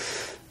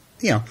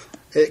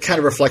it kind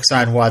of reflects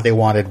on why they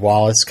wanted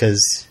Wallace,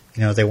 because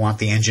they want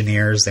the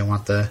engineers, they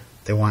want the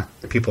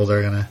people that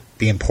are going to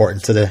be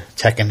important to the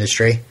tech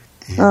industry,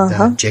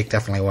 and Jake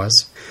definitely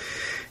was.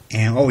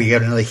 And you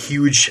got another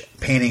huge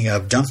painting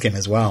of Duncan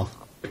as well.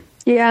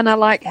 Yeah, and I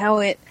like how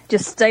it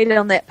just stayed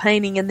on that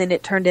painting and then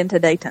it turned into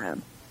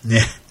daytime.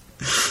 Yeah.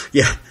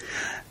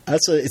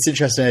 It's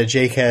interesting that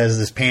Jake has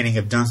this painting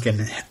of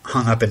Duncan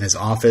hung up in his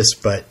office,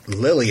 but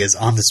Lily is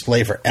on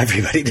display for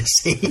everybody to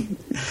see.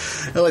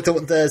 Like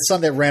the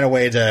son that ran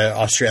away to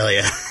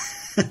Australia.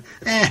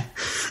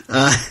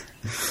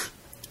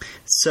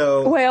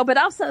 But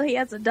also he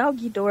has a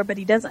doggy door, but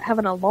he doesn't have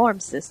an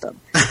alarm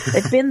system.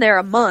 They've been there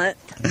a month.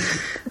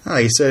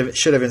 He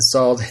should have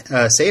installed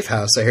Safe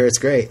House. I hear it's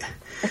great.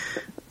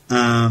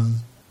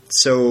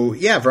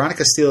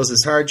 Veronica steals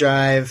his hard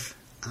drive.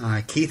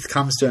 Keith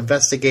comes to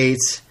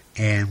investigate,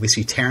 and we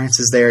see Terrence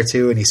is there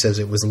too, and he says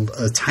it was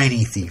a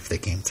tiny thief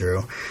that came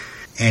through.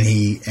 And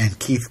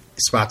Keith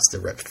spots the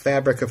ripped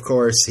fabric, of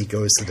course. He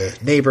goes to the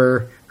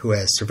neighbor who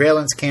has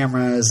surveillance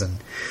cameras,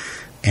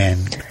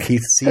 and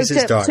Keith sees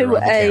his daughter on the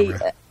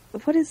camera.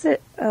 What is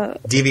it?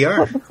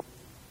 DVR.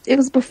 It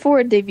was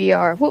before a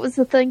DVR. What was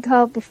the thing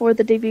called before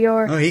the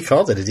DVR? Oh, he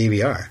called it a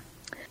DVR.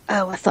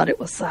 Oh, I thought it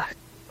was...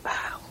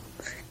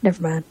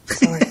 never mind.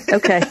 Sorry.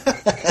 Okay.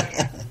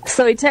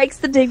 So he takes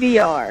the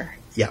DVR.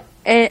 Yeah.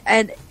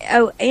 And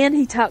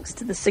he talks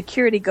to the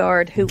security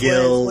guard who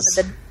Gills, was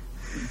one of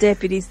the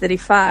deputies that he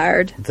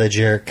fired. The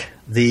jerk.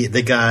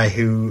 The guy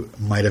who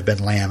might have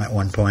been Lamb at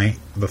one point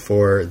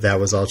before that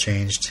was all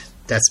changed.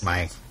 That's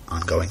my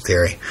ongoing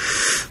theory.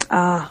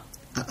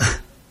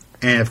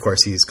 And of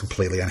course he's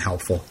completely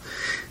unhelpful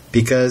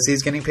because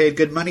he's getting paid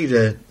good money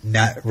to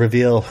not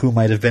reveal who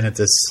might have been at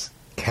this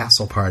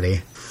castle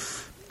party.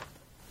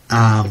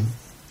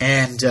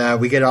 And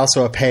we get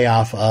also a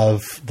payoff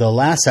of the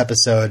last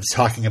episode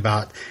talking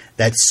about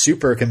that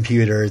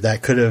supercomputer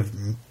that could have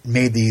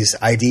made these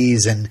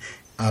IDs and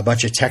a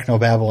bunch of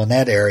technobabble in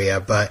that area.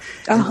 But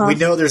we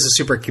know there's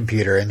a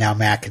supercomputer, and now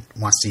Mac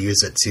wants to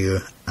use it to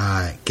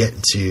get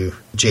into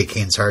Jake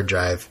Kane's hard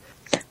drive.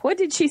 What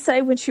did she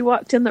say when she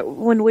walked in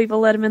when Weevil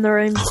let him in the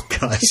room? Oh,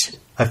 gosh.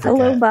 I forgot.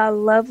 Hello, my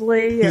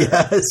lovely.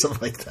 Yeah,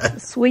 something like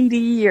that.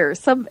 Sweetie, or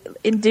some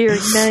endearing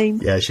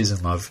name. Yeah, she's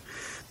in love.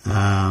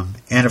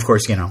 And of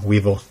course,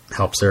 Weevil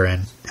helps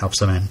him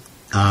in.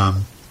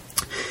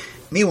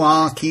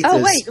 Meanwhile, Keith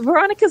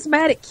Veronica's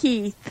mad at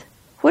Keith.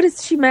 What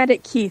is she mad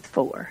at Keith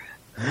for?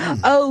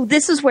 Oh,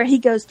 this is where he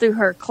goes through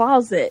her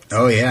closet.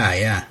 Oh,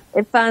 yeah.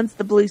 And finds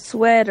the blue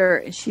sweater,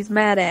 and she's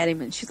mad at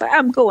him, and she's like,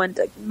 I'm going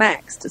to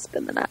Max to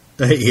spend the night.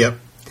 Yep.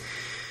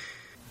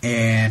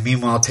 And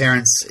meanwhile,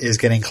 Terrence is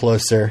getting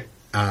closer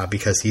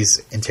because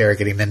he's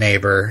interrogating the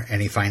neighbor,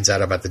 and he finds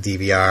out about the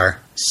DVR.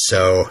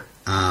 So,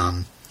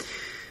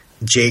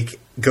 Jake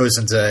goes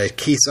into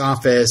Keith's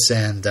office,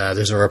 and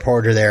there's a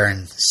reporter there,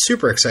 and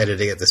super excited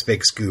to get this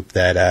big scoop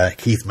that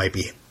Keith might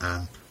be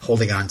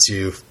holding on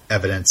to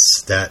evidence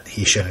that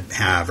he shouldn't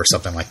have or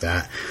something like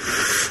that.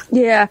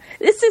 Yeah,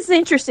 this is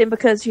interesting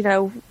because,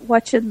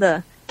 watching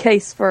the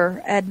case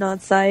for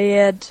Adnan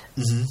Syed,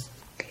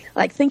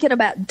 like thinking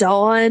about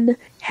Dawn,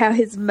 how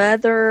his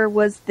mother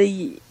was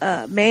the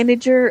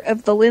manager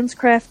of the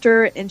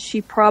LensCrafter, and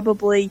she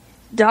probably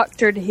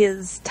doctored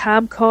his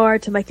time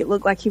card to make it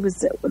look like he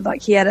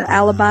had an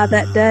alibi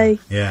that day.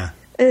 Yeah.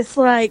 It's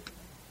like,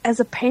 as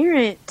a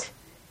parent,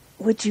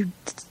 would you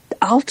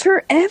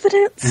alter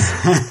evidence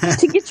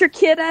to get your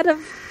kid out of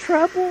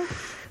trouble?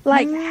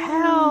 Like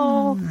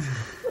how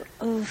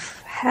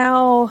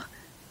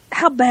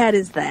bad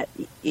is that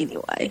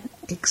anyway?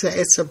 It's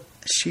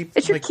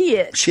your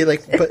kid. She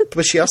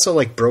but she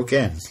also broke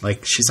in.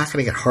 Like, she's not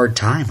going to get hard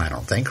time, I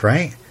don't think,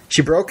 right?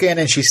 She broke in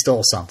and she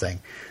stole something.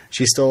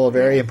 She stole a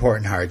very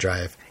important hard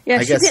drive.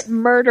 Yeah, she didn't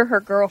murder her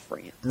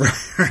girlfriend.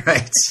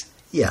 Right.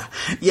 Yeah.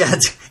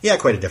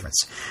 Quite a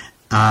difference.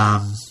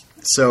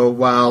 So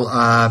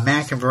while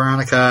Mac and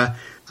Veronica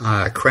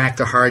crack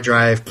the hard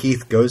drive,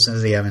 Keith goes into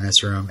the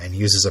evidence room and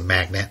uses a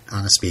magnet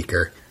on a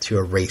speaker to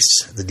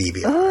erase the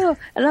DVR. Oh,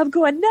 and I'm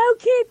going, no,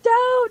 Keith,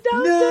 don't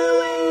do it,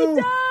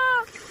 don't.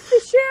 The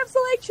sheriff's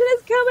election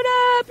is coming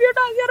up. You're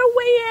not going to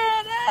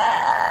win.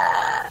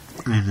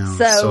 I know.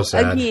 So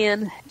sad.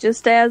 Again,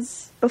 just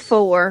as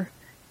before,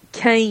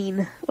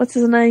 Kane, what's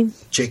his name?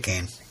 Jake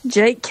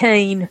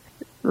Kane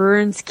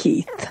ruins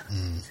Keith.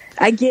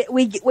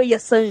 We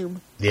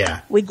assume. Yeah.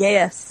 We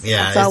guess.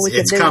 Yeah, that's all we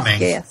can do coming. Is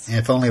guess.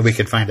 If only we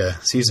could find a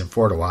season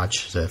 4 to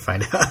watch to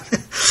find out.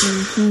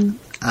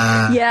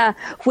 Yeah,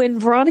 when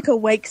Veronica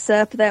wakes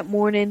up that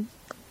morning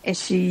and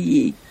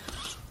she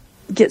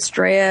gets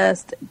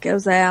dressed,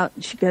 goes out,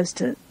 and she goes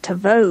to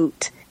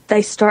vote,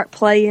 they start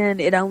playing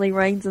It Only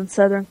Rains in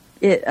Southern...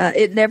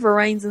 It Never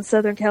Rains in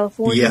Southern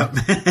California. Yeah,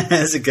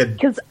 that's a good...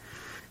 Because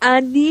I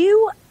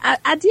knew...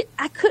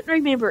 I couldn't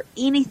remember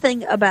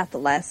anything about the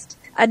last...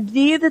 I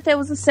knew that there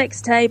was a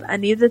sex tape. I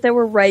knew that there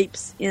were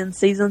rapes in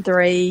season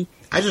 3.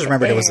 I just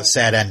remembered it was a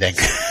sad ending.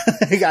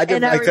 I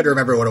couldn't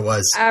remember what it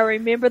was. I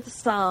remember the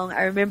song.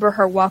 I remember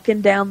her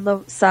walking down the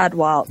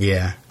sidewalk.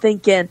 Yeah.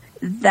 Thinking,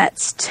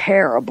 that's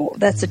terrible.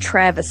 That's a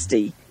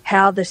travesty.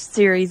 How the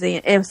series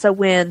ends. And so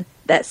when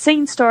that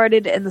scene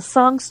started and the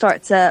song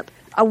starts up,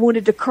 I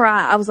wanted to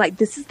cry. I was like,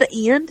 this is the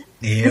end?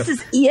 Yep. This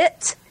is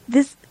it?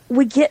 There's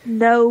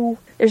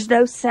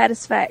no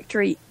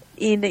satisfactory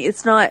ending.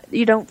 It's not,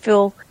 you don't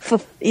feel,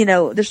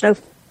 there's no,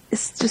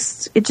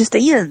 it just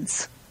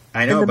ends.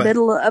 I know, in the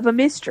middle of a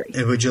mystery.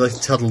 Would you like to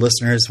tell the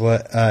listeners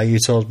what you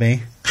told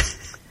me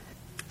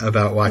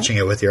about watching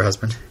it with your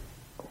husband?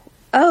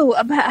 Oh,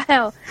 about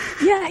how?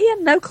 Yeah, he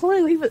had no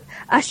clue.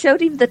 I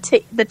showed him the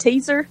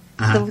teaser,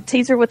 the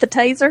teaser with the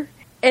taser,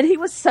 and he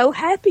was so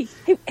happy.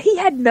 He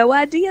had no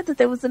idea that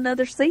there was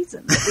another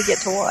season that we get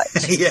to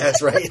watch.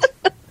 Yes, right.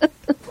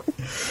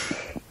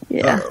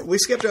 Yeah, we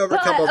skipped over a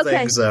couple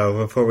things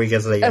though before we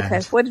get to the end.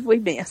 Okay, what did we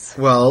miss?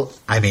 Well,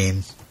 I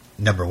mean,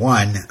 number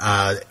one,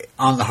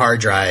 on the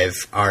hard drive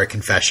are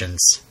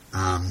confessions.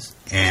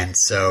 And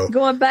so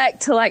going back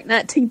to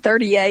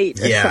 1938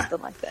 or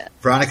something like that.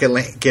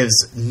 Veronica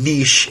gives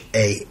Niche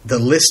the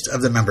list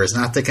of the members,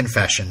 not the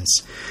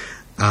confessions.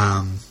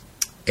 Well,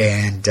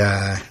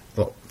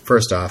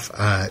 first off,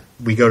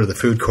 we go to the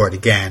food court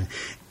again,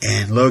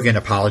 and Logan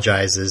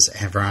apologizes,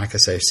 and Veronica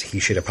says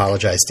he should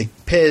apologize to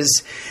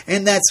Piz,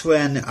 and that's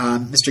when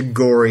Mr.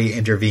 Gory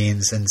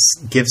intervenes and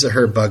gives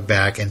her bug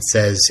back and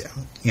says,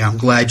 I'm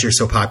glad you're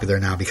so popular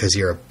now because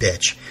you're a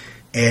bitch.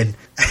 And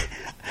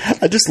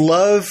I just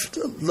love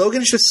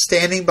Logan's just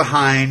standing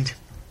behind,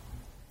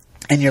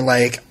 and you're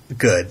like,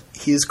 good.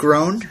 He's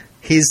grown.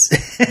 He's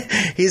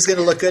going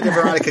to look good to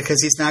Veronica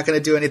because he's not going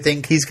to do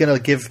anything. He's going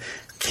to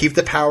keep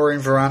the power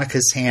in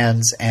Veronica's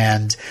hands,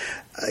 and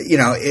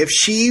if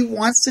she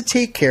wants to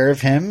take care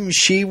of him,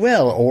 she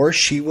will, or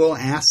she will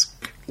ask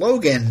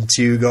Logan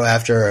to go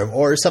after him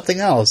or something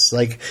else.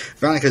 Like,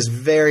 Veronica's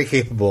very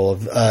capable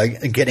of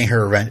getting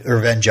her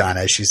revenge on,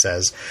 as she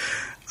says.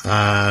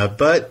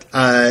 But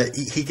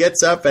he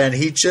gets up and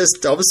he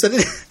just all of a sudden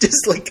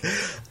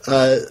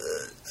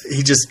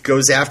he just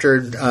goes after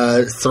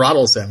and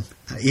throttles him,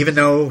 even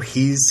though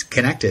he's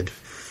connected.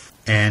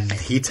 And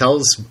he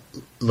tells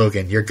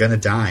Logan, "You're gonna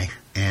die."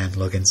 And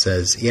Logan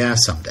says, "Yeah,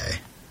 someday,"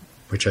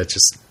 which are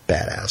just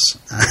badass.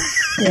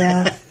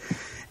 Yeah.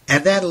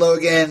 And then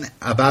Logan,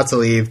 about to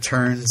leave,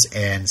 turns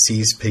and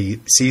sees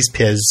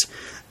Piz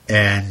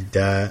and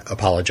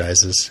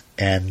apologizes.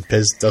 And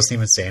Piz doesn't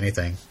even say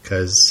anything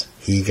because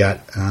he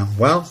got,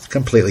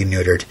 completely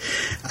neutered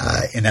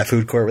in that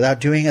food court without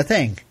doing a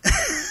thing.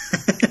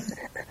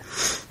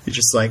 You're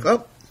just like,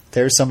 oh,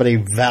 there's somebody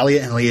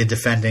valiantly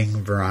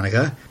defending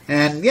Veronica.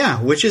 And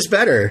yeah, which is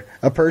better?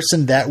 A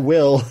person that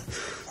will,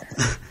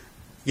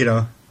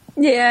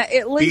 yeah,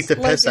 at least beat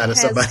the piss out of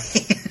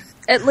somebody.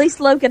 At least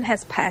Logan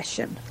has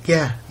passion.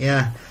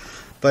 Yeah.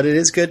 But it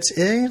is good.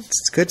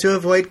 It's good to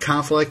avoid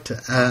conflict.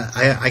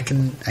 I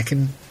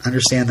can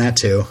understand that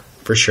too,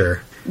 for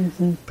sure.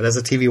 Mm-hmm. But as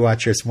a TV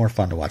watcher, it's more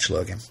fun to watch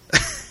Logan.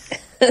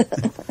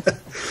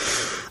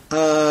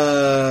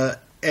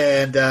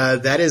 And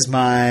that is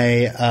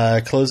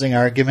my closing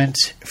argument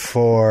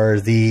for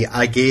the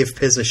 "I gave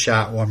Piz a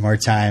shot one more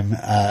time"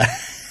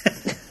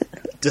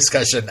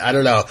 discussion. I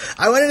don't know.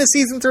 I went into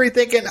season 3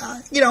 thinking,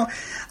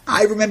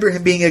 I remember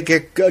him being a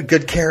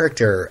good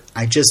character.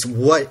 I just,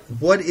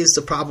 what is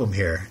the problem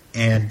here?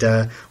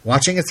 And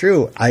watching it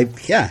through,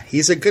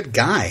 he's a good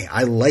guy.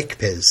 I like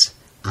Piz.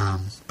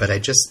 But I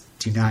just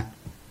do not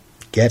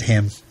get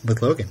him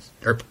with Logan.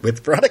 Or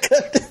with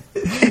Veronica.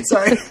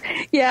 Sorry.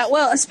 Yeah,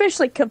 well,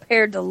 especially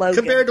compared to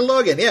Logan.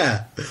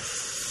 Yeah.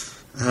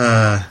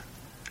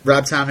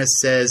 Rob Thomas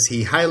says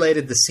he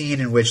highlighted the scene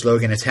in which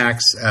Logan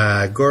attacks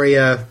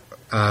Goria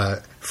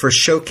for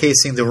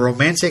showcasing the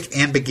romantic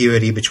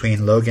ambiguity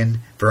between Logan,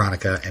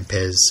 Veronica, and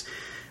Piz.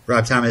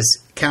 Rob Thomas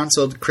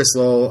counseled Chris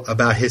Lowell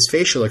about his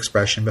facial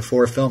expression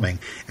before filming,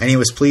 and he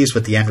was pleased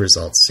with the end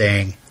result,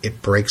 saying,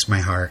 "It breaks my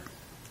heart."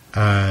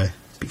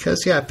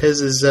 Because, yeah,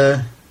 Piz is,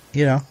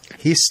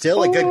 he's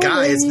still a good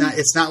guy.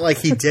 It's not like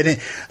he didn't,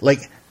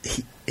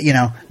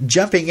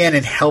 jumping in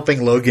and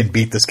helping Logan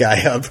beat this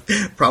guy up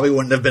probably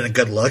wouldn't have been a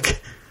good look.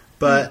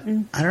 But,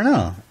 I don't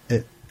know.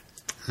 I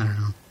don't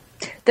know.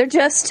 They're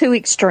just two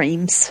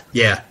extremes.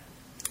 Yeah.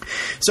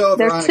 So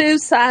they're two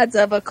sides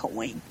of a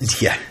coin.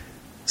 Yeah.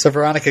 So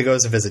Veronica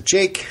goes to visit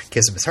Jake,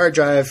 gives him his hard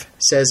drive,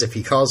 says if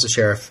he calls the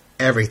sheriff,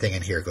 everything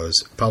in here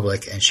goes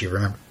public, and she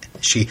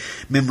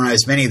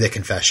memorized many of the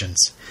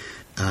confessions.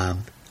 I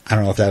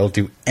don't know if that'll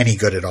do any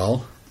good at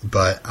all,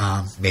 but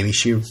maybe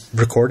she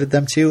recorded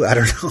them too. I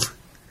don't know.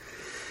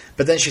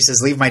 But then she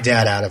says, leave my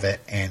dad out of it,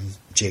 and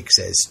Jake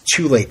says,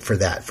 too late for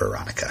that,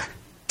 Veronica.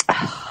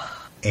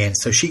 And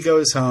so she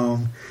goes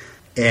home,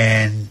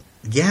 and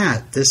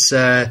yeah, the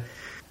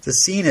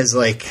scene is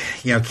like,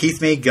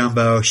 Keith made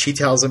gumbo. She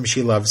tells him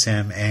she loves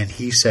him, and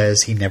he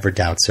says he never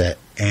doubts it.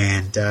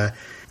 And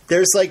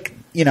there's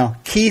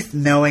Keith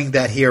knowing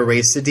that he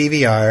erased the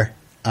DVR,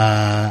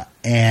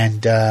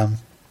 and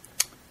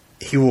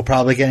he will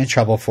probably get in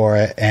trouble for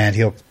it,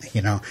 and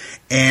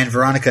and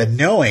Veronica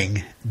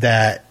knowing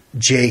that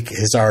Jake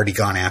has already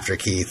gone after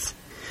Keith.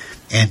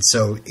 And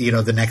so,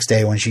 the next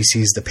day when she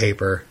sees the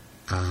paper,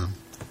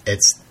 it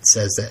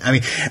says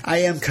that, I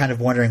am kind of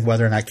wondering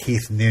whether or not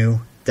Keith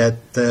knew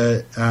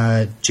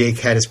that Jake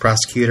had his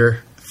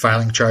prosecutor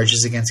filing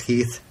charges against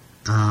Keith,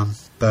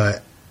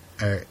 but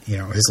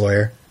his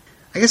lawyer.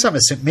 I guess I'm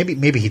assuming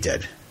maybe he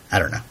did. I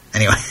don't know.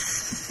 Anyway,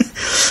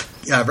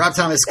 Rob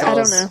Thomas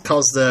calls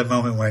the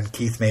moment when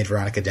Keith made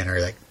Veronica dinner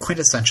like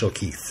quintessential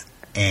Keith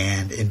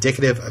and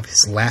indicative of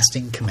his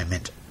lasting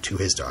commitment to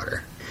his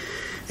daughter.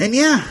 And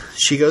yeah,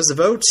 she goes to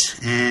vote,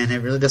 and it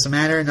really doesn't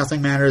matter.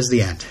 Nothing matters.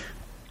 The end.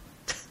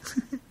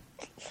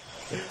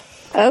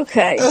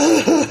 Okay.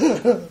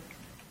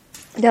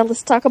 Now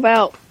let's talk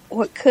about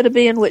what could have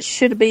been, what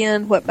should have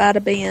been, what might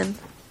have been.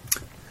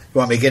 You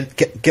want me to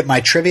get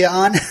my trivia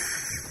on?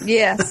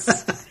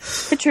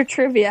 Yes. Put your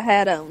trivia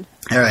hat on.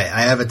 All right.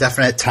 I have a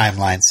definite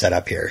timeline set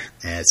up here,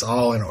 and it's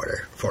all in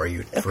order for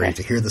you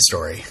to hear the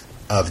story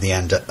of the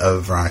end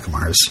of Veronica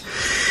Mars.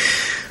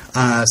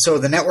 So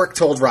the network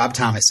told Rob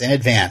Thomas in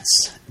advance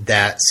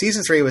that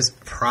season 3 was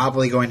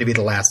probably going to be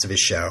the last of his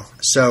show.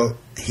 So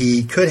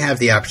he could have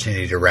the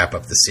opportunity to wrap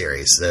up the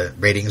series. The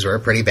ratings were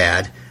pretty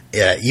bad,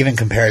 even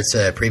compared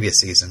to previous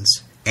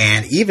seasons,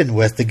 and even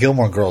with the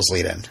Gilmore Girls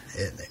lead-in.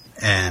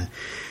 And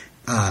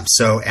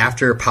so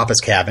after Papa's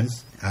Cabin,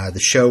 the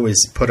show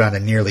was put on a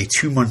nearly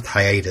 2-month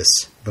hiatus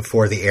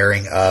before the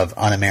airing of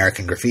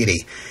Un-American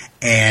Graffiti.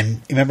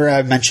 And remember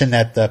I mentioned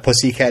that the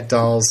Pussycat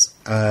Dolls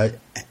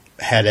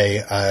had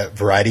a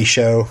variety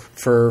show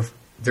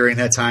during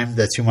that time,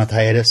 the 2-month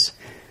hiatus.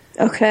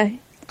 Okay.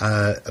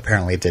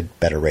 Apparently it did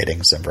better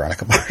ratings than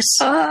Veronica Mars.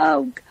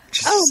 Oh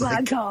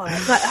my God.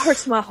 That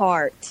hurts my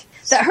heart.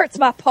 That hurts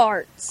my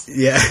parts.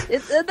 Yeah.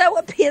 Isn't that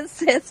what Penn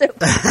says? It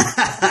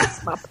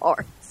hurts my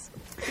parts.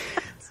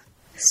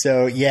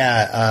 So,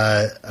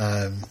 yeah,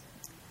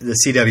 the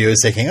CW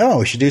is thinking,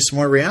 we should do some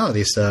more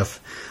reality stuff.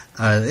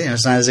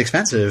 It's not as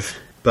expensive.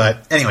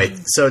 But anyway,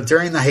 so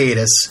during the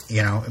hiatus,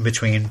 in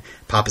between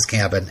Papa's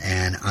Cabin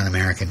and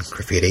Un-American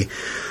Graffiti,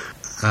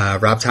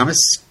 Rob Thomas,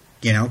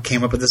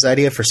 came up with this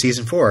idea for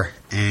season 4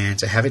 and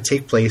to have it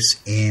take place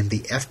in the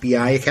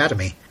FBI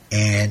Academy.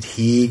 And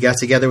he got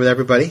together with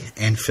everybody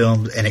and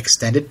filmed an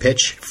extended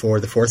pitch for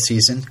the 4th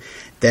season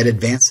that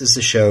advances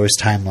the show's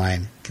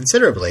timeline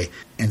considerably.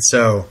 And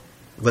so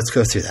let's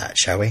go through that,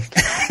 shall we?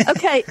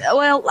 Okay.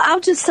 Well, I'll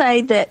just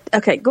say that.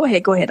 Okay, go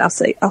ahead. I'll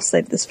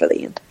save this for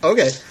the end.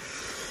 Okay.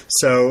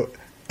 So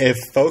if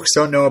folks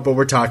don't know what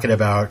we're talking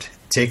about,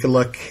 take a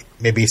look.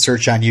 Maybe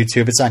search on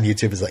YouTube. It's on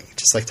YouTube. It's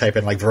just type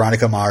in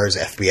Veronica Mars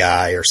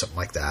FBI or something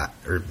like that,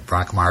 or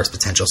Veronica Mars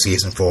potential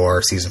season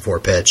 4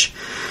 pitch.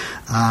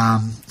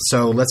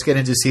 So let's get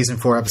into season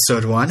 4,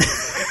 episode 1.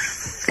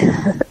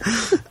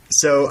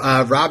 So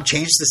Rob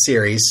changed the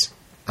series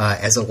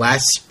as a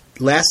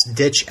last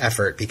ditch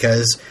effort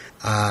because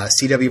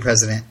CW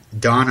president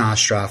Dawn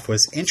Ostroff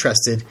was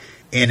interested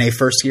in a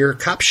first year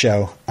cop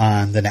show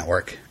on the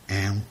network,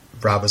 and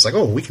Rob was like,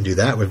 we can do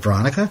that with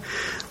Veronica.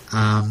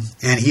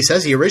 And he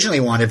says he originally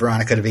wanted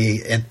Veronica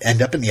to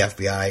end up in the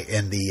FBI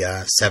in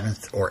the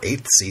 7th or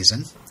 8th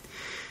season.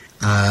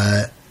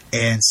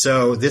 And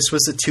so this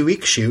was a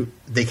 2-week shoot.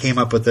 They came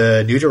up with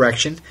a new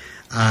direction,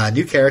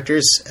 new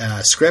characters,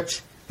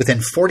 script within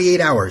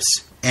 48 hours,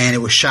 and it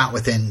was shot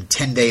within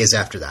 10 days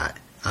after that.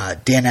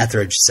 Dan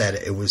Etheridge said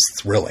it was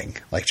thrilling,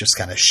 just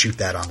kind of shoot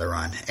that on the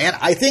run. And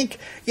I think,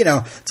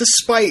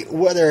 despite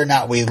whether or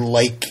not we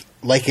like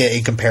like it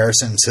in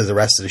comparison to the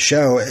rest of the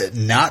show,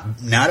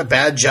 not a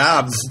bad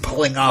job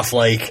pulling off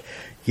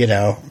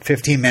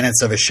 15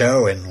 minutes of a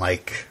show in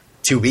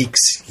 2 weeks,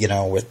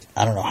 with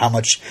I don't know how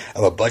much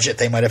of a budget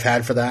they might have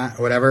had for that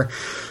or whatever.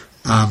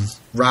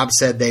 Rob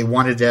said they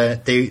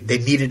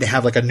needed to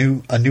have a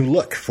new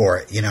look for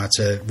it,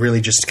 to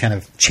really just kind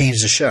of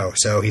change the show.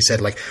 So he said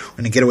we're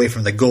going to get away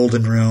from the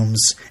golden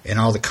rooms and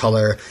all the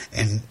color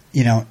and,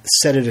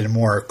 set it in a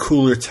more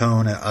cooler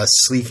tone, a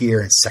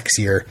sleekier and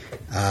sexier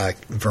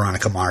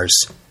Veronica Mars.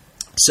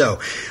 So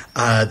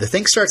the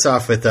thing starts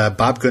off with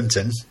Bob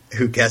Gunton,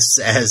 who guests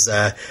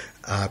as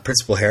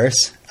Principal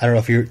Harris. I don't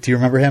know do you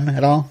remember him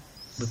at all?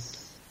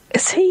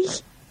 Is he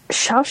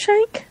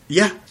Shawshank?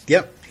 Yeah.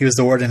 Yep. He was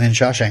the warden in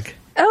Shawshank.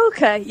 Oh,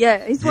 okay.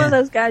 Yeah. He's one of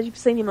those guys you've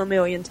seen him a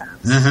million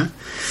times. Uh-huh.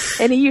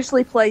 And he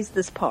usually plays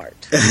this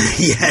part.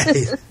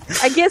 Yeah.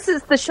 I guess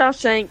it's the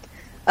Shawshank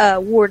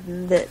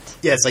warden that...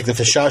 Yeah, it's like the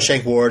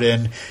Shawshank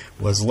warden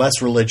was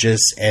less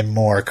religious and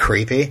more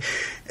creepy.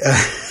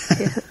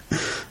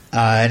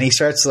 And he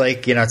starts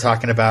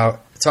talking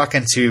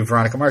to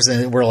Veronica Mars,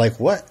 and we're like,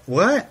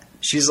 what?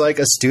 She's like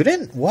a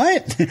student?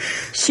 What?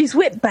 She's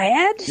with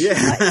bad?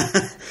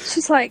 Yeah.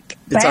 She's like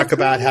They talk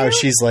about how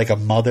she's like a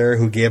mother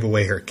who gave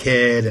away her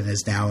kid and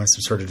is now in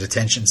some sort of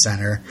detention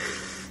center.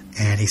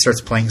 And he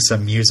starts playing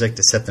some music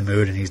to set the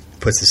mood, and he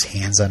puts his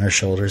hands on her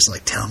shoulders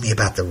like, tell me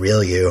about the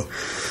real you.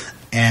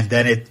 And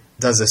then it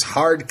does this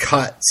hard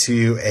cut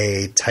to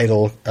a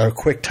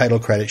quick title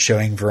credit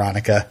showing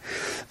Veronica.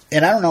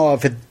 And I don't know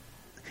if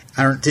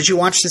did you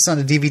watch this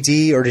on the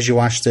DVD or did you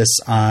watch this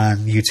on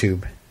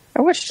YouTube?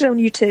 I watched it on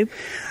YouTube.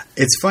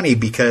 It's funny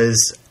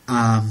because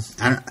I'm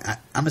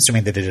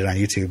assuming they did it on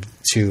YouTube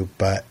too,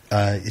 but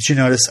did you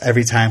notice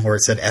every time where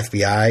it said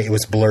FBI, it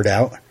was blurred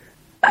out?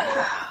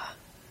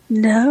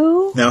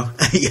 No. No?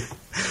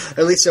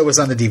 At least it was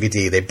on the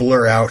DVD. They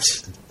blur out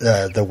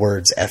the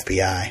words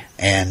FBI,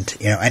 and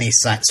any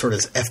sort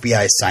of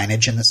FBI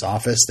signage in this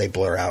office, they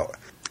blur out.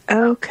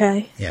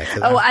 Okay. Yeah.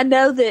 I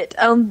know that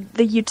on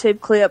the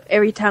YouTube clip,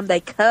 every time they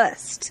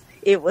cussed,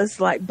 it was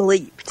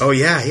bleeped. Oh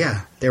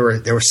yeah. They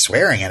were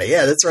swearing at it.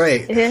 Yeah, that's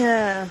right.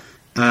 Yeah.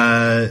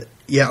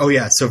 Yeah. Oh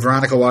yeah. So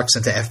Veronica walks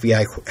into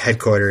FBI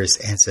headquarters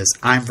and says,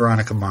 "I'm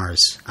Veronica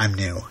Mars. I'm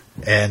new."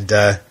 And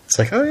it's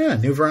like, oh yeah,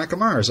 new Veronica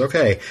Mars.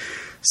 Okay.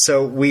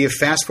 So we have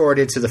fast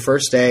forwarded to the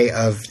first day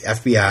of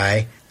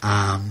FBI.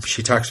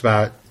 She talks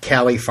about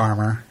Callie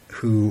Farmer,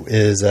 who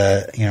is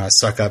a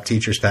suck up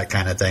teacher's pet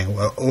kind of thing,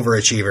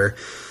 overachiever.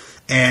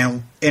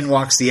 And in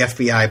walks the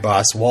FBI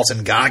boss,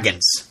 Walton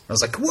Goggins. I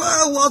was like,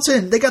 whoa,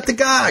 Walton, they got the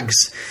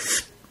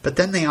Gogs. But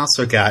then they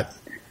also got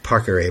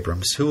Parker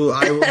Abrams, who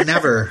I will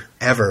never,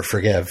 ever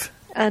forgive.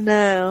 I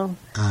know.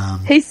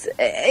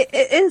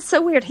 It's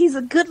so weird. He's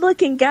a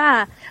good-looking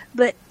guy,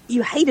 but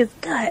you hate his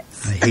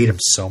guts. I hate him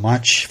so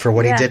much for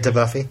what he did to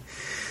Buffy.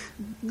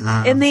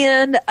 And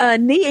then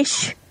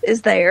Niche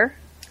is there.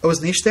 Oh,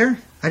 is Niche there?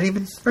 I didn't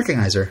even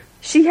recognize her.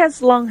 She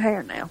has long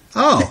hair now.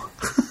 Oh.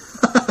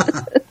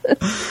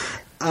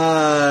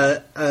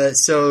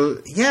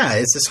 So yeah,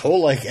 it's this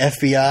whole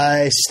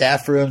FBI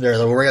staff room.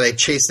 Where they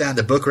chase down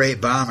the book rate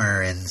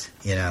bomber, and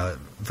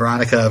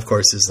Veronica, of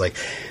course, is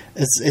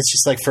it's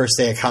just like first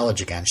day of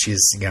college again.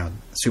 She's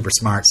super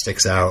smart,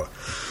 sticks out.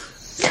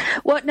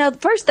 Well, now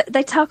first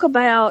they talk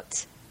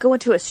about going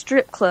to a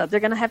strip club. They're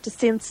going to have to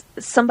send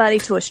somebody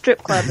to a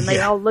strip club, and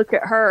they all look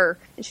at her,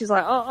 and she's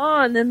like,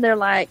 and then they're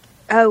like,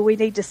 oh, we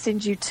need to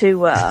send you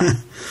to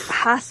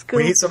high school.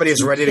 We need somebody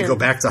who's ready to go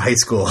back to high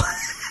school.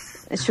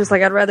 And she was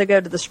like, I'd rather go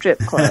to the strip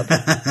club.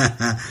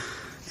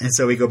 And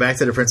so we go back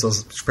to the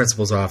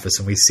principal's office,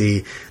 and we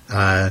see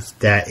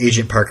that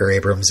Agent Parker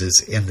Abrams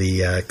is in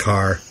the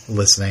car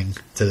listening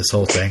to this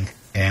whole thing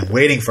and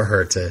waiting for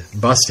her to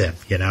bust him,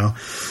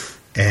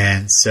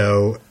 And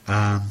so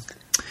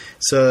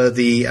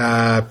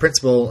the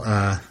principal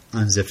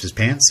unzipped his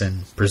pants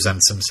and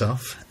presents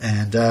himself,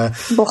 and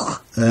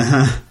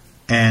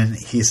and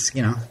he's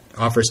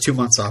offers 2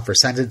 months off her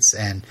sentence,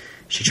 and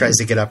she tries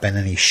to get up, and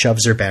then he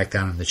shoves her back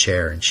down in the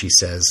chair, and she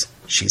says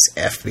she's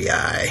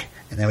FBI.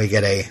 And then we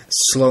get a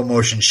slow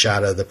motion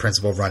shot of the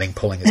principal running,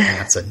 pulling his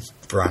pants, and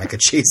Veronica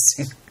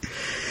chasing.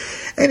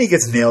 And he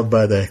gets nailed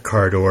by the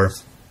car door,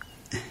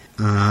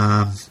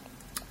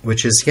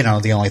 which is,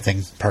 the only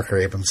thing Parker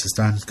Abrams has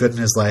done good in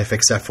his life,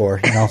 except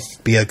for,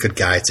 be a good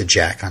guy to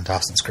Jack on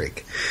Dawson's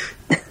Creek.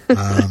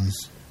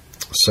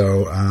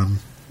 So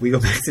we go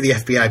back to the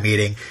FBI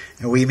meeting,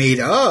 and we meet,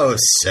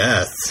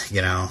 Seth,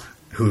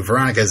 who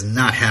Veronica is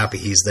not happy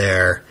he's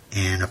there,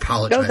 and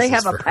apologizes. Oh, they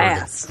have for a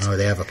past.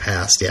 They have a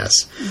past,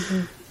 yes.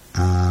 Mm-hmm.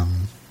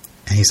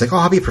 And he's like,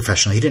 I'll be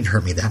professional. He didn't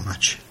hurt me that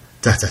much. ...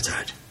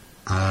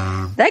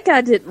 That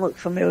guy didn't look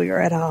familiar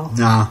at all.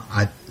 No,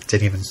 I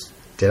didn't even...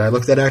 Did I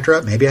look that actor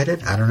up? Maybe I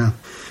did. I don't know.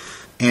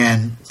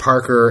 And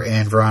Parker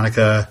and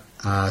Veronica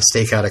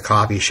stake out a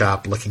coffee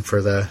shop looking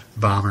for the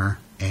bomber,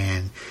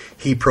 and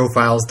he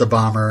profiles the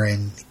bomber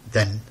and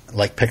then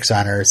picks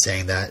on her,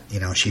 saying that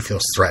she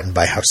feels threatened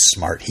by how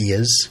smart he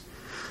is.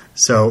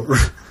 So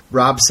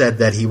Rob said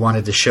that he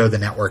wanted to show the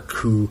network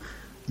who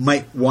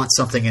might want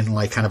something in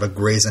like kind of a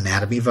Grey's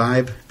Anatomy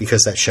vibe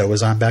because that show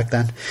was on back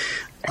then.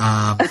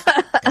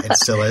 It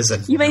still is.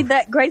 And, you mean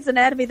that Grey's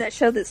Anatomy, that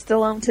show that's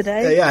still on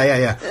today?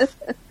 Yeah.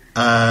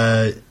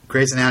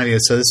 Grey's Anatomy.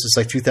 So this was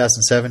like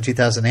 2007,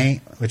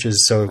 2008, which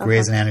is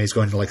Grey's Anatomy is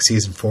going to like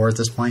season 4 at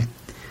this point.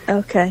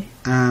 Okay.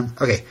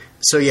 Okay.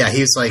 So yeah,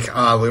 he was like,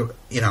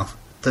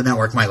 the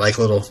network might like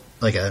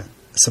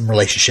some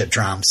relationship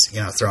dramas,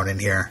 thrown in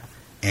here,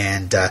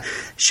 and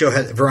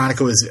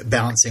Veronica was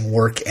balancing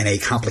work and a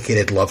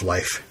complicated love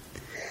life.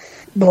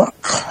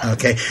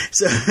 Okay,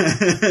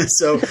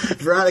 so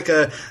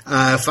Veronica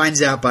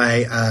finds out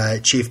by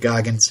Chief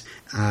Goggins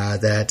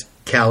that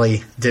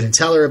Callie didn't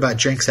tell her about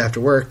drinks after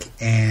work,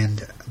 and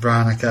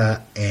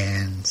Veronica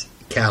and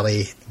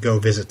Callie go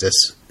visit this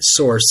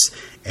source,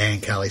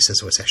 and Callie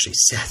says it was actually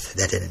Seth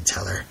that didn't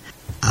tell her.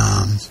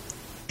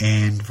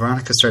 And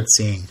Veronica starts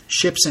seeing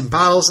ships and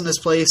bottles in this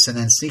place, and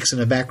then sneaks in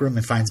the back room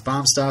and finds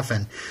bomb stuff.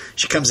 And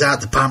she comes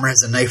out, the bomber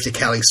has a knife to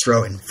Callie's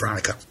throat, and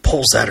Veronica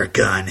pulls out her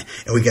gun.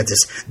 And we get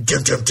this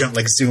dum-dum-dum,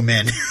 like zoom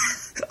in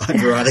on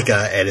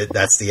Veronica, and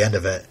that's the end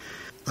of it.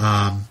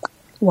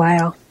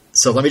 Wow.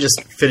 So let me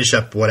just finish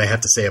up what I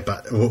have to say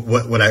about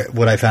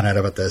what I found out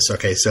about this.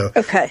 Okay, so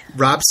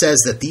Rob says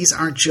that these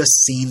aren't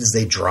just scenes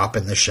they drop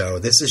in the show.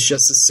 This is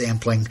just a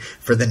sampling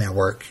for the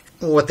network,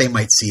 what they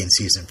might see in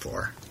season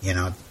 4,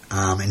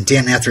 and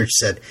Dan Etheridge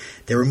said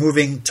they were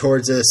moving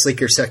towards a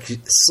sleeker,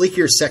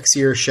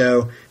 sexier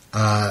show,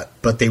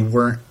 but they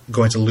weren't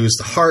going to lose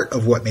the heart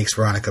of what makes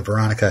Veronica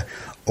Veronica,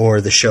 or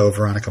the show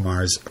Veronica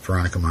Mars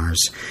Veronica Mars.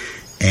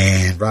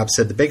 And Rob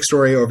said the big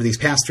story over these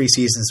past 3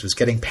 seasons was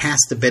getting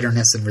past the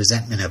bitterness and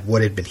resentment of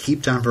what had been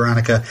heaped on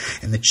Veronica,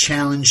 and the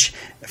challenge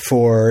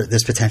for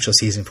this potential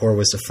season 4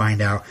 was to find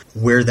out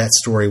where that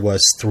story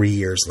was 3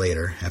 years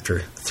later, after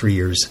 3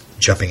 years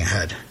jumping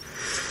ahead.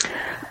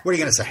 What are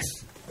you going to say?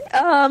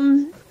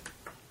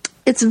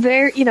 It's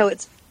very,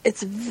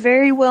 it's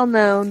very well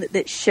known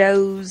that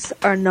shows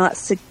are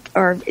not,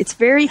 or it's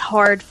very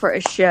hard for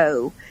a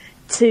show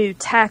to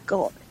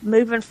tackle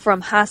moving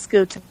from high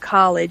school to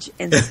college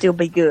and still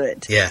be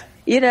good. Yeah.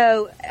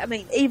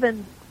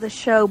 Even the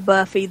show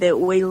Buffy that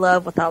we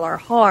love with all our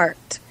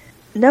heart,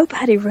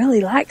 nobody really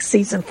likes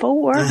season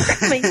 4.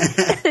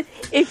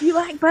 If you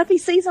like Buffy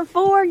season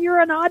 4, you're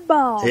an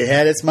oddball. It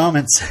had its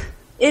moments.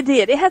 It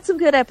did. It had some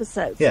good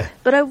episodes. Yeah.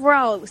 But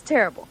overall, it was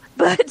terrible.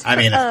 But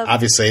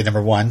obviously,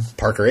 number 1,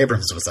 Parker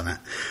Abrams was in it.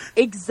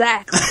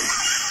 Exactly.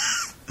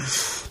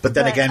 But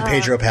then again,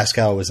 Pedro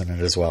Pascal was in it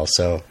as well.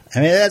 So,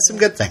 it had some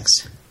good things.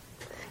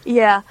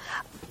 Yeah.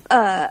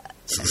 And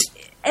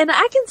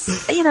I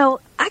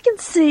can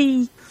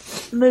see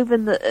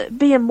moving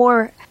being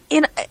more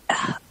in.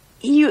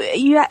 You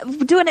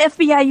doing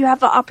FBI, you have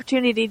the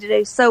opportunity to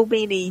do so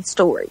many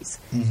stories.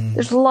 Mm-hmm.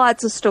 There's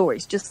lots of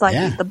stories, just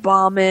like the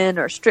bombing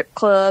or strip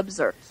clubs,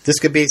 or this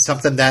could be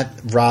something that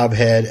Rob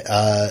had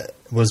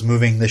was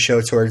moving the show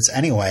towards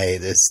anyway.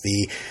 It's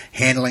the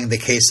handling the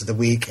case of the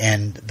week,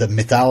 and the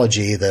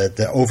mythology,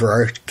 the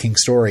overarching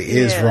story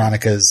is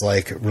Veronica's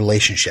like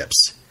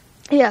relationships.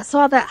 Yeah, I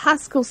saw that high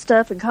school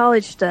stuff and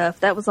college stuff.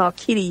 That was all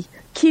kitty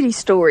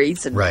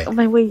stories, and right.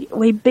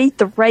 We beat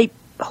the rape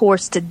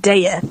horse to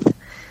death.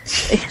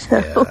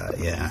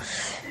 Yeah.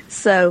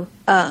 So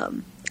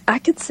I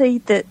could see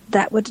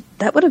that would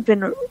have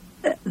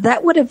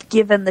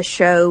given the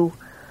show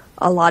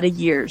a lot of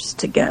years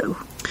to go.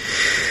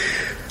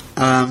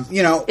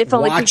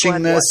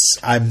 Watching this,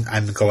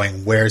 I'm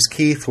going, where's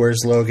Keith?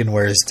 Where's Logan?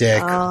 Where's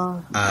Dick?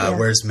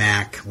 Where's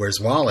Mac?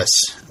 Where's Wallace?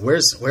 Where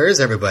is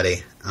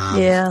everybody?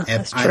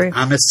 That's true.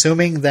 I'm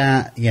assuming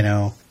that,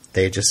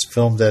 they just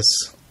filmed this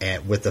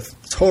with the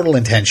total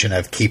intention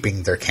of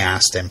keeping their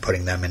cast and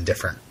putting them in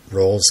different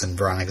roles in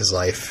Veronica's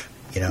life.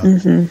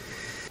 Mm-hmm.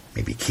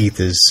 Maybe Keith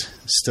is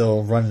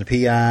still running the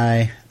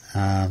PI.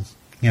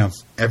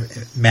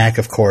 Mac,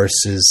 of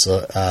course, is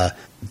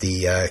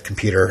the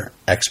computer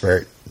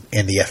expert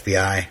in the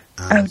FBI.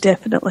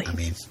 Definitely.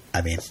 We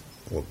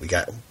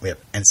have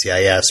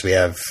NCIS, we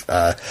have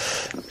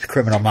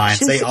Criminal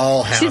Minds. They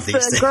all have these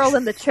things. She's the girl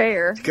in the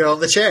chair. Girl in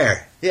the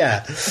chair,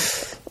 yeah.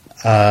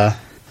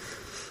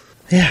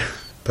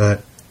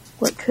 But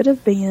what could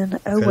have been?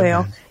 Oh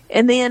well.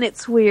 And then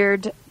it's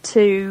weird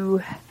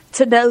to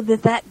know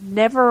that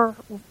never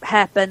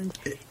happened,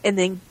 and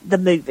then the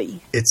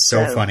movie. It's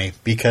so funny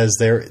because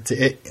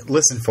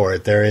listen for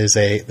it. There is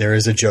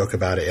a joke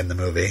about it in the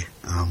movie,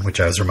 which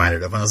I was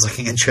reminded of when I was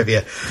looking in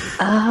trivia.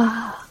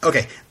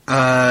 Okay,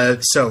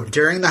 so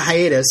during the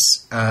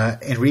hiatus,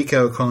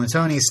 Enrico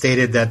Colantoni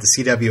stated that the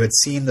CW had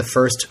seen the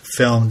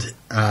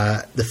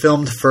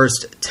filmed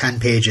first 10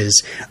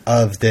 pages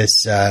of this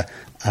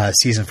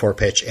season 4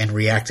 pitch and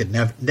reacted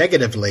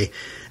negatively.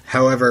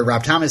 However,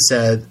 Rob Thomas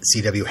said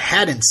CW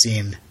hadn't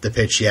seen the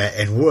pitch yet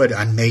and would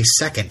on May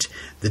 2nd,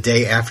 the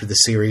day after the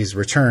series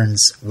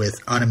returns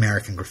with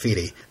Un-American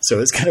Graffiti.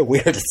 So it's kind of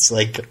weird. It's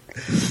like,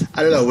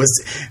 I don't know,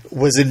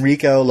 was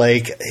Enrico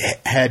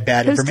had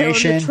bad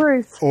information,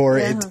 telling the truth?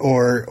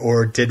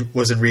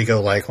 Was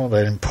Enrico like, well,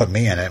 they didn't put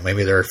me in it.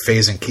 Maybe they're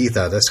phasing Keith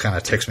out. This kind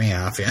of ticks me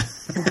off. Yeah,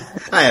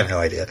 I have no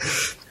idea.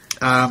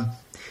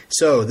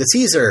 So, the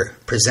teaser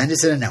presented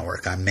to the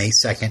network on May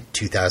 2nd,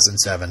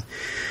 2007.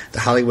 The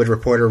Hollywood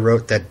Reporter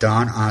wrote that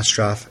Dawn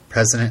Ostroff,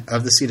 president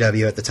of the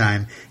CW at the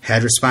time,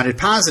 had responded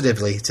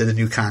positively to the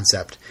new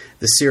concept.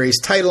 The series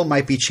title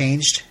might be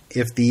changed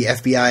if the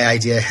FBI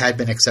idea had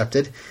been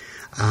accepted.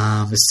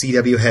 The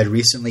CW had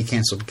recently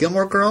canceled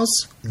Gilmore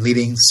Girls,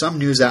 leading some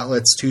news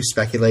outlets to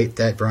speculate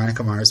that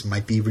Veronica Mars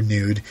might be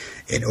renewed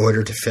in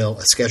order to fill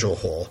a schedule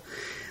hole.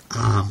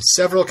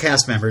 Several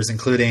cast members,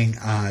 including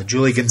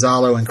Julie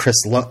Gonzalo and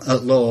Chris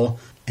Lowell,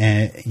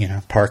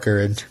 and Parker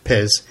and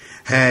Piz,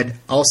 had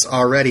also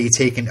already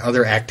taken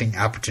other acting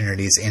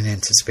opportunities in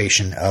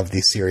anticipation of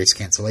the series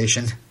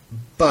cancellation.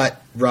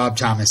 But Rob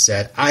Thomas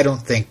said, "I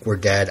don't think we're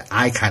dead.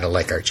 I kind of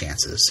like our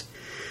chances."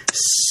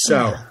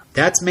 So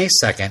that's May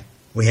 2nd.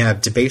 We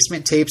have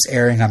Debasement Tapes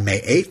airing on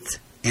May 8th,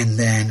 and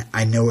then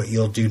I Know What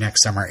You'll Do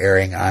Next Summer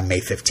airing on May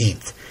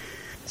 15th.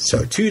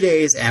 So 2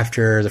 days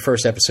after the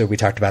first episode we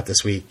talked about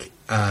this week,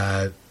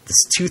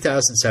 this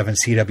 2007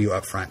 CW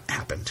Upfront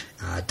happened.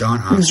 Dawn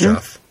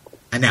Ostroff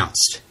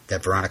announced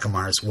that Veronica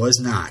Mars was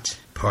not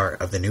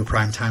part of the new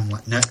primetime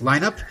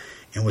lineup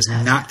and was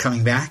not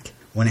coming back.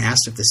 When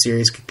asked if the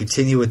series could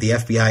continue with the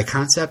FBI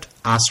concept,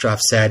 Ostroff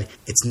said,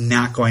 "It's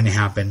not going to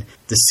happen.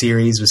 The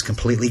series was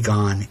completely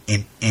gone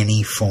in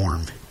any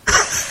form."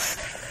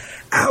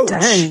 Ouch!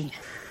 Dang.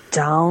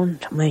 Dawn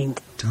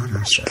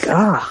Ostroff.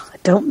 God,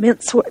 don't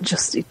mince what.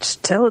 Just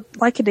tell it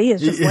like it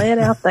is. Just lay it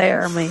out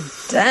there. I mean,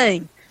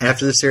 dang.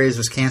 After the series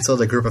was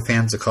canceled, a group of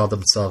fans that called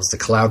themselves the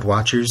Cloud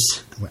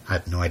Watchers, I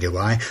have no idea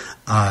why,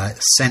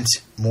 sent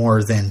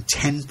more than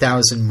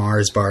 10,000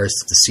 Mars bars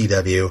to the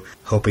CW,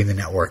 hoping the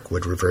network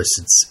would reverse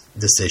its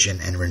decision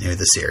and renew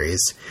the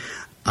series.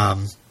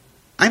 I'm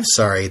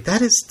sorry,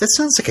 that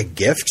sounds like a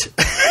gift.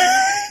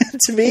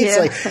 To me, It's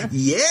like,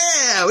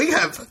 yeah, we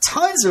have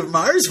tons of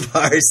Mars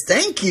bars.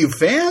 Thank you,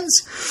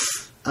 fans.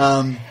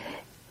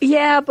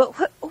 Yeah, but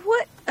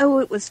what? Oh,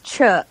 it was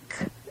Chuck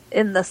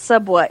in the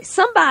subway.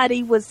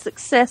 Somebody was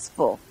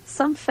successful.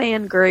 Some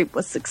fan group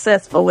was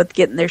successful with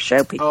getting their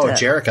show picked up. Oh,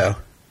 Jericho.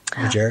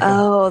 Jericho.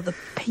 Oh, the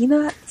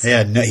Peanuts?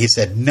 Yeah, no, he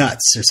said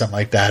nuts or something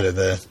like that in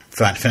the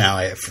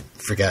finale. I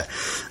forget.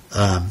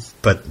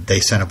 But they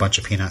sent a bunch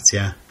of peanuts,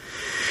 yeah.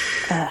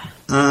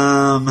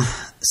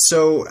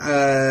 So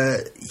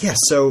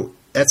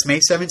that's May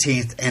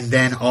 17th, and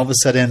then all of a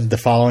sudden the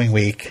following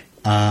week,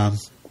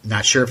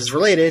 not sure if it's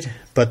related,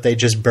 but they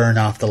just burn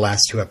off the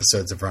last 2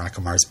 episodes of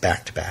Veronica Mars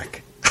back to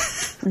back.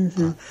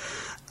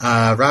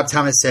 Rob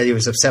Thomas said he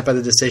was upset by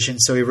the decision,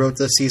 so he wrote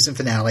the season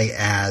finale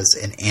as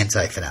an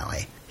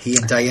anti-finale. He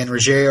and Diane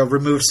Ruggiero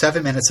removed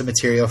 7 minutes of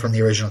material from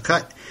the original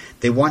cut.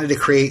 They wanted to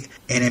create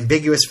an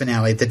ambiguous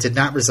finale that did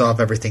not resolve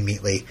everything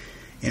neatly.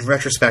 In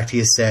retrospect, he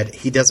has said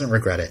he doesn't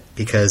regret it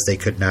because they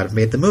could not have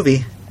made the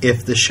movie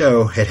if the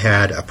show had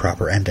had a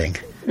proper ending.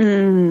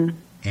 And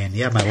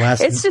yeah, my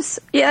last... It's just,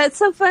 it's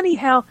so funny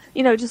how,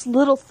 just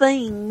little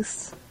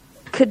things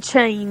could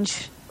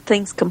change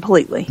things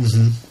completely.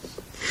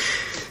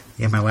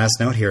 Yeah, my last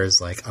note here is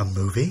like a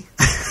movie.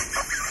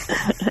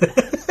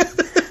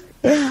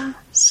 Yeah.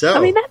 So, I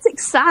mean, that's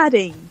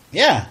exciting.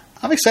 Yeah,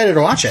 I'm excited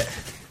to watch it.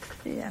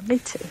 Yeah, me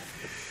too.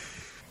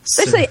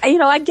 Especially,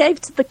 I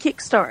gave to the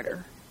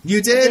Kickstarter.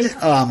 You did?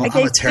 I'm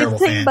a terrible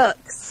fan.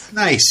 $15.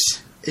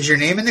 Nice. Is your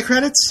name in the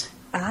credits?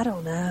 I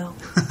don't know.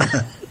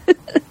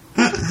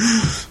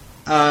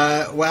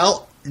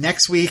 Well,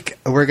 next week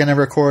we're going to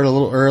record a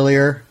little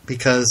earlier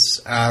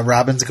because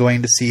Robin's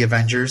going to see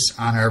Avengers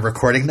on our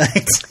recording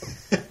night.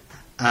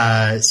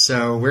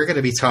 So we're going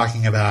to be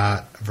talking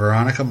about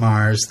Veronica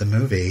Mars, the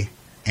movie,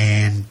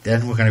 and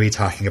then we're going to be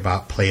talking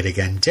about Play It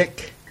Again,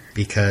 Dick.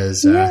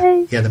 Because,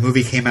 the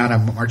movie came out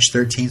on March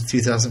 13th,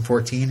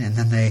 2014, and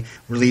then they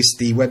released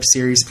the web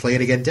series Play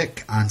It Again,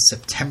 Dick on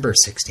September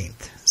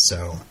 16th.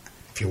 So,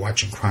 if you're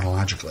watching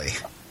chronologically,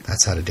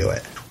 that's how to do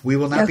it. We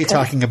will not be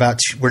talking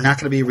about... We're not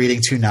going to be reading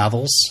 2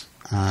 novels,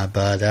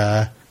 but,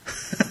 if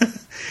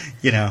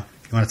you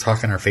want to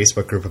talk in our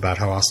Facebook group about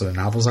how awesome the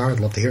novels are, I'd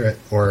love to hear it.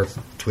 Or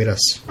tweet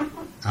us.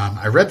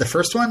 I read the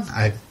first one.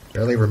 I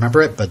barely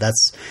remember it, but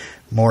that's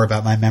more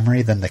about my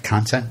memory than the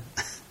content.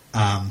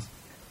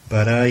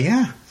 But,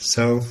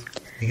 so...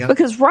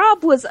 Because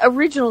Rob was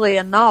originally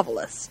a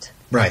novelist.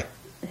 Right.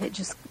 It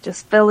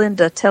just fell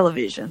into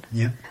television.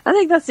 Yeah. I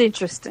think that's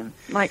interesting.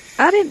 Like,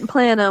 I didn't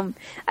plan on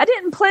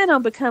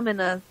becoming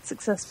a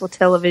successful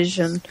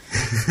television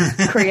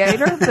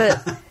creator,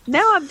 but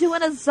now I'm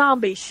doing a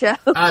zombie show.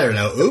 I don't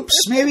know.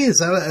 Oops, maybe. Is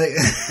that...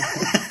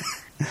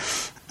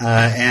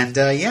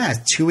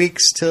 2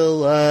 weeks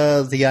till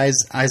the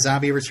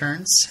iZombie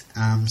returns.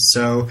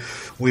 So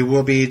we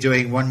will be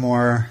doing one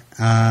more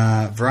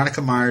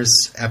Veronica Mars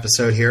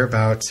episode here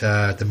about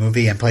the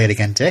movie and Play It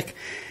Again, Dick.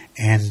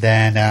 And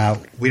then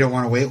we don't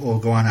want to wait. We'll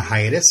go on a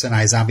hiatus, and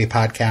iZombie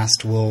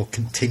podcast will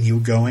continue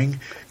going,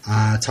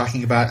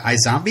 talking about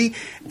iZombie.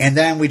 And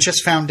then we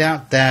just found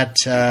out that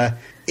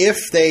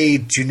if they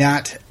do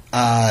not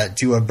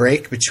do a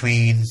break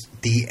between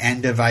the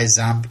end of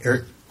iZombie...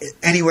 or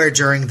anywhere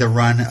during the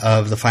run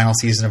of the final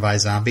season of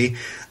iZombie,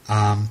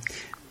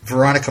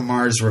 Veronica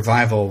Mars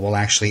Revival will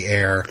actually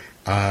air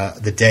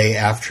the day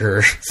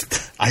after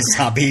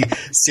iZombie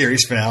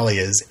series finale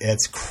is.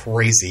 It's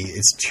crazy.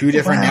 It's 2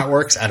 different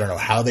networks. I don't know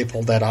how they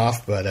pulled that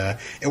off, but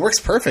it works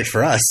perfect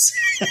for us.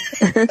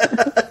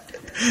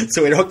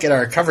 So we don't get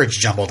our coverage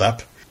jumbled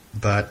up.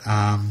 But,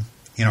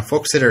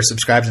 folks that are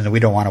subscribed to the We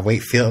Don't Want to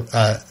Wait feed,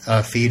 I'm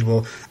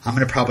going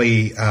to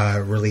probably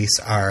release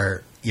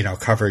our,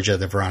 coverage of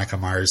the Veronica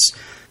Mars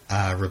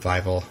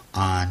revival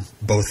on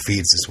both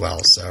feeds as well.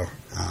 So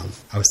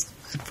I was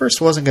at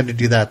first wasn't going to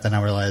do that. Then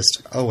I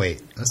realized, oh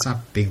wait, that's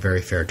not being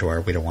very fair to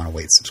our We Don't Want to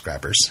Wait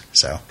subscribers.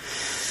 So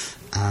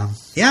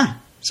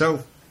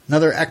so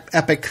another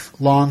epic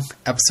long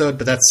episode,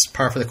 but that's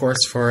par for the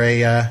course for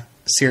a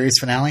series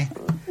finale.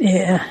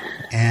 Yeah,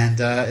 and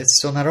it's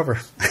still not over.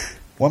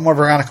 One more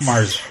Veronica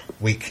Mars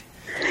week,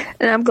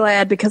 and I'm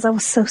glad because I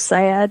was so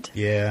sad.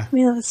 Yeah, I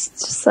mean, it's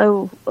just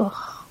so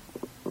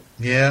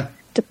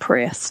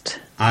depressed.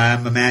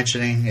 I'm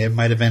imagining it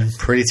might have been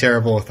pretty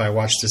terrible if I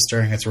watched this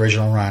during its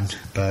original run,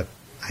 but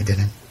I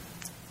didn't.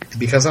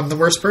 Because I'm the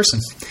worst person.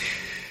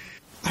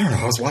 I don't know,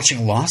 I was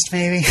watching Lost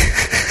maybe?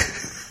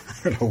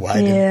 I don't know why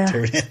I didn't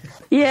turn in.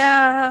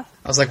 Yeah.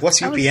 I was like,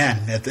 what's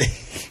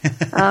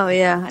UPN? Oh,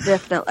 yeah,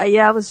 definitely.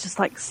 Yeah, I was just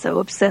like so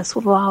obsessed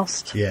with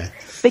Lost. Yeah.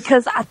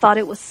 Because I thought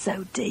it was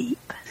so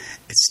deep.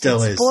 It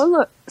still is.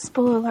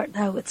 Spoiler alert,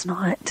 no, it's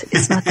not.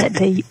 It's not that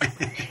deep.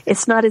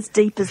 It's not as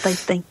deep as they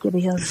think it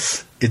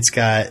is. It's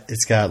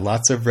got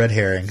lots of red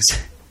herrings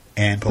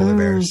and polar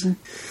bears.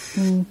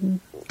 Mm-hmm.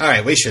 All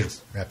right, we should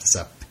wrap this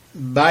up.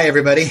 Bye,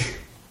 everybody.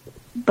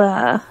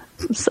 Bye.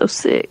 I'm so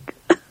sick.